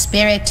as the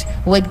Spirit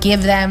would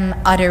give them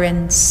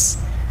utterance.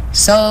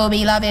 So,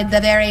 beloved,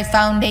 the very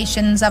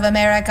foundations of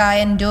America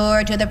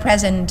endure to the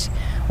present,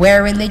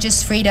 where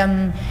religious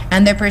freedom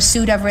and the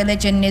pursuit of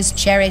religion is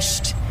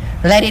cherished.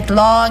 Let it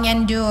long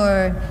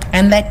endure,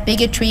 and let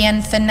bigotry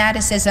and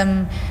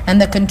fanaticism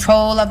and the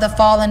control of the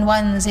fallen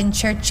ones in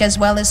church as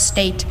well as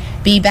state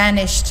be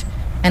banished,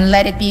 and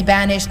let it be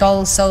banished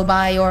also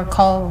by your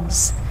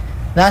calls.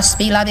 Thus,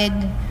 beloved,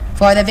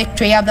 for the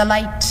victory of the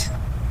light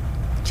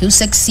to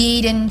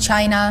succeed in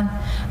China,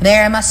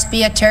 there must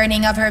be a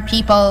turning of her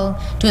people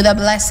to the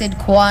blessed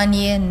Kuan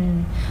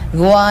Yin,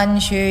 Guan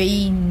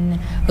Shiyin,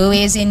 who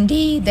is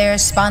indeed their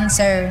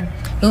sponsor,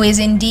 who is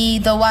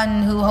indeed the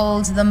one who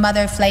holds the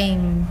mother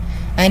flame,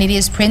 and it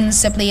is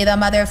principally the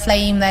mother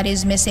flame that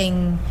is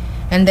missing.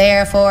 And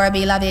therefore,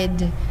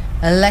 beloved,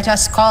 let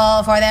us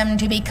call for them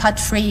to be cut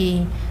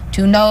free,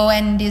 to know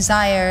and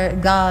desire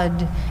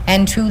God,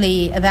 and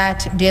truly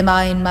that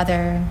divine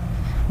mother.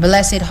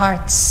 Blessed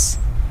hearts,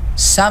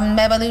 some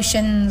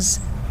evolutions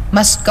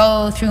must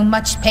go through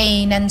much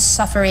pain and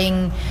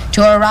suffering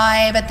to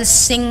arrive at the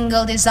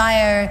single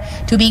desire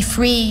to be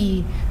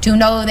free, to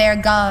know their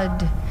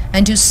God,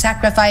 and to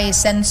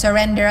sacrifice and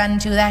surrender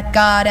unto that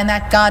God and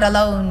that God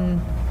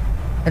alone.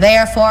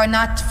 Therefore,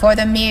 not for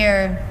the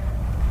mere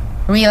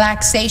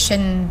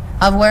relaxation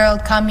of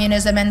world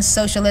communism and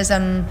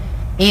socialism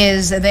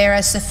is there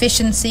a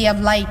sufficiency of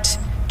light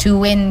to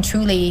win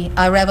truly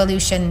a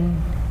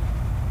revolution.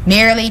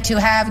 Merely to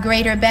have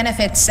greater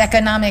benefits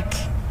economic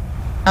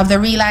of the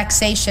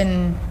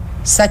relaxation,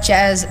 such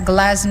as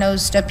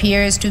glasnost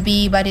appears to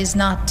be but is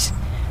not.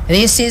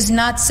 This is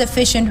not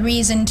sufficient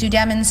reason to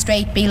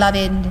demonstrate,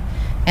 beloved,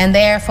 and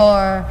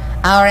therefore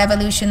our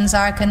evolutions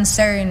are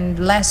concerned,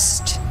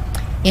 lest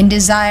in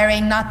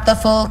desiring not the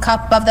full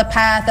cup of the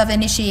path of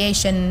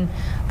initiation,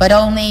 but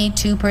only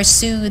to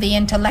pursue the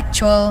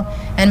intellectual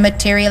and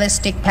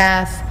materialistic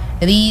path,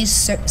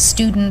 these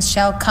students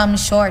shall come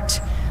short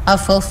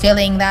of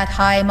fulfilling that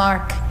high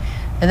mark,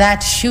 that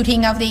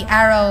shooting of the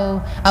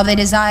arrow of the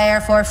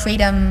desire for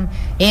freedom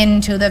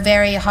into the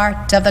very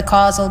heart of the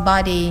causal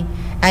body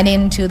and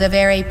into the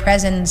very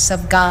presence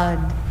of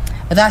God.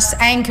 Thus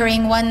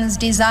anchoring one's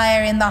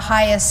desire in the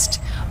highest,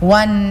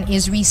 one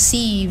is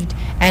received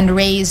and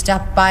raised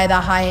up by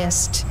the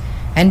highest.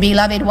 And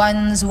beloved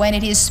ones, when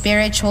it is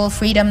spiritual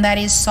freedom that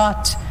is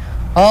sought,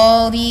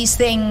 all these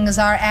things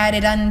are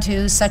added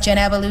unto such an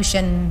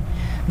evolution.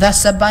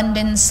 Thus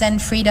abundance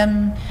and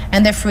freedom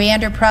and the free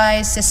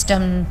enterprise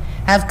system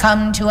have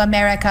come to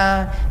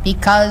America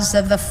because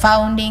of the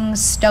founding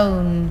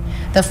stone,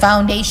 the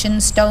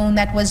foundation stone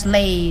that was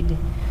laid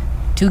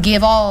to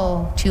give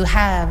all to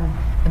have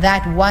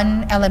that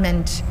one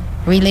element,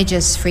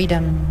 religious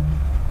freedom.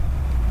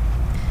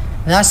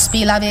 Thus,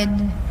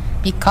 beloved,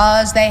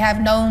 because they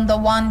have known the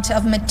want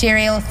of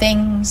material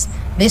things,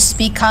 this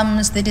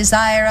becomes the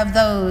desire of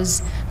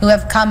those who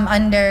have come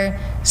under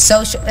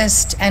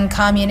socialist and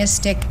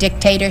communistic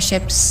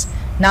dictatorships,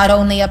 not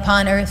only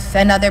upon earth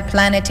and other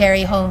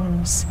planetary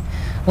homes.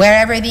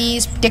 Wherever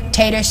these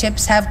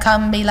dictatorships have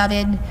come,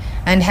 beloved,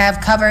 and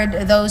have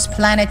covered those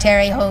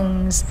planetary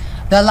homes,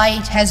 the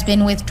light has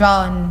been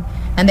withdrawn,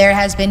 and there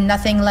has been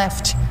nothing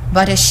left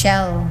but a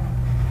shell.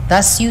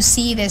 Thus you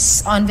see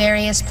this on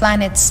various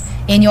planets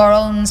in your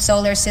own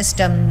solar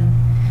system.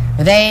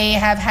 They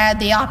have had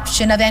the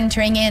option of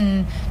entering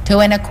in to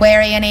an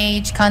Aquarian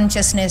age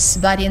consciousness,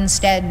 but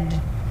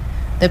instead,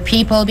 the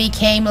people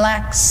became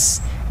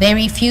lax. They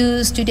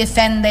refused to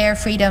defend their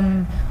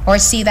freedom or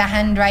see the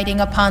handwriting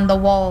upon the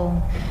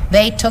wall.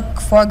 They took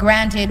for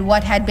granted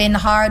what had been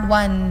hard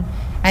won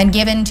and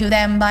given to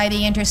them by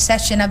the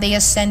intercession of the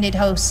ascended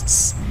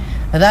hosts.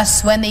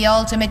 Thus, when the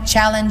ultimate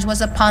challenge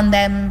was upon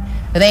them,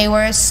 they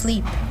were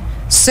asleep,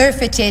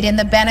 surfeited in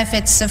the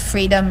benefits of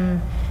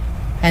freedom,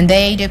 and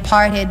they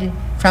departed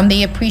from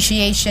the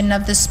appreciation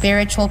of the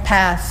spiritual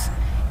path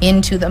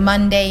into the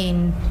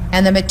mundane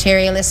and the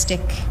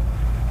materialistic.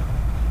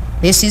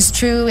 This is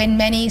true in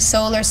many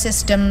solar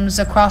systems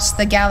across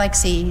the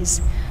galaxies,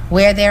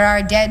 where there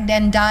are dead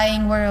and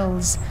dying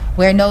worlds,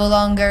 where no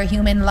longer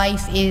human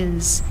life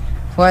is.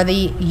 For the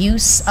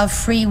use of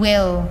free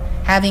will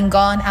having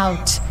gone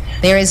out,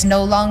 there is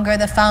no longer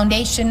the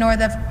foundation or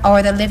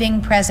the living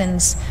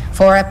presence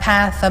for a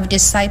path of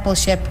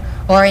discipleship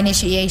or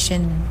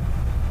initiation.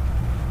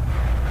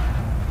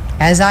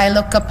 As I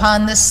look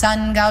upon the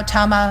son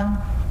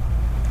Gautama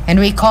and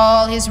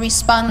recall his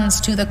response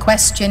to the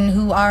question,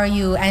 "Who are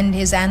you?" and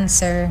his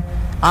answer,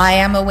 "I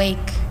am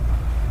awake,"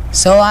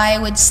 so I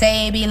would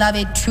say,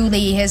 beloved,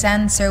 truly his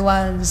answer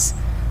was,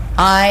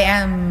 "I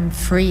am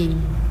free."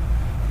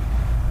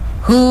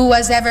 Who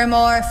was ever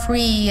more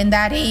free in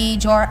that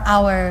age or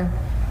hour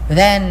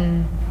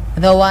than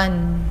the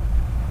one?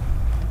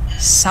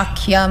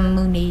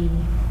 Sakyamuni.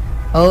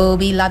 O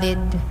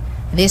beloved,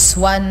 this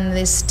one,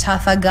 this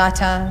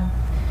Tathagata,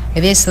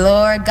 this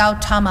Lord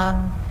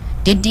Gautama,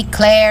 did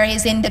declare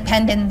his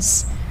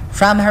independence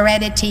from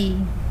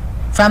heredity,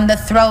 from the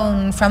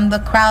throne, from the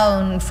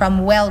crown,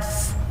 from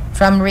wealth,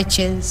 from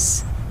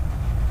riches.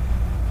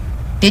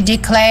 Did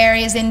declare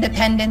his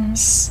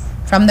independence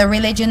from the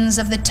religions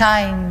of the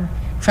time,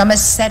 from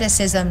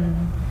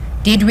asceticism,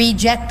 did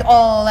reject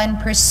all and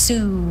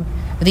pursue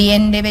the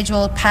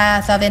individual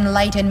path of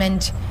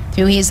enlightenment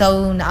through his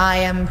own I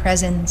am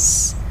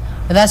presence.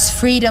 Thus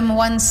freedom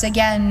once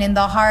again in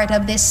the heart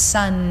of this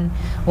son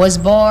was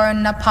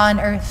born upon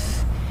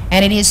earth,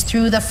 and it is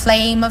through the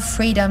flame of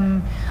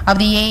freedom of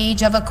the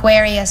age of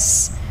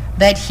Aquarius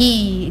that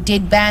he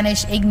did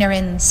banish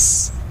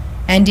ignorance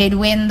and did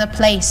win the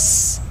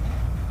place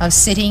of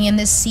sitting in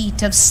the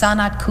seat of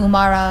Sanat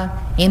Kumara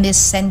in this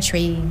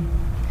century.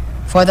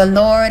 For the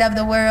Lord of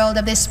the world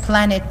of this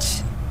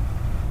planet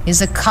is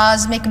a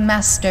cosmic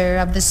master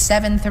of the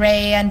seventh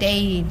ray and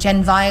age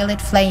and violet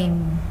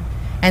flame,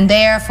 and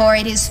therefore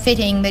it is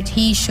fitting that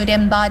he should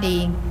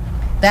embody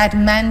that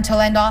mantle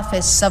and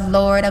office of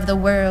Lord of the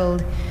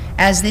world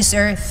as this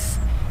earth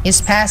is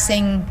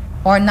passing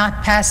or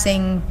not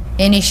passing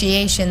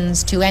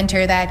initiations to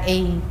enter that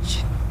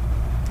age.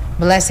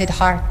 Blessed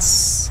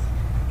hearts,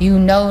 you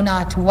know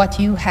not what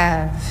you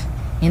have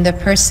in the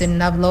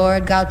person of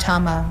Lord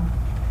Gautama.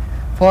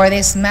 For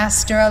this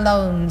master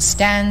alone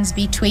stands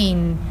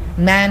between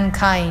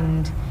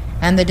mankind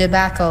and the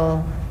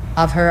debacle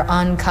of her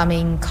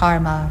oncoming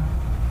karma.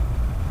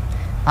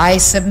 I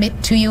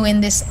submit to you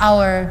in this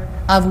hour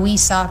of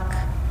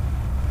Wesak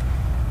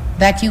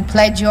that you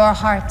pledge your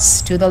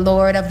hearts to the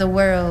Lord of the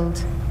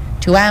world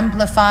to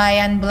amplify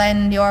and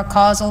blend your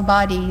causal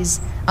bodies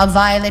of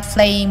violet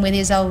flame with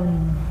his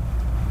own,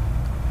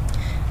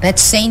 that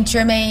Saint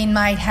Germain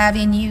might have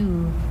in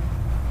you,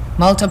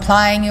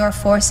 multiplying your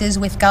forces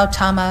with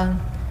Gautama,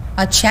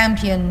 a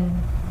champion,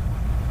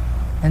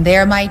 and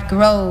there might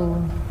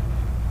grow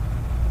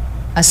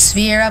a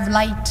sphere of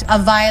light,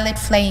 of violet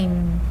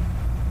flame,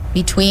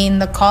 between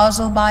the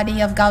causal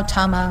body of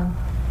Gautama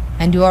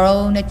and your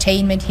own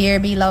attainment here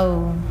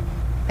below,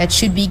 that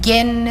should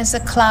begin as a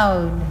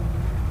cloud,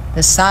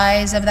 the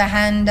size of the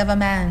hand of a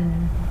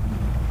man,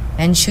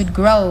 and should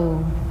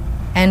grow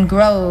and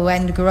grow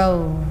and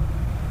grow,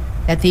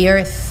 that the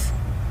earth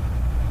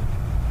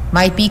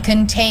might be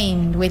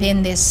contained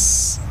within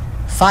this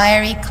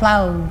fiery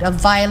cloud of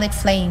violet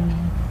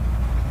flame.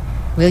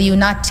 Will you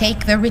not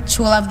take the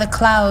ritual of the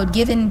cloud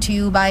given to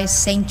you by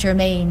Saint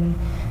Germain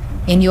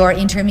in your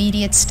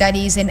intermediate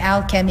studies in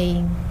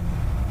alchemy,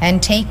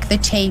 and take the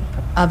tape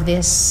of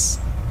this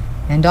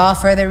and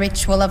offer the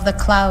ritual of the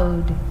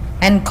cloud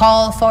and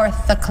call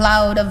forth the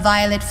cloud of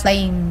violet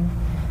flame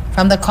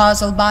from the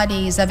causal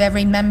bodies of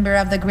every member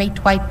of the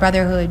Great White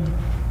Brotherhood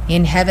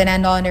in heaven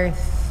and on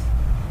earth?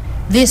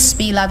 This,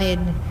 beloved,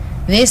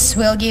 this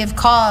will give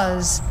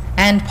cause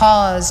and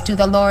pause to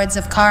the lords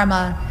of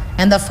karma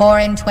and the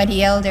 24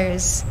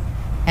 elders,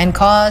 and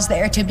cause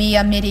there to be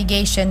a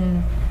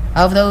mitigation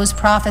of those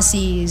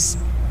prophecies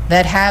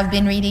that have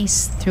been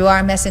released through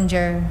our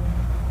messenger.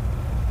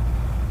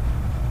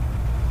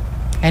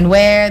 And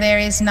where there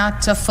is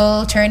not a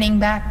full turning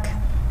back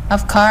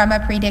of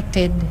karma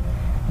predicted,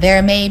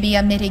 there may be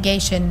a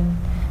mitigation,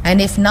 and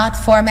if not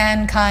for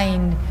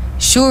mankind,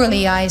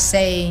 surely, I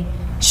say,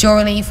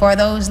 surely for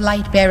those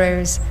light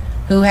bearers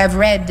who have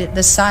read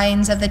the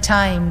signs of the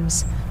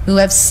times, who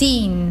have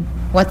seen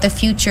what the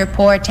future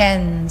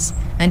portends,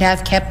 and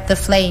have kept the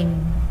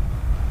flame.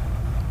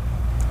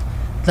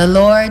 The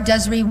Lord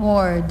does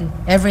reward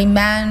every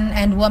man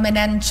and woman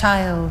and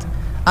child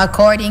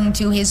according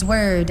to his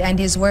word and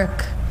his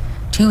work,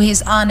 to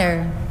his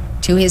honor,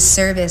 to his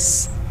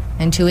service,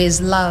 and to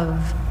his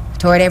love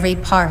toward every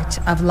part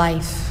of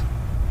life.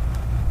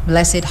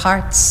 Blessed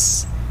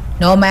hearts,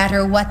 no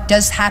matter what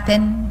does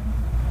happen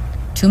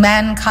to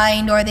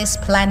mankind or this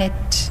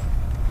planet,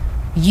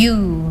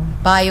 you,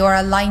 by your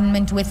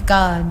alignment with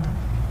God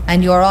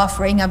and your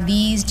offering of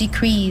these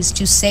decrees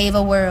to save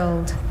a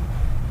world,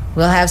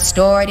 will have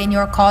stored in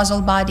your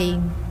causal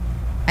body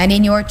and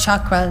in your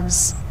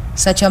chakras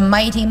such a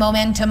mighty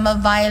momentum of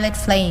violet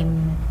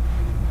flame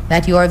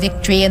that your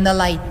victory in the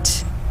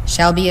light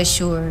shall be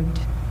assured.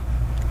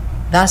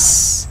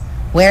 Thus,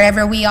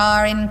 wherever we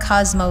are in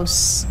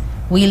cosmos,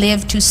 we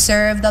live to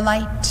serve the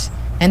light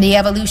and the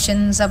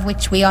evolutions of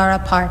which we are a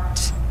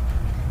part,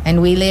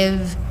 and we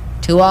live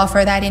to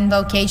offer that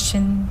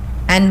invocation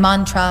and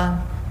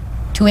mantra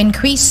to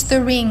increase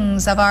the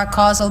rings of our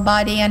causal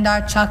body and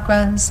our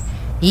chakras,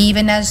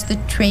 even as the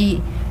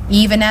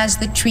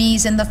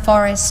trees in the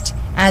forest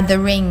add the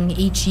ring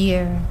each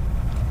year.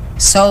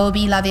 So,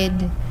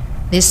 beloved,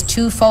 this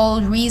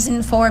twofold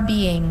reason for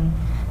being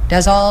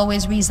does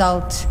always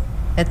result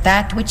that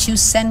that which you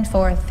send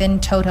forth in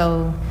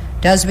toto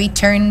does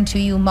return to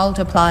you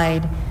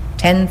multiplied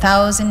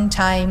 10,000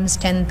 times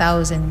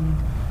 10,000.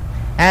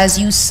 As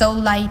you sow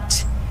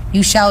light,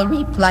 you shall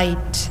reap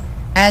light.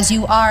 As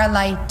you are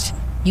light,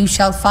 you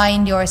shall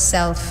find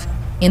yourself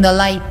in the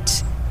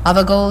light of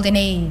a golden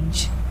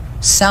age,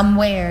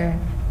 somewhere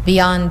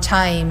beyond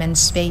time and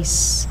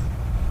space.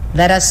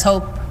 Let us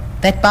hope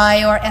that by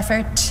your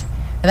effort,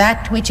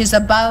 that which is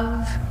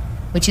above,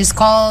 which is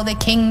called the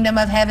kingdom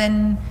of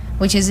heaven,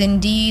 which is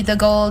indeed the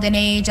golden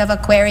age of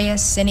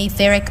Aquarius and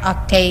etheric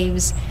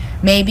octaves,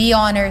 may be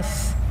on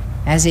earth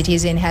as it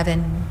is in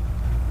heaven.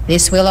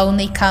 This will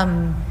only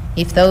come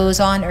if those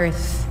on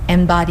earth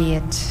embody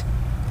it.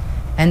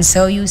 And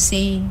so you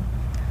see,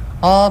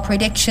 all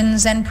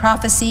predictions and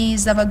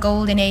prophecies of a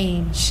golden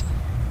age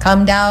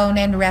come down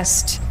and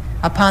rest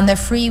upon the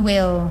free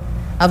will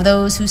of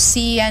those who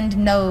see and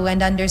know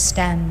and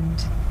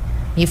understand.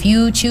 If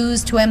you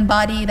choose to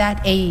embody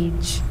that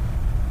age,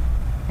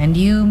 and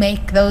you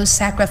make those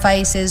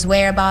sacrifices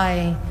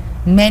whereby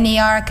many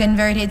are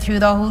converted through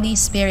the Holy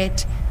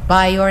Spirit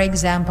by your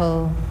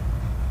example,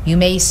 you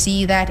may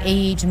see that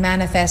age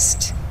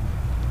manifest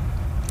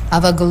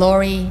of a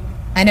glory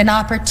and an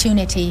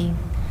opportunity,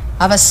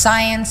 of a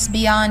science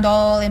beyond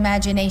all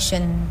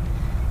imagination,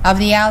 of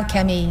the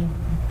alchemy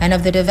and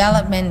of the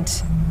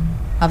development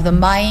of the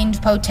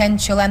mind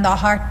potential and the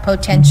heart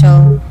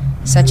potential,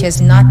 such has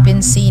not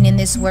been seen in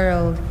this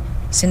world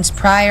since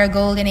prior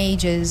golden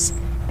ages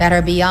that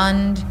are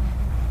beyond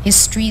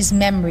history's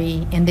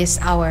memory in this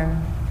hour.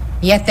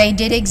 Yet they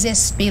did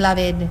exist,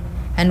 beloved,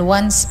 and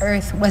once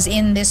earth was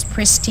in this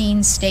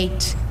pristine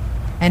state,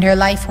 and her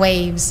life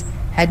waves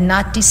had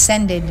not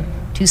descended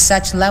to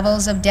such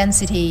levels of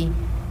density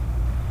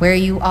where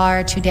you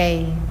are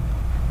today.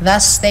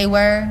 Thus they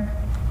were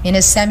in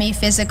a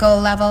semi-physical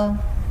level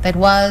that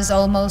was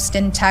almost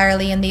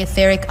entirely in the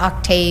etheric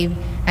octave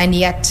and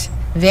yet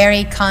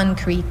very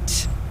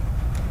concrete.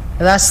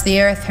 Thus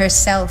the earth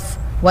herself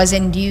was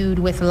endued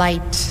with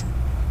light.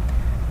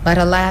 But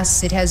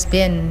alas, it has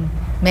been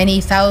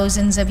many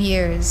thousands of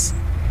years,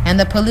 and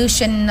the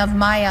pollution of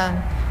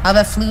Maya, of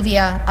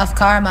effluvia, of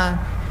karma,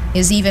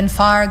 is even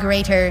far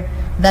greater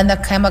than the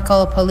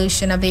chemical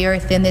pollution of the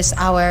earth in this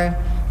hour,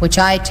 which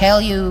I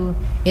tell you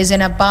is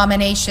an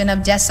abomination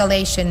of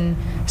desolation,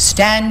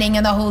 standing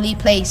in the holy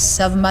place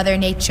of Mother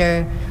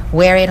Nature,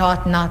 where it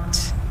ought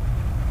not.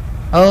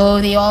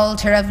 Oh, the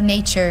altar of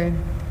nature,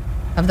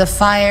 of the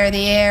fire,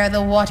 the air,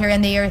 the water,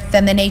 and the earth,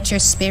 and the nature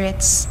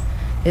spirits,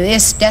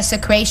 this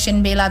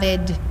desecration,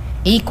 beloved,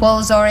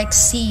 equals or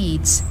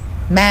exceeds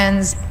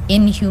man's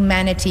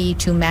inhumanity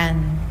to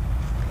man.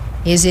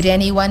 Is it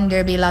any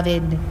wonder,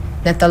 beloved,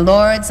 that the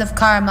lords of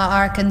karma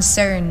are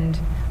concerned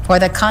for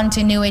the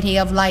continuity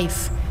of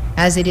life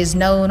as it is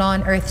known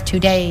on earth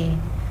today?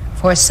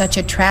 For such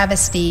a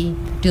travesty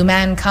do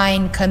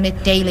mankind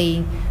commit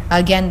daily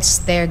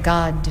against their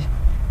God,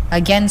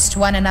 against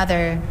one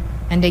another,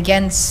 and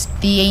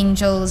against the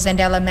angels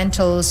and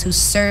elementals who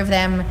serve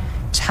them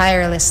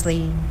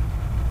tirelessly.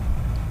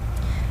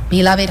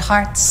 Beloved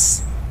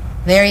hearts,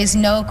 there is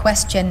no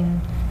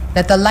question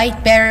that the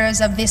light bearers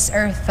of this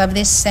earth, of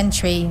this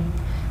century,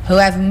 who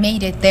have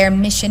made it their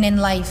mission in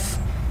life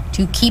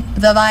to keep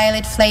the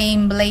violet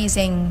flame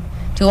blazing,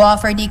 to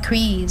offer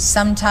decrees,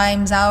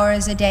 sometimes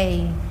hours a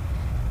day,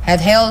 have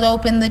held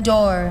open the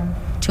door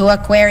to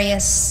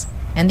Aquarius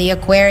and the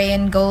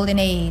Aquarian Golden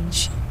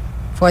Age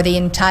for the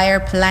entire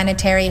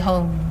planetary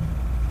home.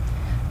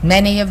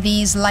 Many of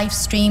these life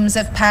streams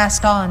have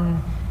passed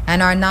on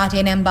and are not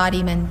in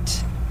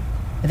embodiment.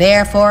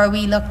 Therefore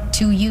we look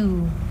to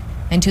you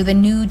and to the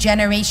new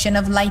generation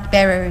of light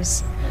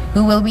bearers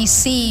who will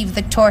receive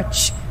the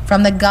torch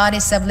from the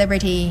Goddess of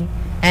Liberty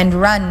and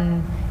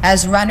run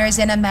as runners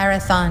in a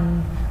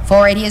marathon.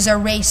 For it is a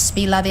race,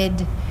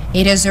 beloved.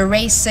 It is a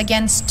race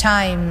against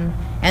time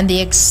and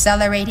the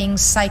accelerating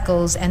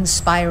cycles and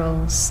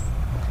spirals.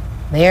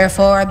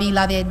 Therefore,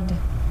 beloved,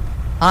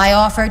 I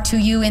offer to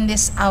you in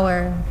this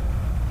hour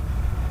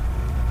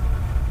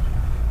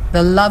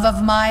the love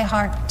of my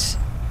heart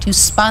to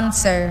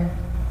sponsor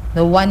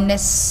the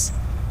oneness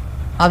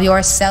of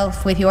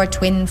yourself with your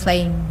twin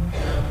flame.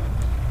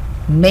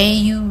 May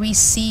you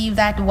receive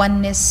that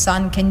oneness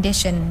on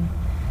condition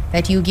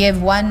that you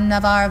give one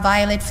of our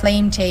violet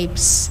flame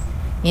tapes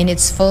in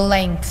its full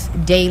length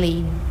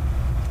daily.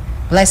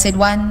 Blessed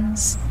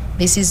ones,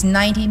 this is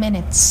 90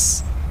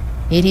 minutes.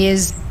 It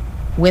is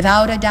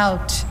without a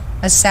doubt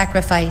a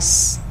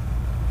sacrifice.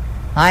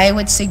 I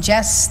would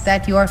suggest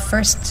that your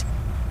first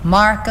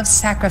mark of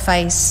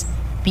sacrifice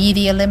be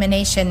the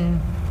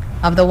elimination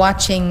of the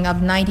watching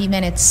of 90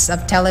 minutes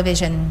of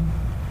television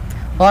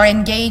or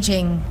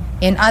engaging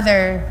in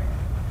other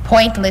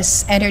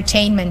pointless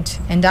entertainment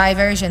and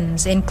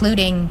diversions,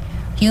 including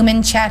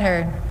human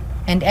chatter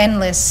and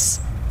endless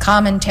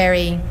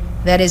commentary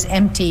that is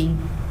empty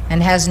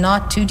and has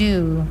naught to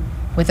do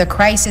with the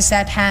crisis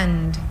at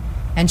hand,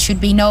 and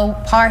should be no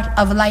part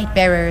of light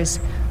bearers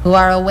who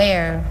are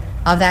aware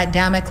of that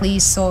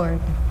Damocles sword.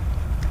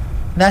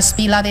 Thus,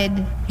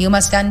 beloved, you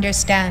must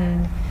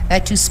understand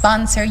that to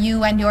sponsor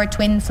you and your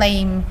twin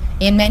flame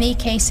in many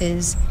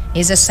cases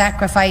is a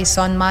sacrifice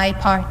on my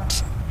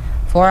part,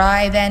 for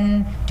I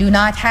then do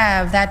not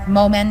have that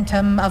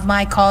momentum of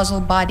my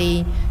causal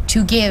body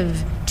to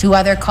give to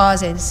other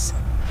causes.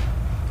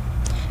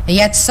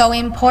 Yet so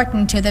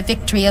important to the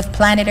victory of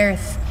planet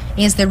Earth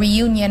is the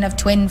reunion of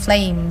twin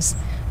flames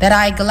that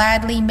I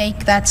gladly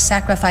make that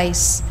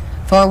sacrifice,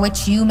 for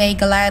which you may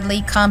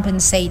gladly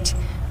compensate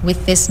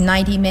with this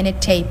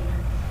 90-minute tape.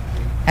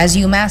 As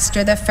you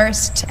master the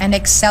first and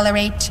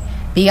accelerate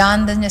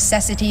beyond the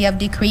necessity of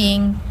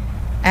decreeing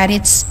at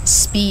its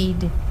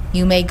speed,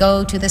 you may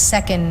go to the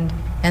second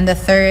and the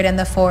third and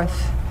the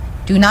fourth.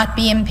 Do not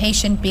be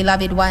impatient,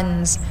 beloved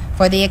ones,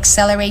 for the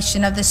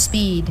acceleration of the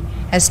speed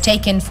has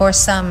taken for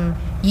some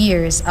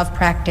years of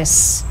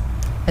practice.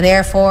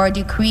 Therefore,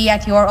 decree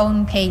at your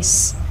own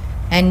pace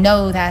and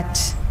know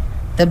that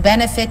the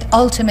benefit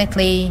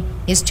ultimately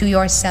is to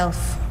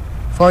yourself,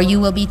 for you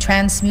will be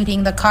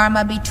transmuting the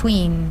karma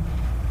between,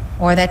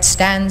 or that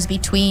stands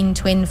between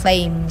twin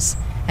flames,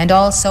 and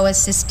also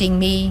assisting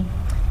me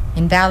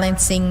in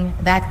balancing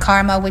that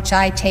karma which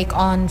I take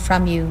on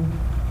from you.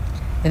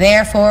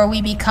 Therefore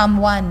we become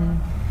one,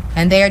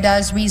 and there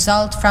does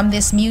result from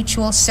this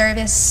mutual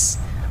service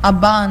a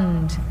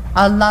bond,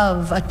 a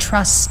love, a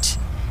trust,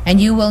 and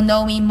you will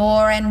know me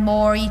more and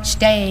more each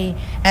day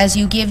as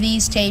you give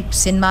these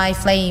tapes in my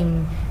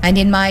flame and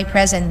in my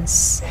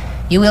presence.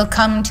 You will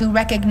come to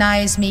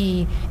recognize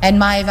me and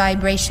my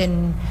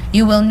vibration.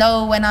 You will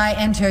know when I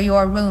enter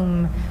your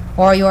room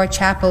or your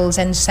chapels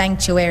and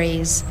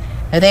sanctuaries.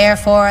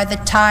 Therefore, the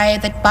tie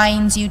that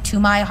binds you to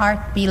my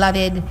heart,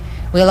 beloved,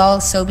 will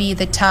also be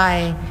the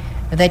tie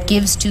that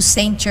gives to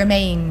Saint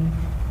Germain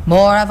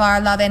more of our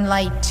love and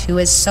light, who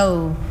has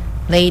so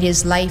laid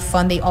his life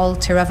on the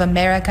altar of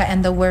America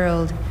and the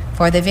world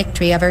for the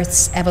victory of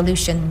Earth's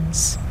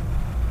evolutions.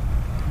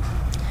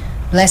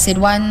 Blessed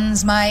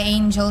ones, my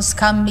angels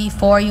come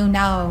before you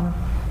now.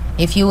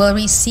 If you will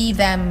receive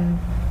them,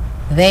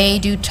 they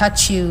do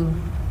touch you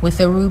with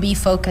the ruby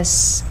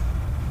focus.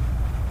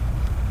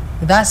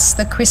 Thus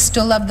the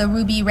crystal of the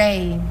ruby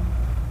ray,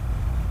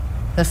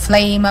 the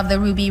flame of the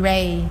ruby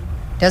ray,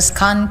 does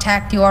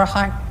contact your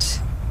heart.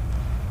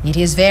 It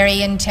is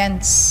very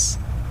intense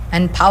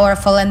and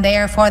powerful, and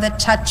therefore the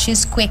touch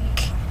is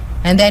quick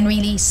and then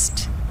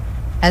released,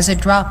 as a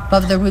drop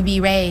of the ruby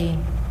ray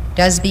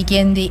does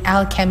begin the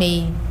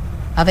alchemy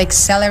of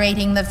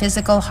accelerating the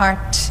physical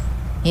heart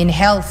in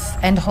health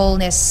and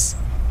wholeness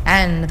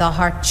and the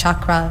heart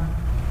chakra.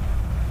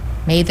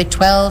 May the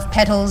 12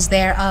 petals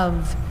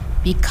thereof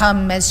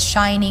become as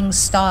shining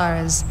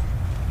stars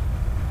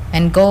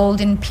and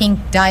golden pink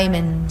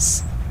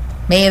diamonds.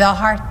 May the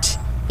heart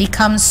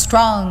become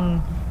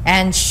strong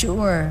and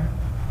sure.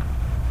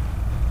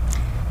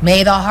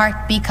 May the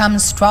heart become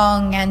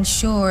strong and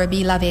sure,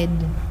 beloved.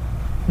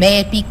 May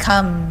it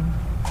become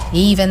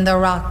even the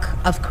rock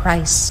of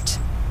Christ.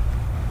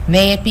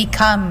 May it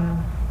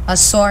become a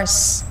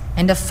source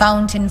and a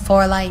fountain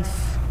for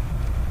life.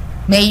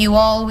 May you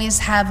always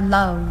have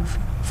love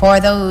for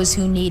those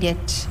who need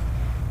it.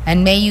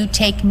 And may you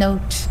take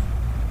note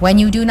when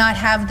you do not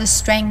have the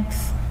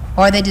strength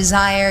or the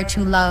desire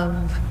to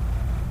love,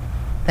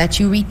 that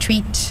you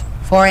retreat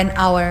for an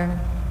hour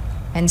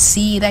and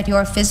see that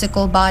your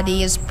physical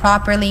body is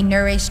properly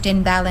nourished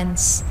in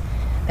balance,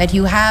 that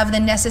you have the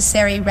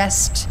necessary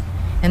rest,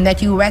 and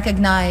that you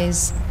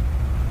recognize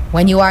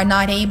when you are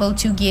not able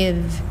to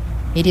give,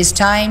 it is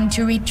time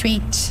to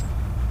retreat,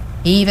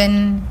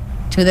 even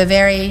to the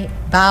very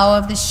bow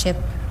of the ship.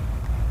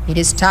 It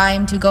is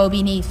time to go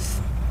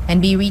beneath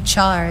and be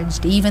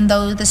recharged, even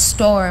though the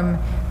storm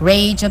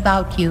rage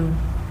about you.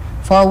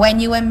 For when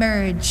you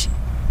emerge,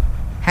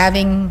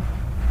 having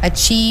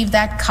achieved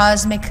that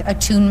cosmic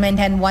attunement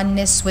and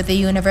oneness with the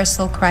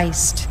universal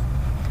Christ,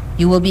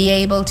 you will be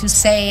able to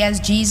say, as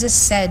Jesus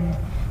said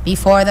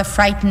before the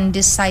frightened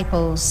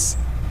disciples,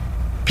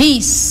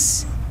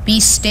 "Peace, be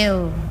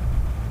still.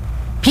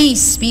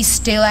 Peace, be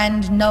still,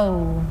 and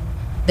know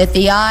that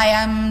the I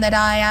am that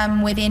I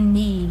am within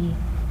me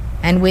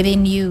and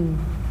within you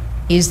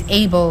is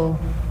able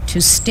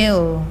to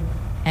still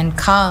and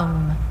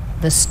calm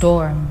the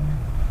storm."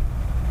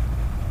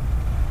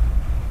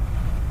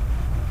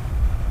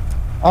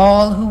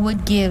 All who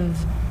would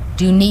give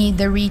do need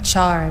the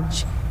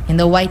recharge in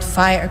the white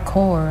fire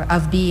core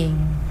of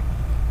being.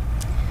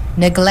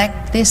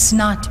 Neglect this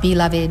not,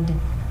 beloved,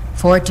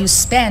 for to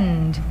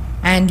spend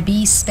and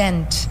be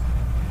spent,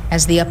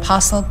 as the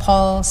Apostle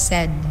Paul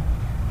said,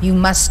 you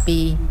must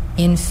be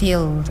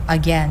infilled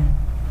again.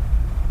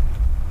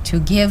 To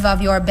give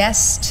of your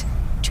best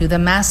to the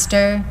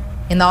Master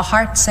in the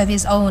hearts of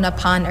his own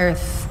upon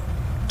earth,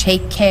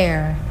 take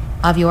care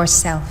of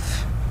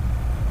yourself.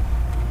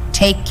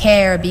 Take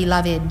care,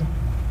 beloved,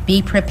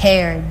 be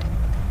prepared,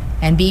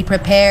 and be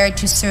prepared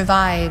to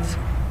survive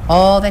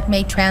all that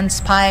may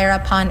transpire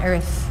upon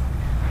earth.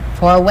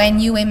 For when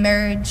you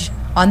emerge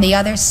on the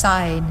other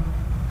side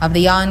of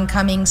the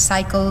oncoming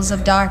cycles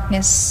of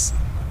darkness,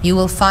 you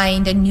will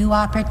find a new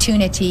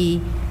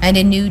opportunity and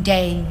a new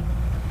day.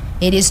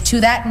 It is to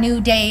that new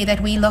day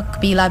that we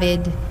look,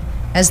 beloved,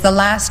 as the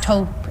last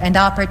hope and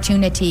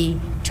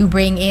opportunity to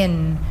bring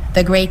in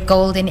the great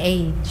golden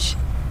age.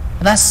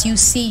 Thus you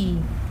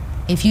see,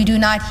 if you do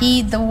not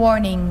heed the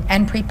warning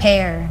and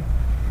prepare,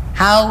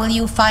 how will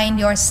you find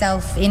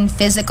yourself in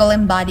physical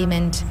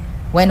embodiment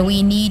when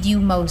we need you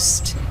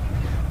most?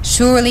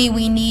 Surely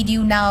we need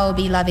you now,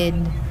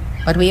 beloved,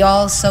 but we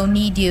also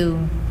need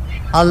you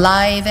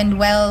alive and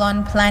well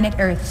on planet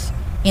Earth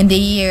in the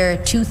year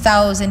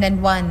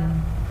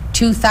 2001,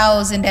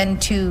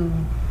 2002,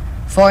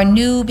 for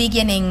new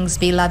beginnings,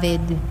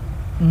 beloved,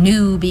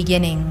 new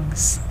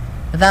beginnings.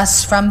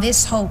 Thus, from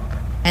this hope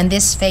and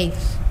this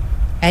faith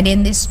and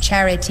in this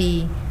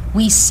charity,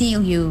 we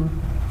seal you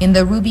in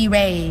the ruby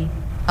ray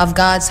of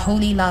God's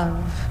holy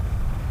love.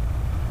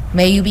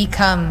 May you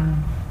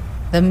become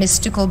the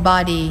mystical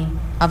body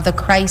of the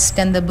Christ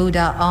and the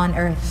Buddha on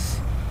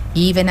earth,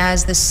 even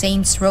as the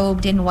saints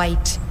robed in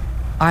white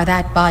are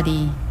that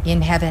body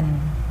in heaven.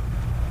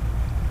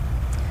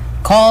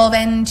 Call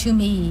then to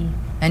me,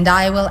 and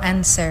I will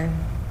answer.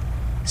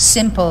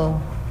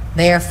 Simple,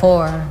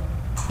 therefore,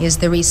 is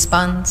the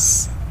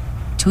response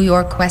to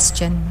your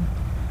question.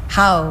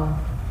 How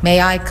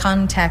may I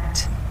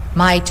contact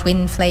my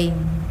twin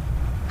flame?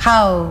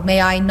 How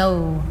may I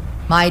know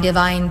my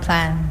divine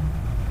plan?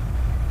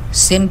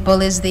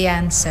 Simple is the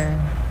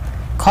answer.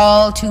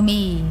 Call to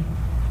me,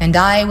 and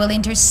I will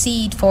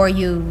intercede for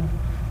you,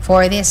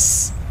 for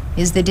this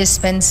is the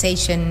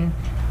dispensation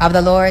of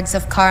the Lords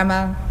of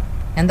Karma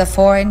and the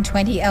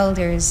 24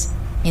 elders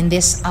in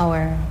this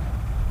hour.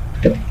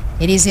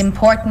 It is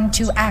important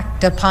to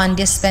act upon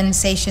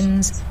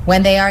dispensations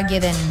when they are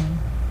given.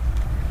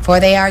 For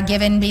they are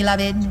given,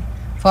 beloved,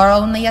 for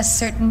only a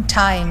certain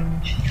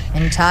time,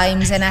 and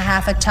times and a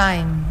half a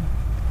time.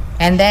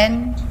 And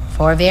then,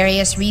 for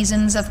various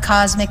reasons of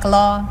cosmic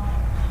law,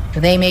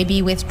 they may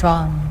be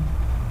withdrawn.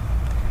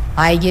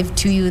 I give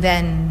to you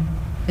then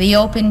the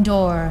open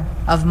door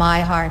of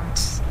my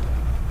heart,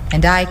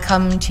 and I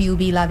come to you,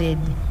 beloved,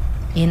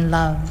 in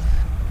love.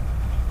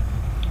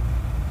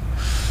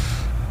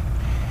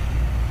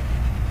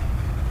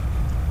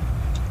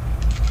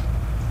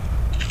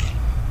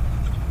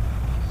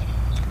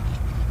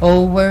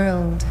 O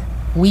world,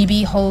 we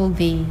behold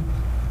thee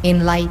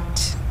in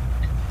light,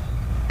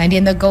 and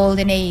in the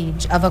golden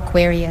age of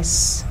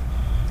Aquarius,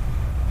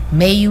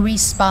 may you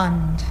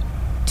respond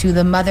to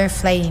the mother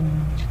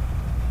flame,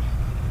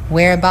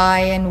 whereby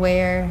and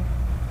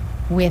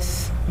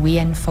wherewith we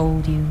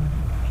enfold you.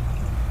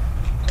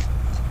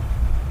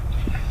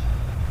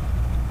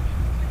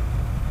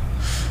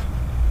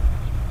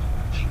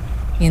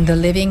 In the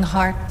living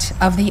heart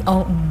of the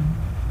Om,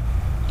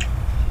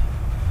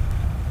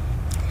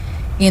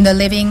 in the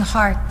living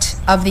heart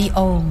of the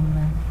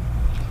Om,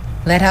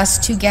 let us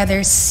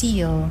together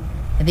seal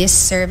this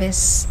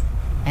service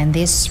and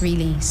this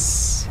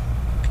release.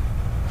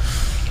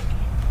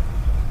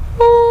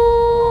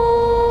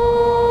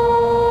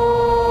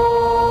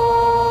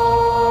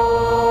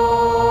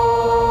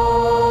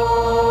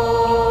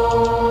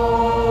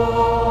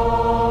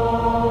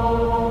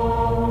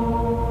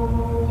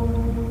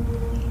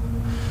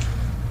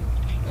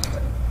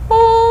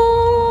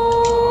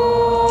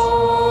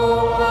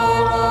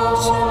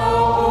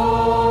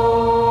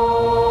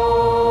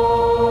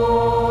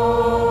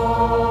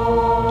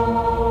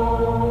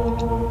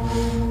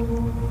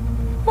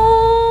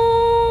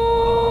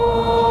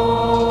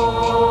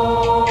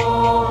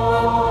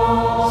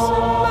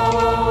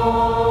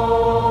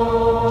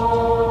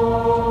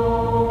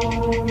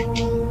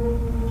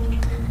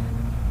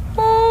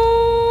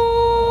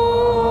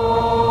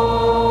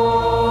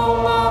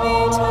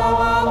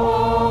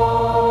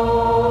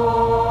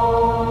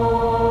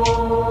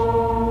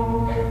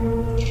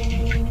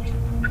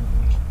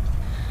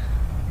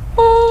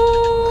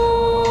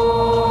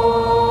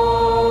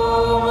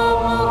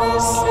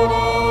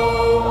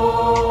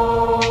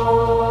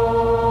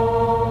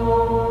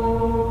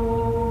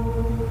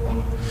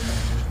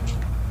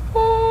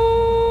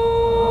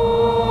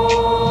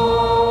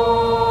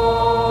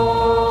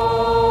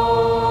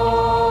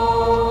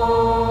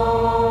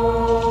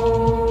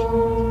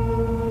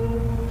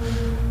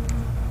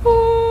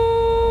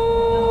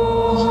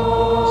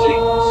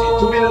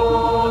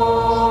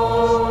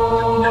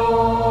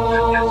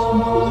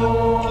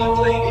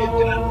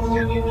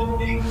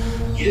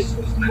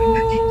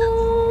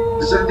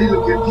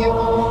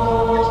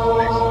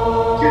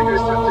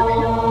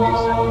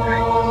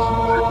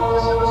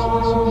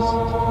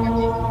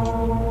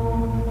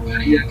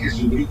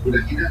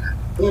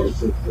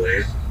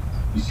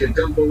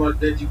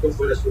 Magnético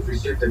fuera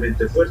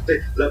suficientemente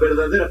fuerte, la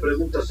verdadera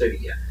pregunta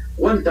sería: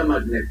 ¿cuánta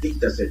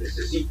magnetita se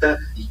necesita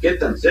y qué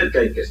tan cerca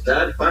hay que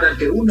estar para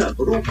que una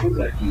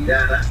brújula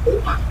girara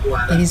o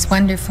actuara? It is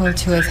wonderful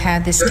to have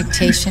had this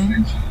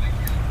dictation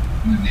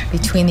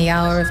between the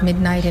hour of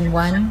midnight and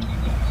 1,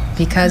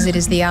 because it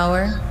is the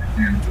hour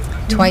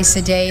twice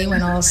a day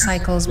when all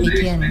cycles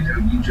begin.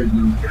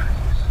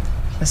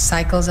 The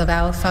cycles of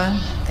Alpha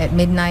at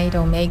midnight,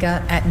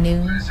 Omega at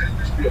noon,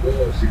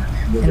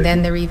 and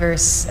then the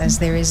reverse as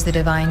there is the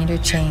divine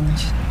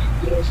interchange.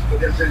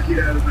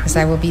 As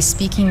I will be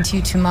speaking to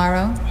you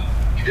tomorrow,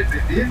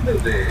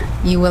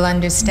 you will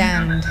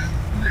understand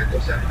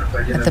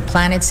that the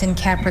planets in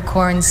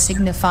Capricorn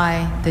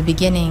signify the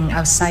beginning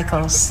of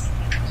cycles,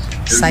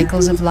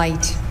 cycles of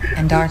light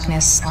and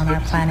darkness on our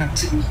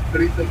planet.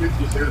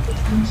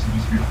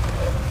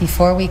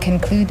 Before we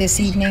conclude this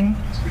evening,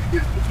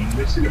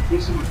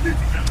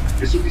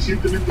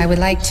 I would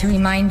like to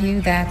remind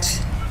you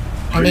that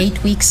an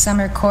 8-week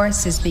summer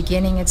course is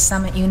beginning at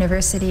Summit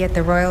University at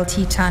the Royal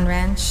Teton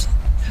Ranch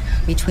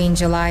between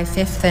July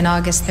 5th and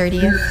August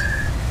 30th.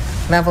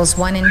 Levels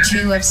 1 and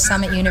 2 of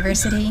Summit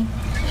University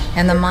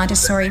and the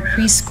Montessori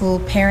Preschool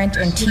Parent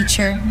and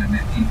Teacher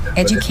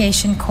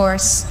Education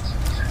course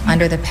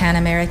under the Pan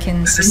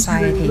American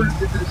Society.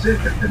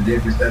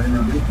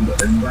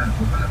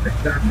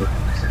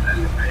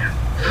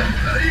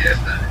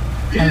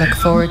 I look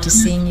forward to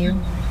seeing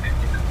you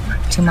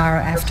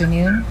tomorrow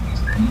afternoon.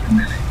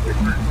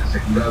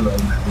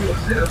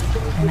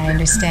 And I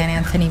understand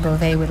Anthony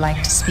Beauvais would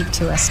like to speak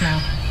to us now.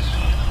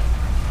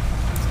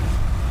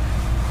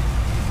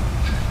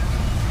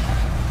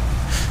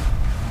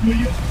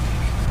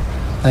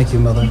 Thank you,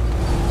 Mother.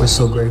 We're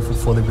so grateful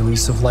for the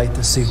release of light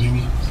this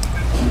evening.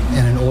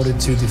 And in order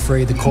to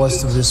defray the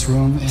cost of this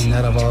room and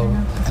that of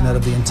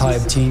the entire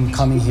team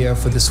coming here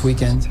for this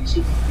weekend,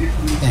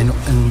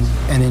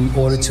 and in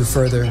order to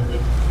further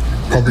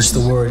publish the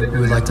word, we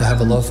would like to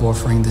have a love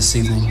offering this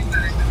evening.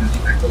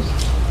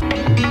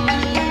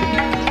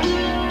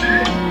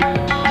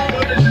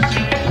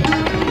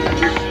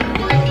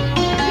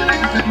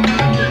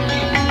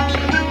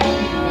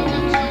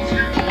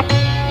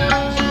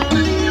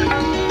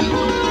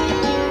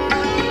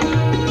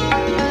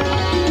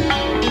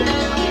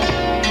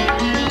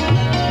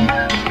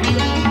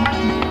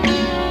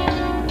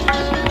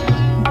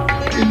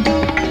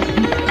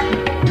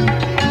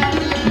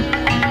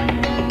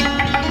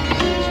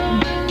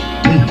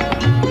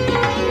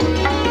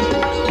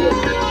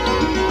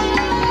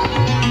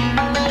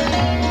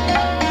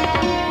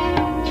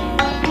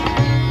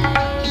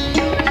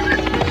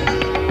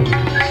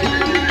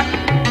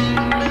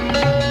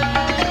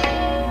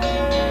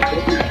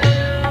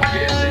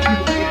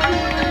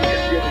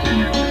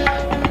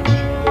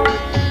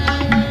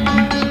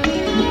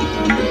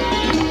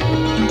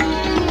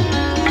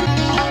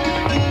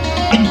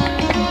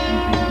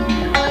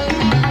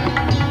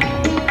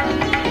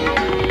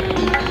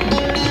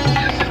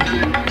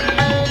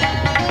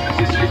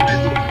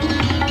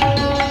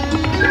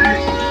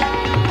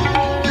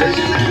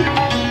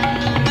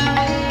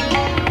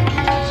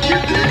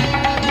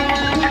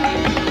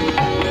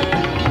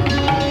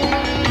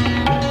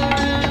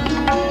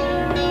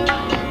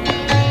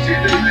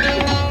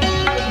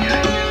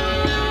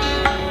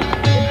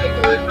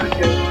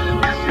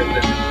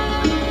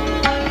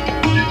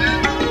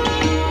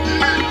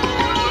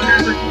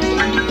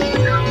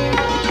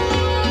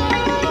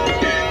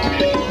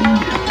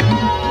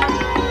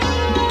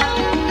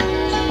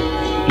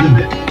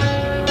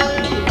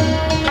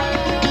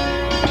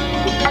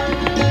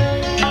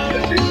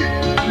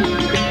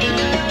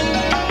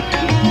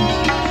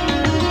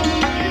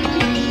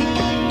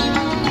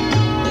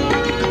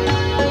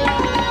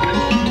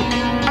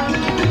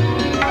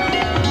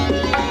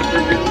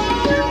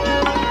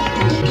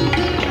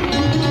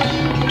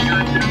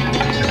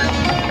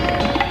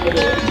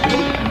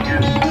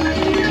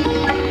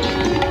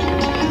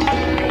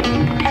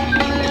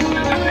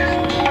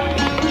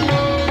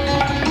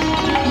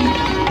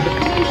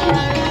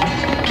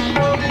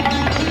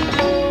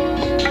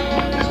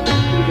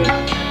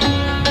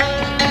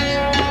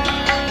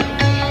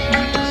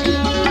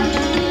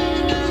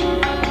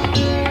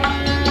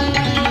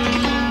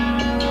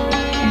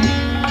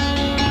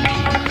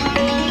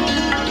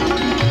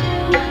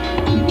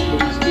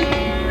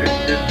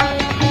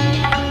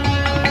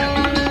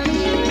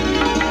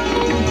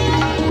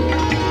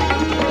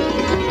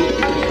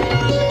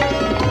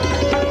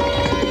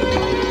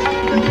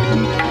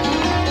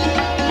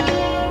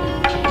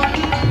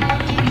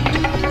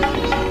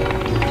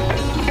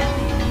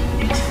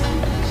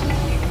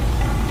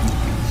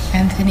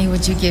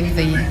 Would you give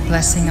the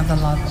blessing of the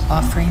love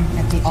offering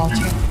at the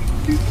altar?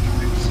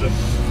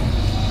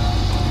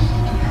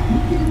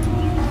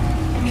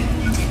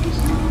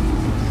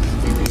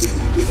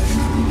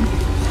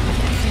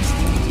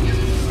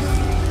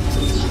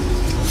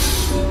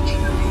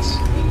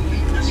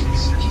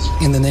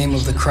 In the name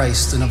of the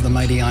Christ and of the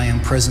mighty I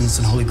Am presence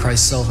and Holy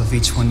Christ self of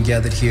each one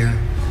gathered here,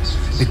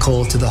 we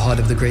call to the heart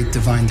of the great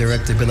divine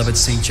director, beloved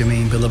Saint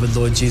Germain, beloved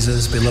Lord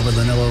Jesus, beloved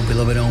Lanello,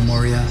 beloved El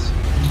Moria,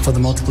 for the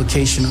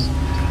multiplication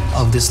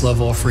of this love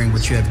offering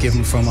which you have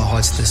given from our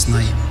hearts this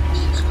night.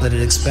 Let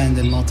it expand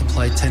and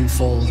multiply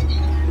tenfold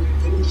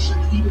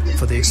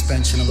for the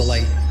expansion of the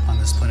light on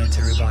this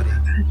planetary body.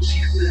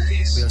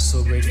 We are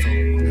so grateful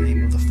in the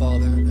name of the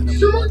Father and of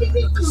the Mother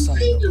and of the Son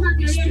and of the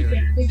Holy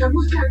Spirit.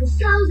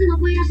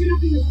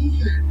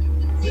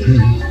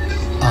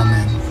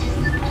 Amen.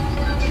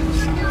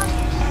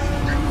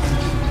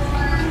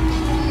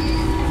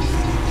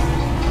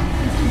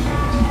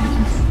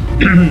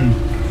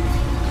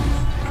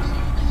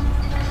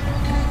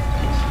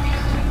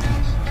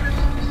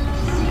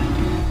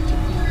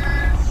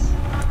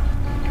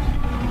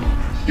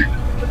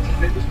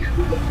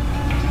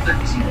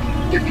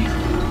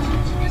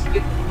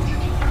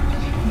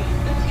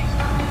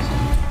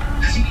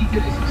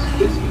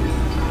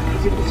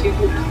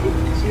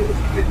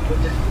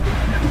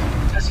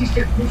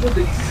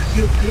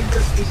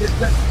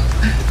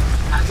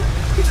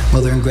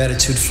 Mother, in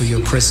gratitude for your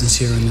presence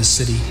here in this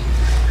city,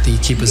 the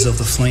Keepers of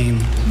the Flame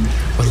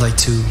would like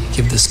to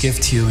give this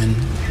gift to you. And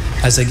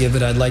as I give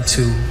it, I'd like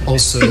to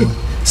also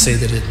say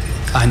that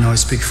I know I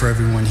speak for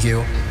everyone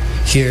here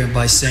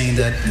by saying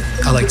that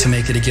I like to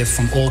make it a gift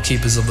from all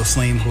Keepers of the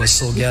Flame who are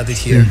still gathered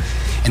here,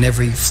 and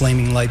every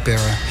flaming light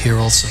bearer here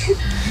also.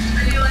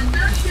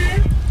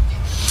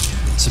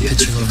 It's a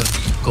picture of a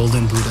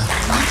golden Buddha.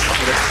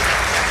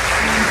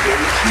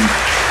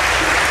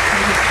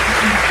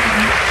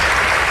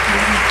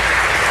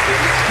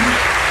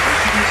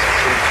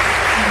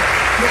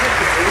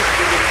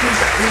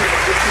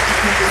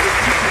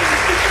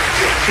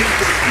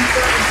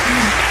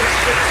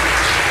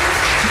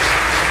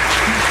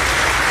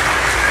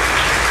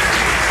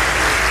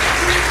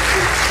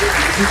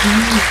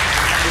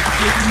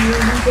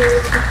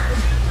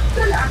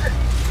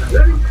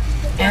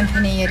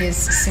 Anthony, it is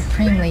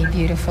supremely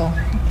beautiful,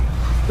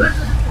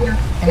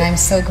 and I'm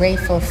so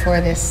grateful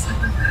for this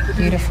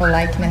beautiful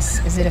likeness.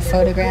 Is it a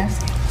photograph?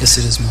 Yes,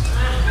 it is, Mother.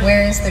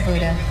 Where is the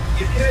Buddha?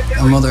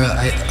 Mother,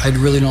 I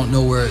really don't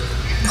know where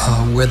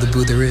the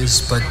Buddha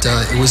is, but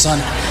it was on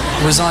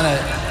a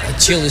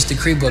Chila's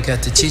decree book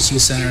at the teaching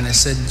center, and I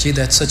said, "Gee,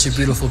 that's such a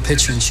beautiful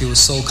picture," and she was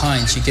so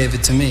kind. She gave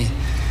it to me,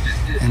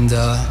 and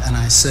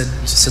I said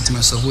to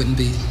myself, "Wouldn't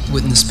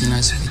this be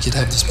nice if we could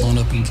have this blown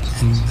up?" And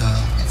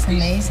it's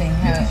amazing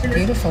how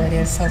beautiful it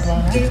is, so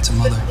blown up. Give it to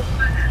Mother.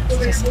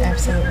 It's just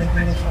absolutely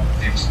beautiful.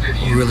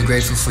 We're really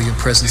grateful for your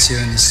presence here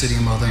in the city,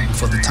 Mother, and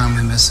for the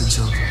timely message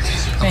of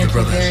the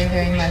brothers. Thank you very,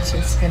 very much.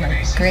 It's been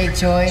a great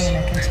joy and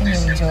a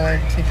continuing joy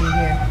to be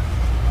here.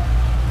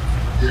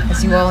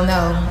 As you all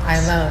know, I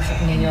love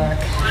New York.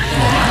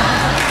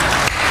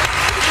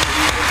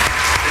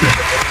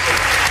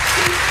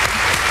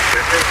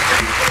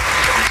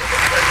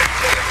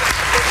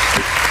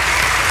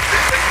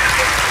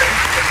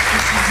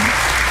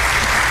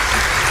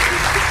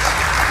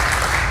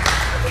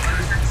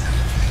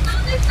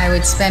 I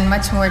would spend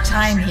much more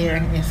time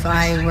here if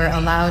I were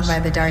allowed by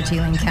the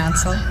Darjeeling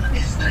Council.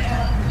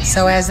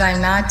 So as I'm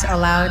not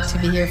allowed to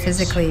be here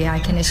physically, I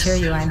can assure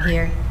you I'm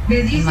here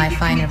in my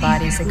finer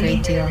bodies a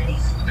great deal.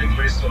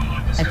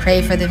 I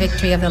pray for the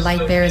victory of the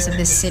light bearers of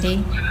this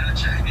city,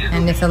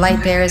 and if the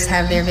light bearers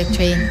have their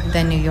victory,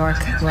 then New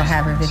York will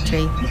have her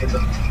victory.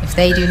 If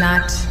they do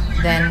not,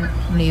 then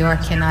New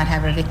York cannot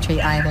have her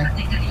victory either.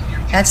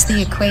 That's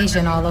the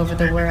equation all over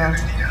the world.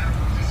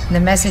 The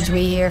message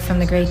we hear from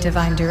the great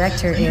divine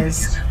director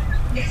is,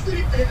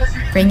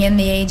 bring in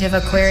the age of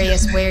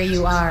Aquarius where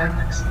you are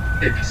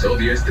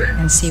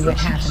and see what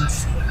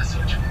happens.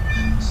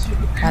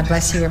 God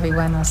bless you,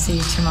 everyone. I'll see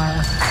you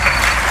tomorrow.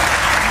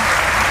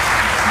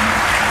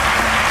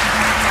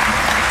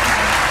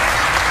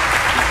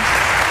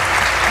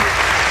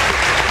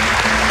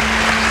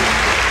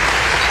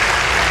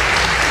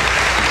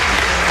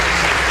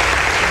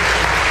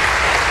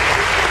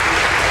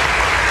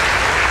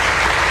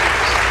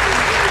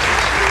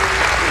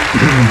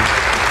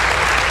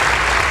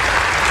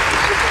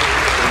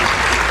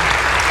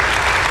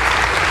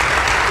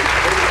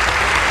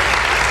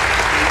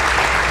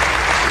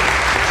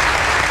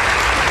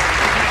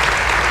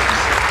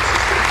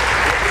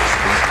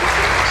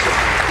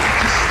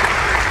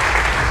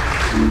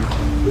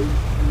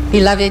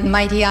 Beloved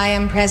mighty I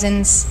Am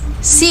presence,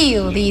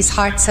 seal these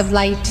hearts of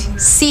light,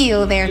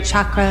 seal their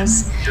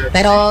chakras.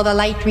 Let all the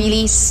light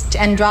released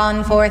and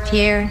drawn forth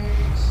here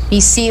be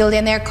sealed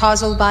in their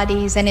causal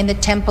bodies and in the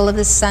temple of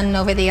the sun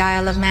over the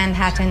Isle of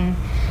Manhattan,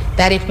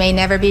 that it may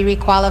never be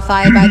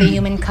requalified by the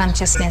human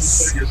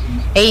consciousness.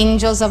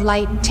 Angels of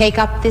light, take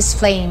up this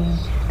flame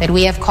that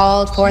we have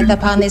called forth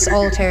upon this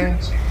altar,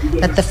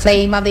 that the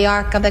flame of the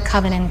Ark of the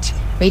Covenant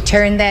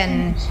Return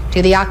then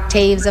to the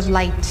octaves of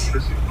light,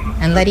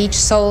 and let each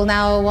soul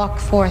now walk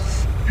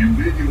forth,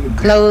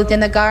 clothed in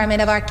the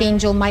garment of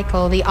Archangel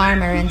Michael, the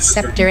armor and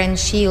scepter and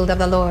shield of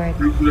the Lord.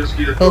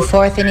 Go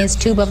forth in his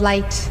tube of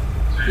light,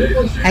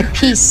 at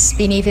peace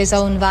beneath his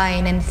own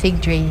vine and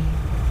fig tree.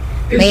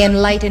 May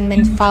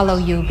enlightenment follow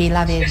you,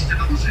 beloved,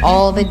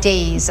 all the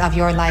days of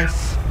your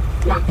life.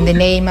 In the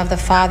name of the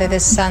Father, the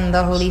Son,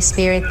 the Holy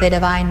Spirit, the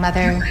Divine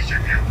Mother,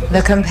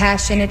 the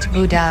compassionate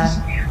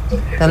Buddha,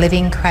 the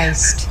living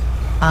Christ.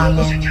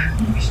 Amen.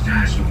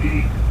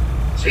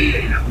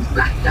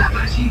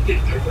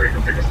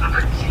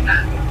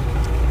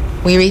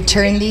 We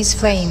return these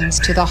flames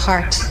to the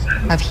heart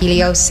of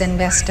Helios and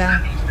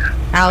Vesta,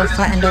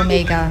 Alpha and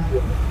Omega,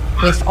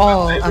 with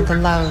all of the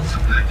love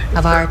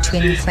of our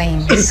twin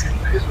flames.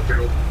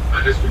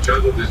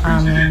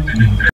 Amen.